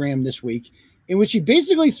Instagram this week in which he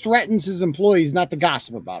basically threatens his employees not to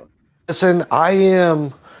gossip about him. Listen, I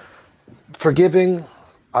am forgiving.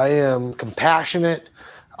 I am compassionate.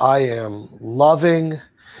 I am loving.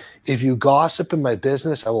 If you gossip in my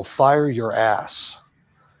business, I will fire your ass.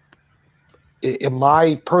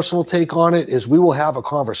 My personal take on it is we will have a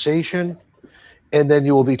conversation and then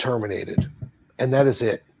you will be terminated. And that is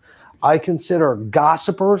it. I consider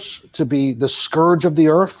gossipers to be the scourge of the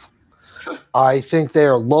earth. I think they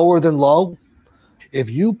are lower than low. If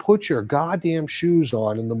you put your goddamn shoes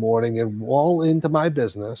on in the morning and wall into my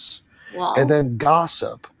business and then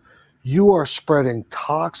gossip, you are spreading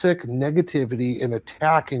toxic negativity and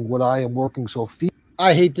attacking what I am working so fiercely.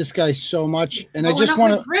 I hate this guy so much, and I just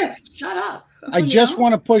want to grift. Shut up. I just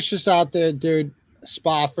want to push this out there, dude.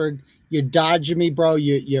 Spofford, you're dodging me, bro.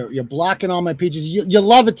 You're blocking all my pages. You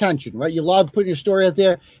love attention, right? You love putting your story out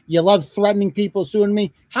there. You love threatening people, suing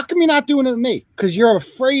me. How come you're not doing it with me? Because you're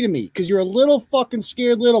afraid of me. Because you're a little fucking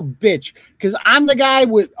scared little bitch. Because I'm the guy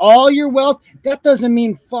with all your wealth. That doesn't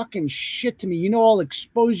mean fucking shit to me. You know, I'll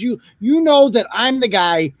expose you. You know that I'm the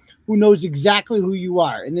guy who knows exactly who you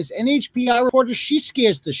are. And this NHPI reporter, she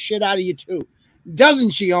scares the shit out of you too.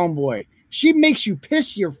 Doesn't she, homeboy? She makes you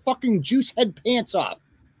piss your fucking juice head pants off.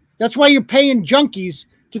 That's why you're paying junkies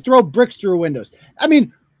to throw bricks through windows. I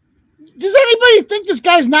mean, does anybody think this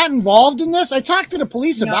guy's not involved in this? I talked to the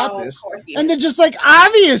police about this, and they're just like,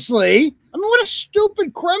 obviously. I mean, what a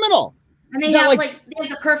stupid criminal. And they have like they have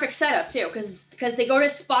the perfect setup too, because they go to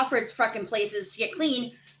Spofford's fucking places to get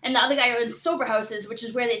clean, and the other guy in sober houses, which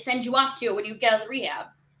is where they send you off to when you get out of the rehab.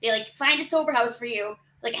 They like find a sober house for you,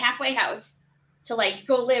 like a halfway house, to like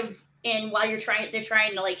go live in while they're trying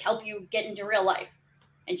to like help you get into real life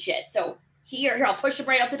and shit. So here I'll push him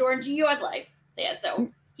right out the door into your life. Yeah, so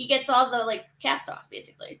he gets all the like cast off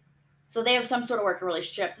basically. So they have some sort of working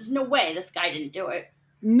relationship. There's no way this guy didn't do it.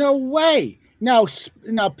 No way. Now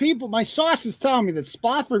people, my source is telling me that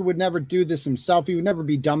Spofford would never do this himself. He would never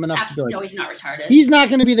be dumb enough to be like, no, he's not retarded. He's not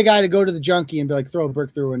going to be the guy to go to the junkie and be like, throw a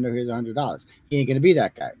brick through a window, here's $100. He ain't going to be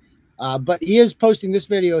that guy. But he is posting this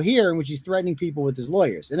video here in which he's threatening people with his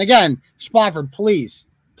lawyers. And again, Spofford, please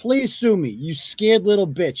sue me. You scared little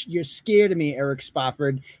bitch. You're scared of me, Eric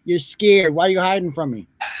Spofford. You're scared. Why are you hiding from me?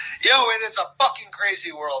 Yo, it is a fucking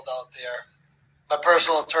crazy world out there. My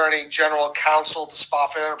personal attorney, general counsel to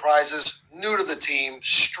Spofford Enterprises, new to the team,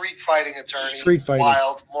 street fighting attorney.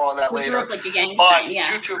 Wild. More on that later. But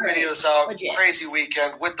YouTube videos out. Legit. Crazy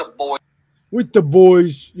weekend with the boys. With the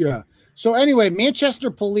boys, yeah. So anyway,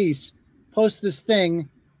 Manchester police post this thing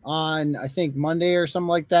on, I think, Monday or something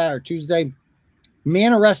like that, or Tuesday.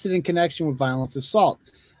 Man arrested in connection with violence assault.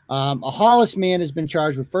 A Hollis man has been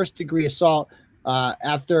charged with first-degree assault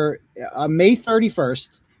after May 31st.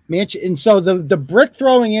 And so the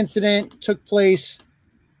brick-throwing incident took place,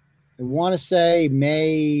 I want to say,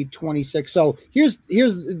 May 26th. So here's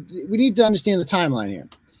we need to understand the timeline here.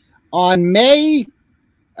 On May,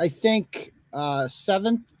 I think,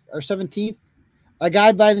 7th or 17th, a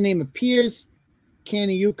guy by the name of Piers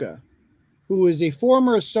Kaniyuka, who is a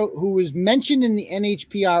former who was mentioned in the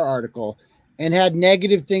NHPR article and had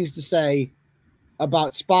negative things to say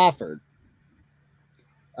about Spofford.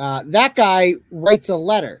 That guy writes a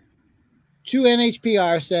letter to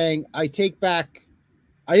NHPR saying, I take back,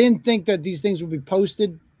 I didn't think that these things would be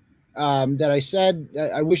posted, that I said,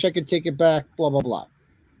 I wish I could take it back, blah, blah, blah.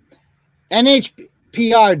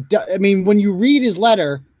 NHPR, I mean, when you read his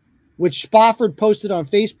letter, which Spofford posted on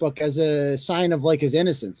Facebook as a sign of like his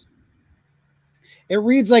innocence, it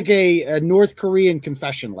reads like a North Korean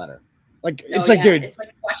confession letter. Like it's like, dude, it's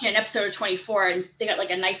like watching an episode of 24 and they got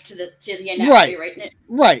like a knife to the end. Right.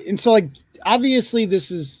 Right. And so like, obviously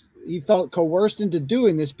he felt coerced into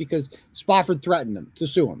doing this because Spofford threatened him to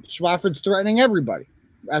sue him. Spofford's threatening everybody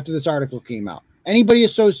after this article came out. Anybody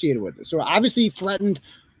associated with it. So obviously he threatened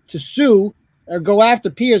to sue or go after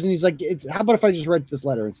Piers, and he's like, how about if I just write this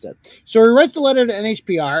letter instead? So he writes the letter to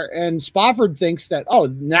NHPR, and Spofford thinks that,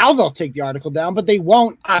 now they'll take the article down, but they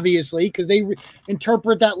won't, obviously, because they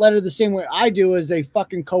interpret that letter the same way I do, as a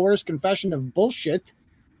fucking coerced confession of bullshit.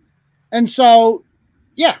 And so,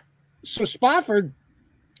 yeah. So Spofford,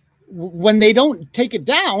 when they don't take it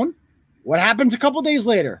down, what happens a couple days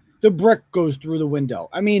later? The brick goes through the window.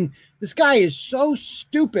 I mean, this guy is so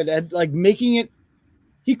stupid at like making it.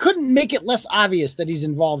 He couldn't make it less obvious that he's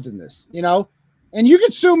involved in this, you know? And you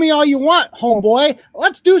can sue me all you want, homeboy.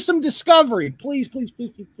 Let's do some discovery. Please, please,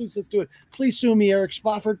 please, please, please, let's do it. Please sue me, Eric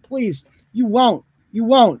Spofford. Please. You won't. You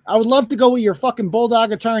won't. I would love to go with your fucking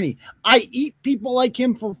bulldog attorney. I eat people like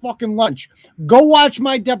him for fucking lunch. Go watch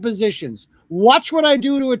my depositions. Watch what I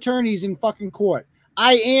do to attorneys in fucking court.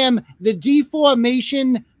 I am the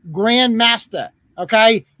deformation grandmaster.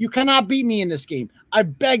 Okay? You cannot beat me in this game. I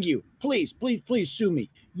beg you. Please, please, please sue me.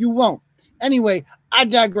 You won't. Anyway, I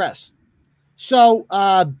digress. So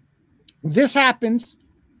this happens,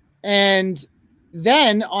 and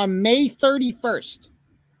then on May 31st,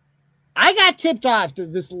 I got tipped off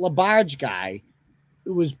that this Labarge guy,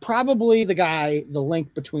 who was probably the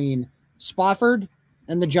link between Spofford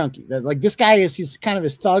and the junkie. That, like, this guy he's kind of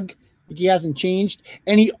his thug. He hasn't changed,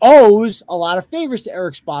 and he owes a lot of favors to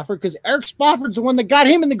Eric Spofford because Eric Spofford's the one that got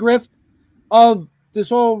him in the grift of this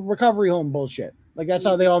whole recovery home bullshit. Like, that's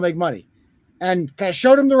how they all make money, and kind of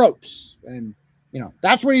showed him the ropes, and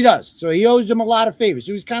that's what he does. So he owes him a lot of favors.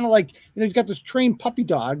 So he's kind of like, he's got this trained puppy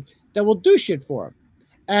dog that will do shit for him,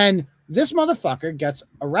 and this motherfucker gets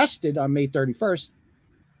arrested on May 31st.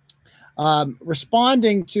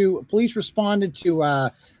 Police responded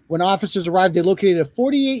to when officers arrived. They located a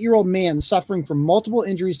 48-year-old man suffering from multiple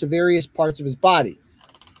injuries to various parts of his body.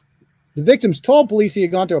 The victims told police he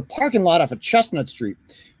had gone to a parking lot off of Chestnut Street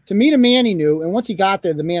to meet a man he knew, and once he got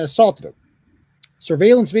there, the man assaulted him.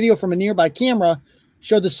 Surveillance video from a nearby camera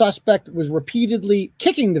showed the suspect was repeatedly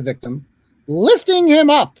kicking the victim, lifting him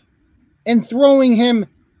up, and throwing him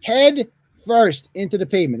head first into the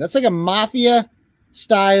pavement. That's like a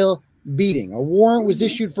mafia-style beating. A warrant was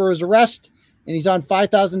issued for his arrest, and he's on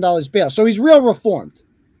 $5,000 bail. So he's real reformed.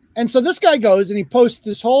 And so this guy goes and he posts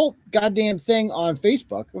this whole goddamn thing on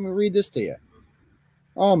Facebook. Let me read this to you.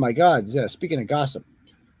 Oh, my God. Yeah, speaking of gossip.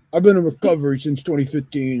 I've been in recovery since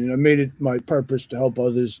 2015, and I made it my purpose to help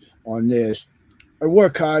others on this. I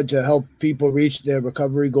work hard to help people reach their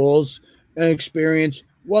recovery goals and experience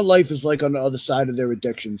what life is like on the other side of their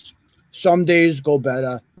addictions. Some days go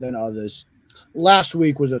better than others. Last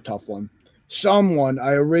week was a tough one. Someone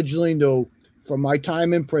I originally knew from my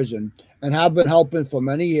time in prison and have been helping for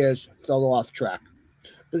many years fell off track.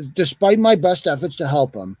 Despite my best efforts to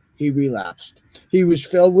help him, he relapsed. He was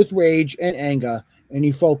filled with rage and anger, and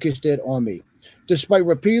he focused it on me. Despite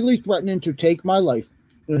repeatedly threatening to take my life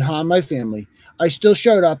and harm my family, I still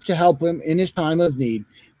showed up to help him in his time of need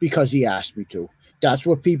because he asked me to. That's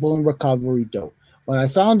what people in recovery do. When I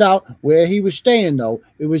found out where he was staying, though,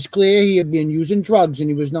 it was clear he had been using drugs and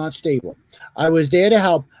he was not stable. I was there to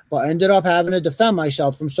help, but ended up having to defend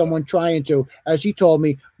myself from someone trying to, as he told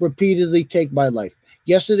me, repeatedly take my life.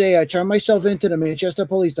 Yesterday, I turned myself into the Manchester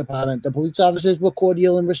Police Department. The police officers were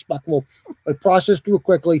cordial and respectful. I processed through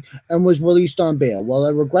quickly and was released on bail. While I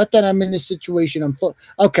regret that I'm in this situation,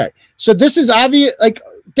 okay. So this is obvious. Like,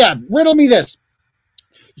 Deb, riddle me this.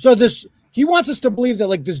 So he wants us to believe that,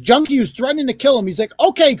 like, this junkie who's threatening to kill him, he's like,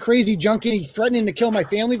 okay, crazy junkie threatening to kill my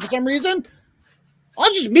family for some reason,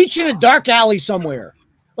 I'll just meet you in a dark alley somewhere.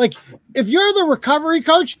 Like, if you're the recovery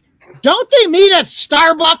coach, don't they meet at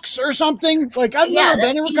Starbucks or something? Like, I've never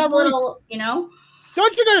been in recovery. Don't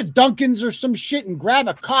you go to Dunkin's or some shit and grab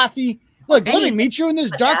a coffee? Look, let me meet you in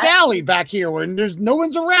this dark alley back here where there's no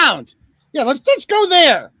one's around. Yeah, let's go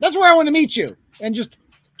there. That's where I want to meet you. And just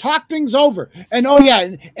talk things over. And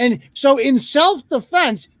and so in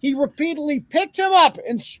self-defense, he repeatedly picked him up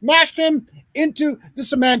and smashed him into the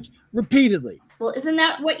cement repeatedly. Well, isn't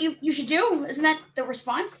that what you should do? Isn't that the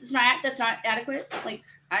response? That's not adequate. Like,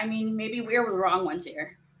 I mean, maybe we're the wrong ones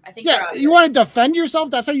here. I think. Yeah, you want to defend yourself?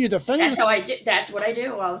 That's how you defend yourself? That's how I do. That's what I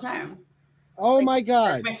do all the time. Oh, my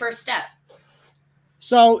God. That's my first step.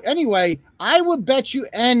 So anyway, I would bet you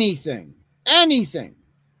anything. And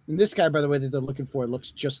this guy, by the way, that they're looking for, looks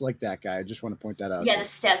just like that guy. I just want to point that out. Yeah,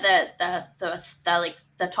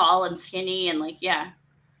 the tall and skinny and like, yeah.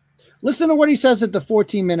 Listen to what he says at the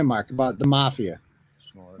 14-minute mark about the mafia.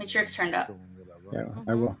 Make sure it's turned up. Yeah,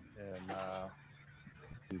 I will.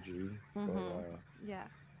 And yeah.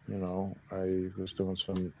 I was doing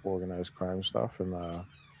some organized crime stuff, and I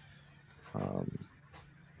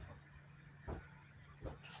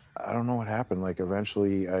don't know what happened. Like,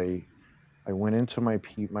 eventually, I went into my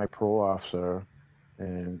parole officer,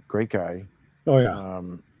 and great guy. Oh yeah.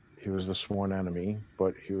 He was the sworn enemy,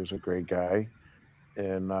 but he was a great guy,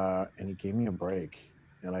 and he gave me a break.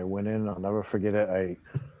 And I went in. I'll never forget it.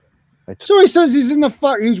 So he says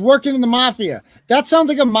he's working in the mafia. That sounds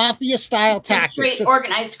like a mafia style tactic. Straight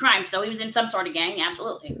organized crime. So he was in some sort of gang.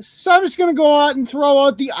 Absolutely. So I'm just going to go out and throw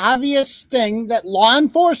out the obvious thing that law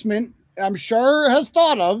enforcement, I'm sure, has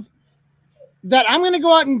thought of. That I'm going to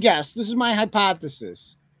go out and guess. This is my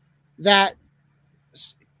hypothesis. That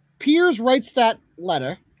Piers writes that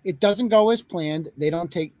letter. It doesn't go as planned. They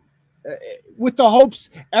don't take with the hopes.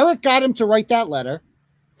 Eric got him to write that letter,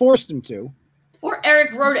 forced him to. Or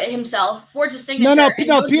Eric wrote it himself, forged a signature. Piers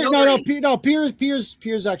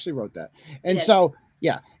actually wrote that, and so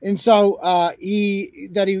he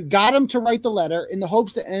got him to write the letter in the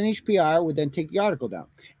hopes that NHPR would then take the article down.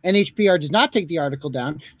 NHPR does not take the article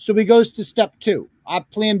down, so he goes to step 2,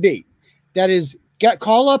 Plan B, that is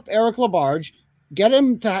call up Eric Labarge, get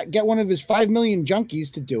him to get one of his 5 million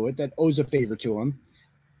junkies to do it that owes a favor to him,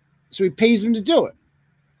 so he pays him to do it,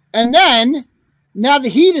 and then. Now the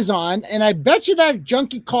heat is on, and I bet you that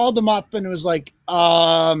junkie called him up and was like,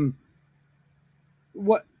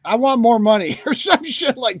 what? I want more money or some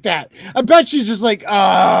shit like that. I bet she's just like,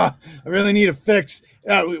 I really need a fix.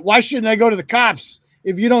 Why shouldn't I go to the cops?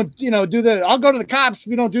 If you don't, do that, I'll go to the cops if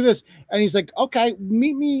you don't do this. And he's like, okay,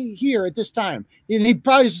 meet me here at this time. And he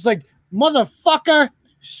probably is just like, motherfucker,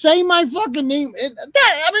 say my fucking name.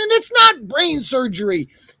 It's not brain surgery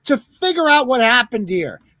to figure out what happened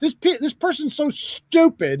here. This person's so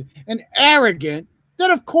stupid and arrogant that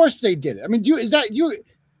of course they did it. I mean, is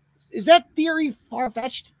that theory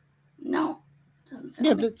far-fetched? No, doesn't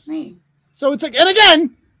sound like me. So it's like, and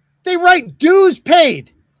again, they write dues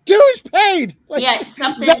paid. Like,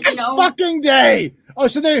 something that fucking day. Oh,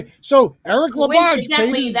 so Eric Labarge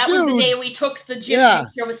exactly. That was the day we took the gym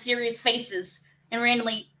picture with serious faces and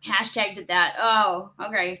randomly hashtagged that. Oh,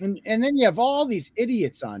 okay. And then you have all these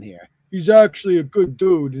idiots on here. He's actually a good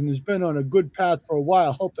dude and has been on a good path for a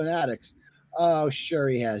while, helping addicts. Oh, sure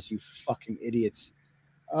he has, you fucking idiots.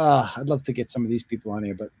 I'd love to get some of these people on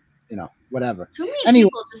here, but, whatever. Too many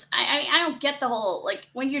people just, I don't get the whole, like,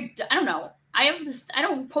 when you're, I don't know. I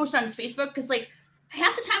don't post on Facebook because, like,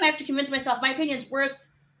 half the time I have to convince myself my opinion is worth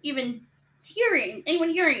even anyone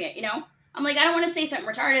hearing it, I'm like, I don't want to say something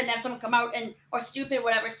retarded and have someone come out or stupid,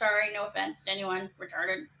 whatever. Sorry, no offense to anyone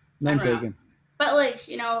retarded. None taken. But, like,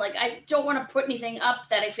 I don't want to put anything up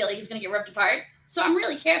that I feel like is going to get ripped apart. So I'm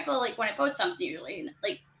really careful, like, when I post something usually.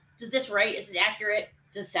 Like, does this write? Is it accurate?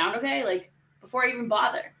 Does it sound okay? Like, before I even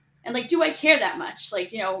bother. And, like, do I care that much, like,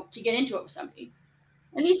 to get into it with somebody?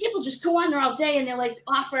 And these people just go on there all day and they're, like,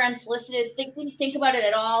 offer unsolicited. They think about it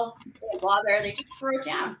at all. They don't bother. They just throw it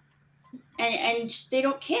down. And they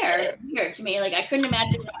don't care. It's weird to me. Like, I couldn't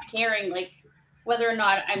imagine not caring, like, whether or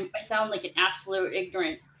not I sound like an absolute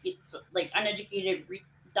ignorant he's like uneducated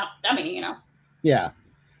dummy, Yeah.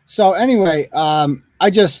 So anyway,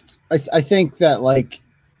 I think that like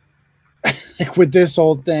with this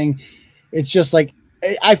whole thing, it's just like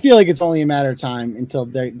I feel like it's only a matter of time until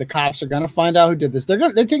the cops are gonna find out who did this.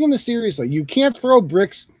 They're taking this seriously. You can't throw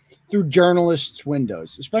bricks through journalists'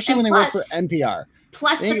 windows, especially when they work for NPR.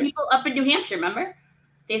 Plus the people up in New Hampshire, remember?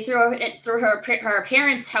 They threw it through her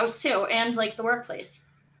parents' house too, and like the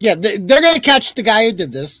workplace. Yeah, they're going to catch the guy who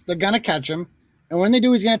did this. They're going to catch him. And when they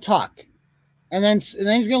do, he's going to talk. And then he's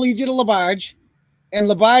going to lead you to Labarge. And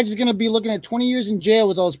Labarge is going to be looking at 20 years in jail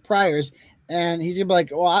with those priors. And he's going to be like,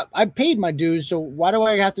 well, I paid my dues, so why do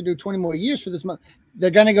I have to do 20 more years for this month? They're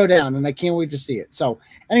going to go down, and I can't wait to see it. So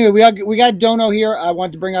anyway, we got Dono here. I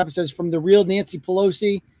wanted to bring up, it says, from the real Nancy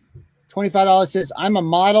Pelosi, $25 says, I'm a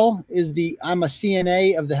model, I'm a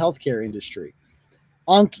CNA of the healthcare industry.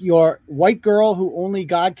 Unk, your white girl who only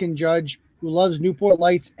God can judge, who loves Newport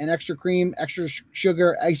Lights and extra cream, extra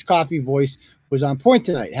sugar, iced coffee voice was on point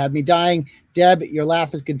tonight. Had me dying. Deb, your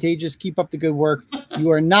laugh is contagious. Keep up the good work. You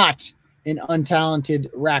are not an untalented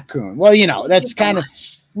raccoon. Well, that's kind of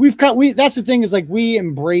that's the thing is like we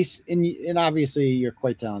embrace and obviously you're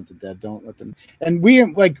quite talented, Deb. Don't let them. And we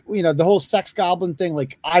like the whole sex goblin thing.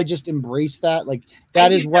 Like I just embrace that. Like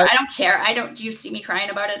that is what I don't care. Do you see me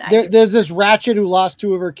crying about it? There's this ratchet who lost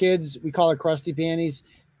 2 of her kids. We call her Krusty Panties.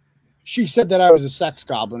 She said that I was a sex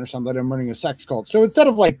goblin or something. I'm running a sex cult. So instead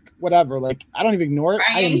of like whatever, like I don't even ignore it.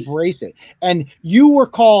 I embrace it. And you were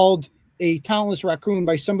called a talentless raccoon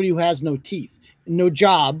by somebody who has no teeth, no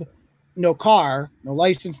job, no car, no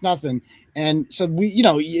license, nothing. And so we,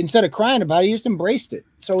 instead of crying about it, you just embraced it.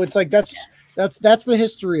 So it's like, that's the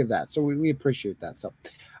history of that. So we appreciate that. So,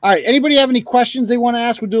 all right. Anybody have any questions they want to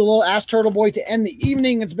ask? We'll do a little Ask Turtle Boy to end the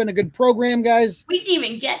evening. It's been a good program, guys. We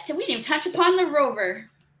didn't even touch upon the rover.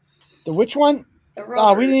 The which one? The rover.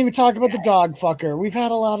 Oh, we didn't even talk about the dog fucker. We've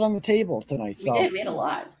had a lot on the table tonight. So we had a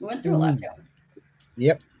lot. We went through a lot too.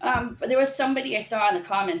 Yep. But there was somebody I saw in the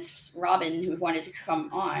comments, Robin, who wanted to come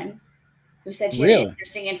on, who said she had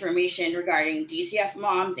interesting information regarding DCF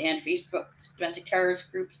moms and Facebook domestic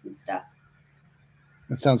terrorist groups and stuff.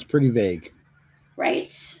 That sounds pretty vague.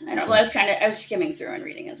 Right? I don't know. I was skimming through and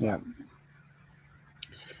reading as well. Yeah.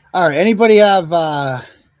 All right. Anybody have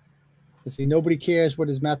Let's see. Nobody cares what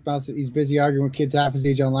his math bounce. He's busy arguing with kids half his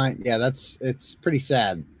age online. Yeah, it's pretty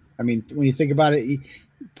sad. I mean, when you think about it,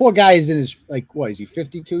 poor guy is in his, like, what is he,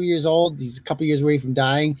 52 years old? He's a couple years away from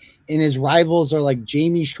dying, and his rivals are like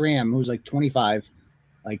Jamie Schramm, who's like 25.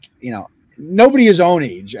 Like, you know, nobody his own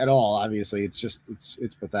age at all. Obviously, it's just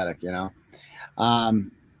it's pathetic. You know.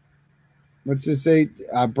 What's it say?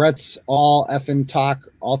 Brett's all effing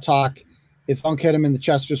talk. If Funk hit him in the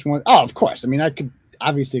chest just once, oh, of course. I mean, I could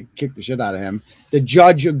obviously kick the shit out of him. The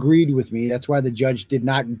judge agreed with me. That's why the judge did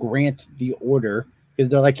not grant the order, because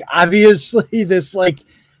they're like, obviously this like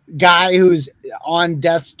guy who's on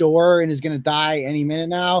death's door and is going to die any minute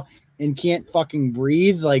now and can't fucking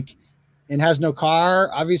breathe, like, and has no car.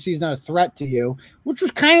 Obviously he's not a threat to you, which was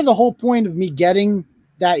kind of the whole point of me getting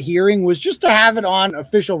that hearing, was just to have it on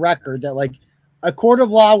official record that like a court of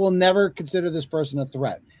law will never consider this person a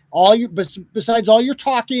threat. All you, besides all your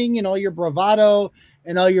talking and all your bravado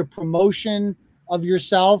and all your promotion of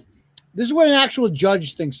yourself, this is what an actual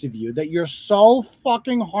judge thinks of you, that you're so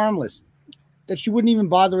fucking harmless that she wouldn't even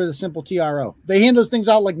bother with a simple TRO. They hand those things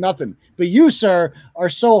out like nothing. But you, sir, are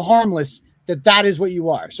so harmless that that is what you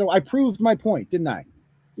are. So I proved my point, didn't I?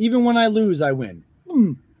 Even when I lose, I win.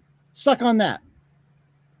 Suck on that.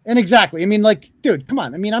 And exactly. I mean, like, dude, come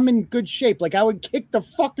on. I mean, I'm in good shape. Like, I would kick the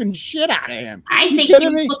fucking shit out of him. I think you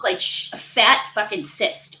look like a fat fucking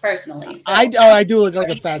cyst, personally. So. I do look like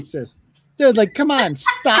a fat cyst. Dude, like, come on.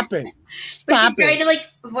 Stop it. Stop it. Trying to, like,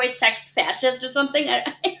 voice text fascist or something? I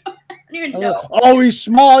don't even know. Oh, he's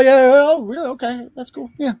small. Yeah. Oh, really? Okay. That's cool.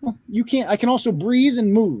 Yeah. Well, you can't. I can also breathe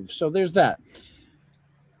and move. So there's that.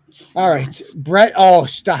 All right. Brett. Oh,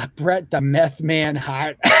 stop. Brett, the meth man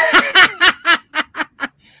heart.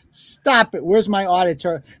 Stop it. Where's my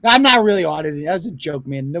auditor? I'm not really auditing. That was a joke,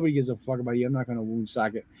 man. Nobody gives a fuck about you. I'm not going to wound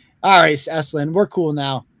socket. All right, Eslin, we're cool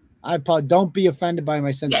now. I don't be offended by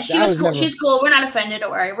my sentence. Yeah, she was cool. She's cool. We're not offended. Don't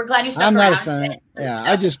worry. We're glad you stuck around. I'm not offended. Yeah,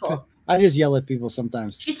 I just yell at people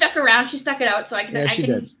sometimes. She stuck around. She stuck it out. So I give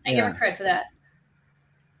her credit for that.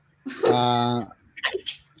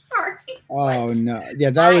 Sorry. Oh no. Yeah,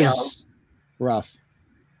 that was rough.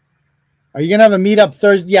 Are you gonna have a meetup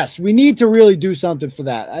Thursday? Yes, we need to really do something for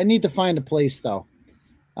that. I need to find a place though.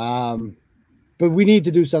 But we need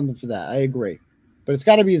to do something for that. I agree. But it's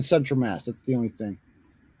got to be in Central Mass. That's the only thing.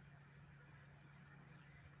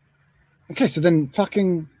 Okay, so then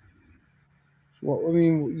fucking. Well, I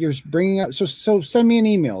mean, you're bringing up. So send me an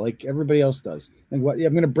email like everybody else does. Like what?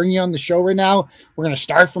 I'm gonna bring you on the show right now. We're gonna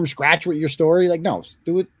start from scratch with your story. Like no,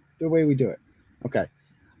 do it the way we do it. Okay.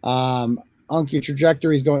 Your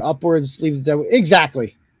trajectory is going upwards. Leave it that way.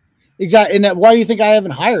 Exactly. And that, why do you think I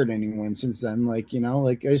haven't hired anyone since then? Like, you know,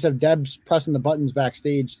 like I just have Debs pressing the buttons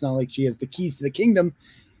backstage. It's not like she has the keys to the kingdom,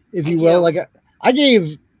 if you will. Like I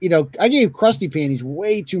gave Krusty Panties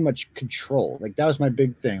way too much control. Like that was my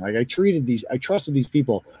big thing. Like I trusted these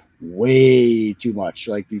people way too much.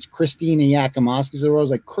 Like these Christina Yakimovskis of the world,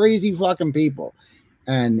 like crazy fucking people.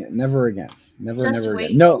 And never again. Never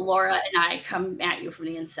again. No, Laura and I come at you from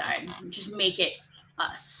the inside. Just make it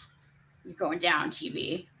us. You're going down,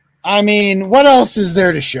 TV. I mean, what else is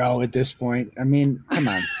there to show at this point? I mean, come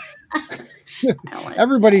on.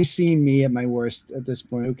 Everybody's seen me at my worst at this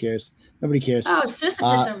point. Who cares? Nobody cares. Oh, Sister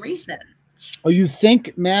did some research. Oh, you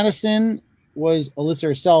think Madison was Alyssa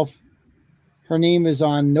herself? Her name is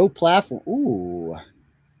on no platform. Ooh.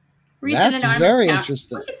 That's very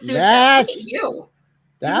interesting. Look at Susan. Look at you.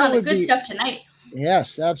 That would good be stuff tonight.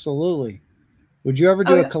 Yes, absolutely. Would you ever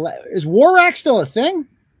do a collab? Is Warrack still a thing?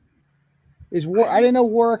 I didn't know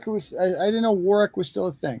Warwick was. I didn't know Warwick was still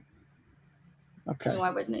a thing. Okay. Why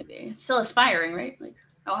wouldn't it be? It's still aspiring, right? Like,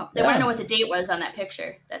 they want to know what the date was on that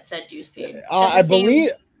picture that said dues paid. I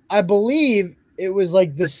believe it was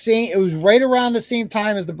like the same. It was right around the same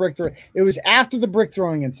time as the brick throw. It was after the brick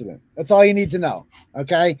throwing incident. That's all you need to know.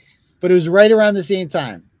 Okay, but it was right around the same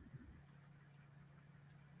time.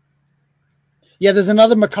 Yeah, there's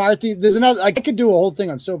another McCarthy. There's another. I could do a whole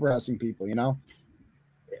thing on sober housing people. You know.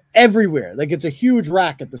 Everywhere, like it's a huge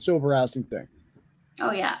racket, the sober housing thing.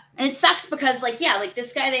 Oh yeah, and it sucks because like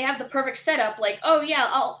this guy, they have the perfect setup. Like, oh yeah,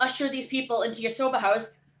 I'll usher these people into your sober house.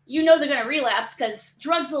 You know they're gonna relapse because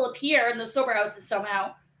drugs will appear in those sober houses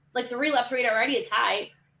somehow. Like the relapse rate already is high.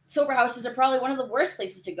 Sober houses are probably one of the worst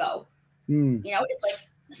places to go. You know, it's like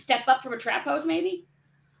a step up from a trap house, maybe.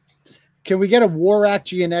 Can we get a Warrack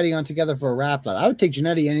Giannetti on together for a rap battle? I would take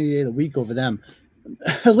Giannetti any day of the week over them.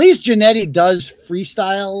 At least Giannetti does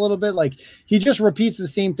freestyle a little bit. Like he just repeats the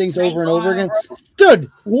same things over and over again.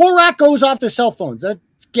 Dude, Warrack goes off their cell phones. That's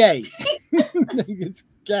gay. It's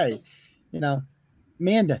gay. You know,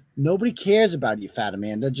 Amanda, nobody cares about you, fat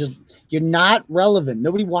Amanda. Just you're not relevant.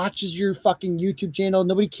 Nobody watches your fucking YouTube channel.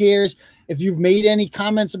 Nobody cares if you've made any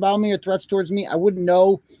comments about me or threats towards me. I wouldn't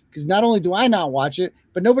know because not only do I not watch it,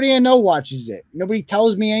 but nobody I know watches it. Nobody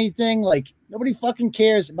tells me anything. Like nobody fucking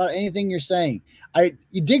cares about anything you're saying.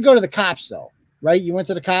 You did go to the cops though, right? You went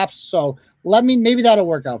to the cops, so maybe that'll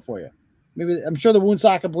work out for you. Maybe I'm sure the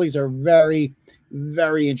Woonsocket police are very,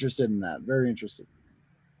 very interested in that. Very interested.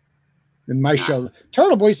 In my show,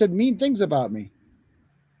 Turtle Boy said mean things about me.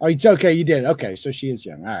 Oh, it's okay. You did. Okay, so she is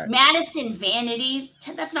young. All right. Madison Vanity.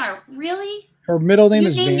 That's not really. Her middle name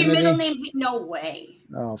is Vanity. Vanity. Your middle name? No way.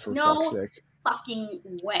 Oh, for fuck's sake. Fucking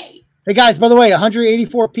way. Hey guys, by the way,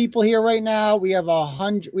 184 people here right now. We have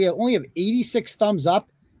only have 86 thumbs up.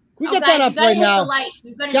 We get that up right now.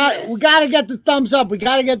 We got to get the thumbs up. We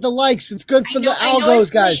got to get the likes. It's good for the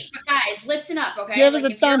algos, guys. But guys, listen up, okay? Give us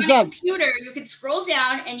a thumbs up. If you're on a computer, you can scroll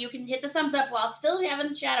down and you can hit the thumbs up while still having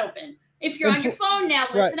the chat open. If you're on your phone now,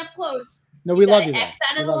 listen up close. No, we love you. X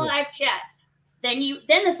out of the live chat. Then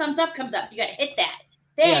the thumbs up comes up. You got to hit that.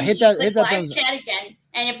 Then hit that live chat again,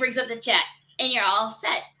 and it brings up the chat, and you're all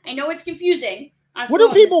set. I know it's confusing. What do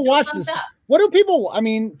people watch this? What do people? I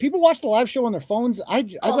mean, people watch the live show on their phones. I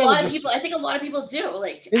think a lot of people do.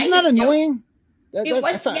 Like, isn't that annoying?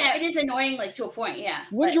 It is annoying, like to a point. Yeah.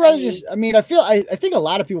 Wouldn't you rather just? I mean, I think a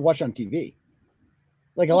lot of people watch on TV.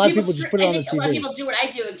 Like a lot of people just put it on the TV. A lot of people do what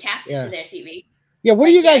I do and cast it to their TV. Yeah. What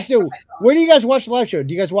do you guys do? Where do you guys watch the live show?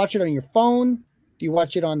 Do you guys watch it on your phone? Do you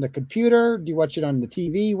watch it on the computer? Do you watch it on the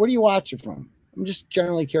TV? Where do you watch it from? I'm just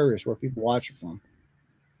generally curious where people watch it from.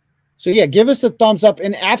 So yeah, give us a thumbs up.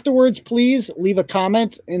 And afterwards, please leave a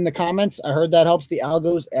comment in the comments. I heard that helps the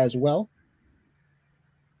algos as well.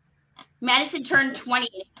 Madison turned 20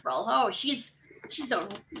 in April. Oh, she's a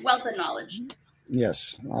wealth of knowledge.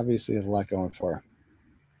 Yes, obviously there's a lot going for her.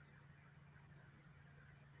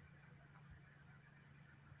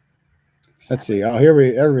 Let's see. Oh,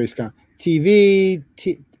 everybody's gone. TV,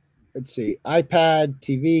 let's see. iPad,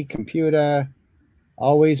 TV, computer,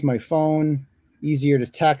 always my phone, easier to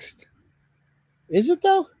text. Is it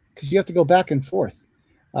though? Because you have to go back and forth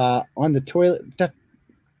on the toilet.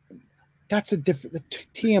 That's a different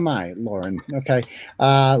TMI, Lauren. Okay,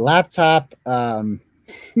 laptop,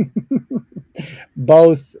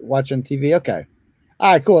 both watch on TV. Okay,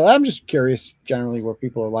 all right, cool. I'm just curious generally where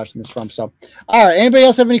people are watching this from. So, all right. Anybody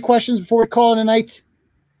else have any questions before we call it a night?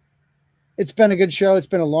 It's been a good show. It's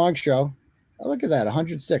been a long show. Oh, look at that,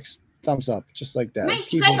 106 thumbs up, just like that.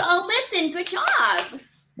 Nice, you guys all listen. Good job.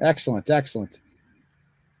 Excellent.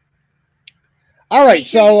 All right,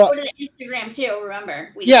 so go to the Instagram too.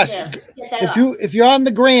 Remember, yes. If you're on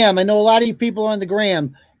the gram, I know a lot of you people are on the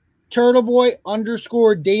gram. Turtleboy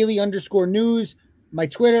 _daily _news. My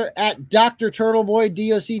Twitter at Dr. Turtleboy,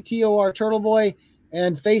 DOCTOR Turtleboy,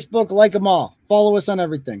 and Facebook. Like them all. Follow us on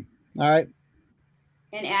everything. All right.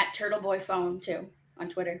 And at Turtleboy Phone too on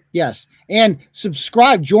Twitter. Yes, and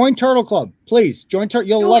subscribe. Join Turtle Club, please.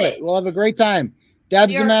 You'll love it. We'll have a great time.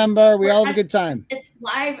 Deb's a member. We all have a good time. It's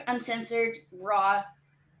live, uncensored, raw.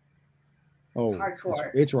 Oh,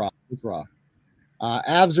 hardcore. It's raw. It's raw.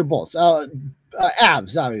 Abs or bolts?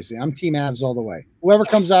 Abs, obviously. I'm team abs all the way. Whoever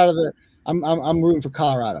comes out of the, I'm rooting for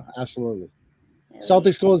Colorado. Absolutely.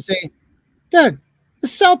 Celtics Golden State. Dude, the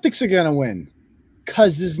Celtics are gonna win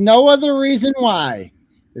because there's no other reason why.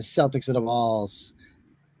 The Celtics are the balls.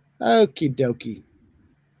 Okie dokie.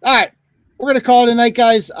 All right, we're gonna call it a night,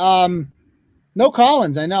 guys. No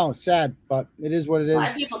call-ins. I know it's sad, but it is what it is. A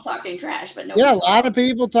lot of people talking trash, but no. Yeah, a lot of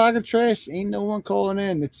people talking trash. Ain't no one calling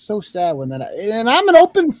in. It's so sad when that. And I'm an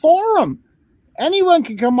open forum. Anyone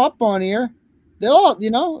can come up on here. They'll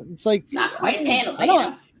all, it's like it's not quite panel. I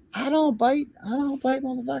don't bite,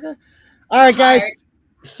 motherfucker. All right, guys.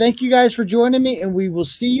 Thank you guys for joining me, and we will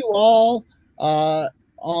see you all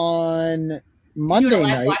on Monday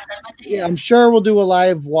night. Yeah, I'm sure we'll do a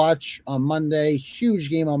live watch on Monday. Huge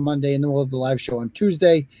game on Monday, and then we'll have the live show on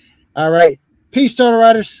Tuesday. All right. Peace, Turtle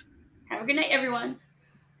Riders. Have a good night, everyone.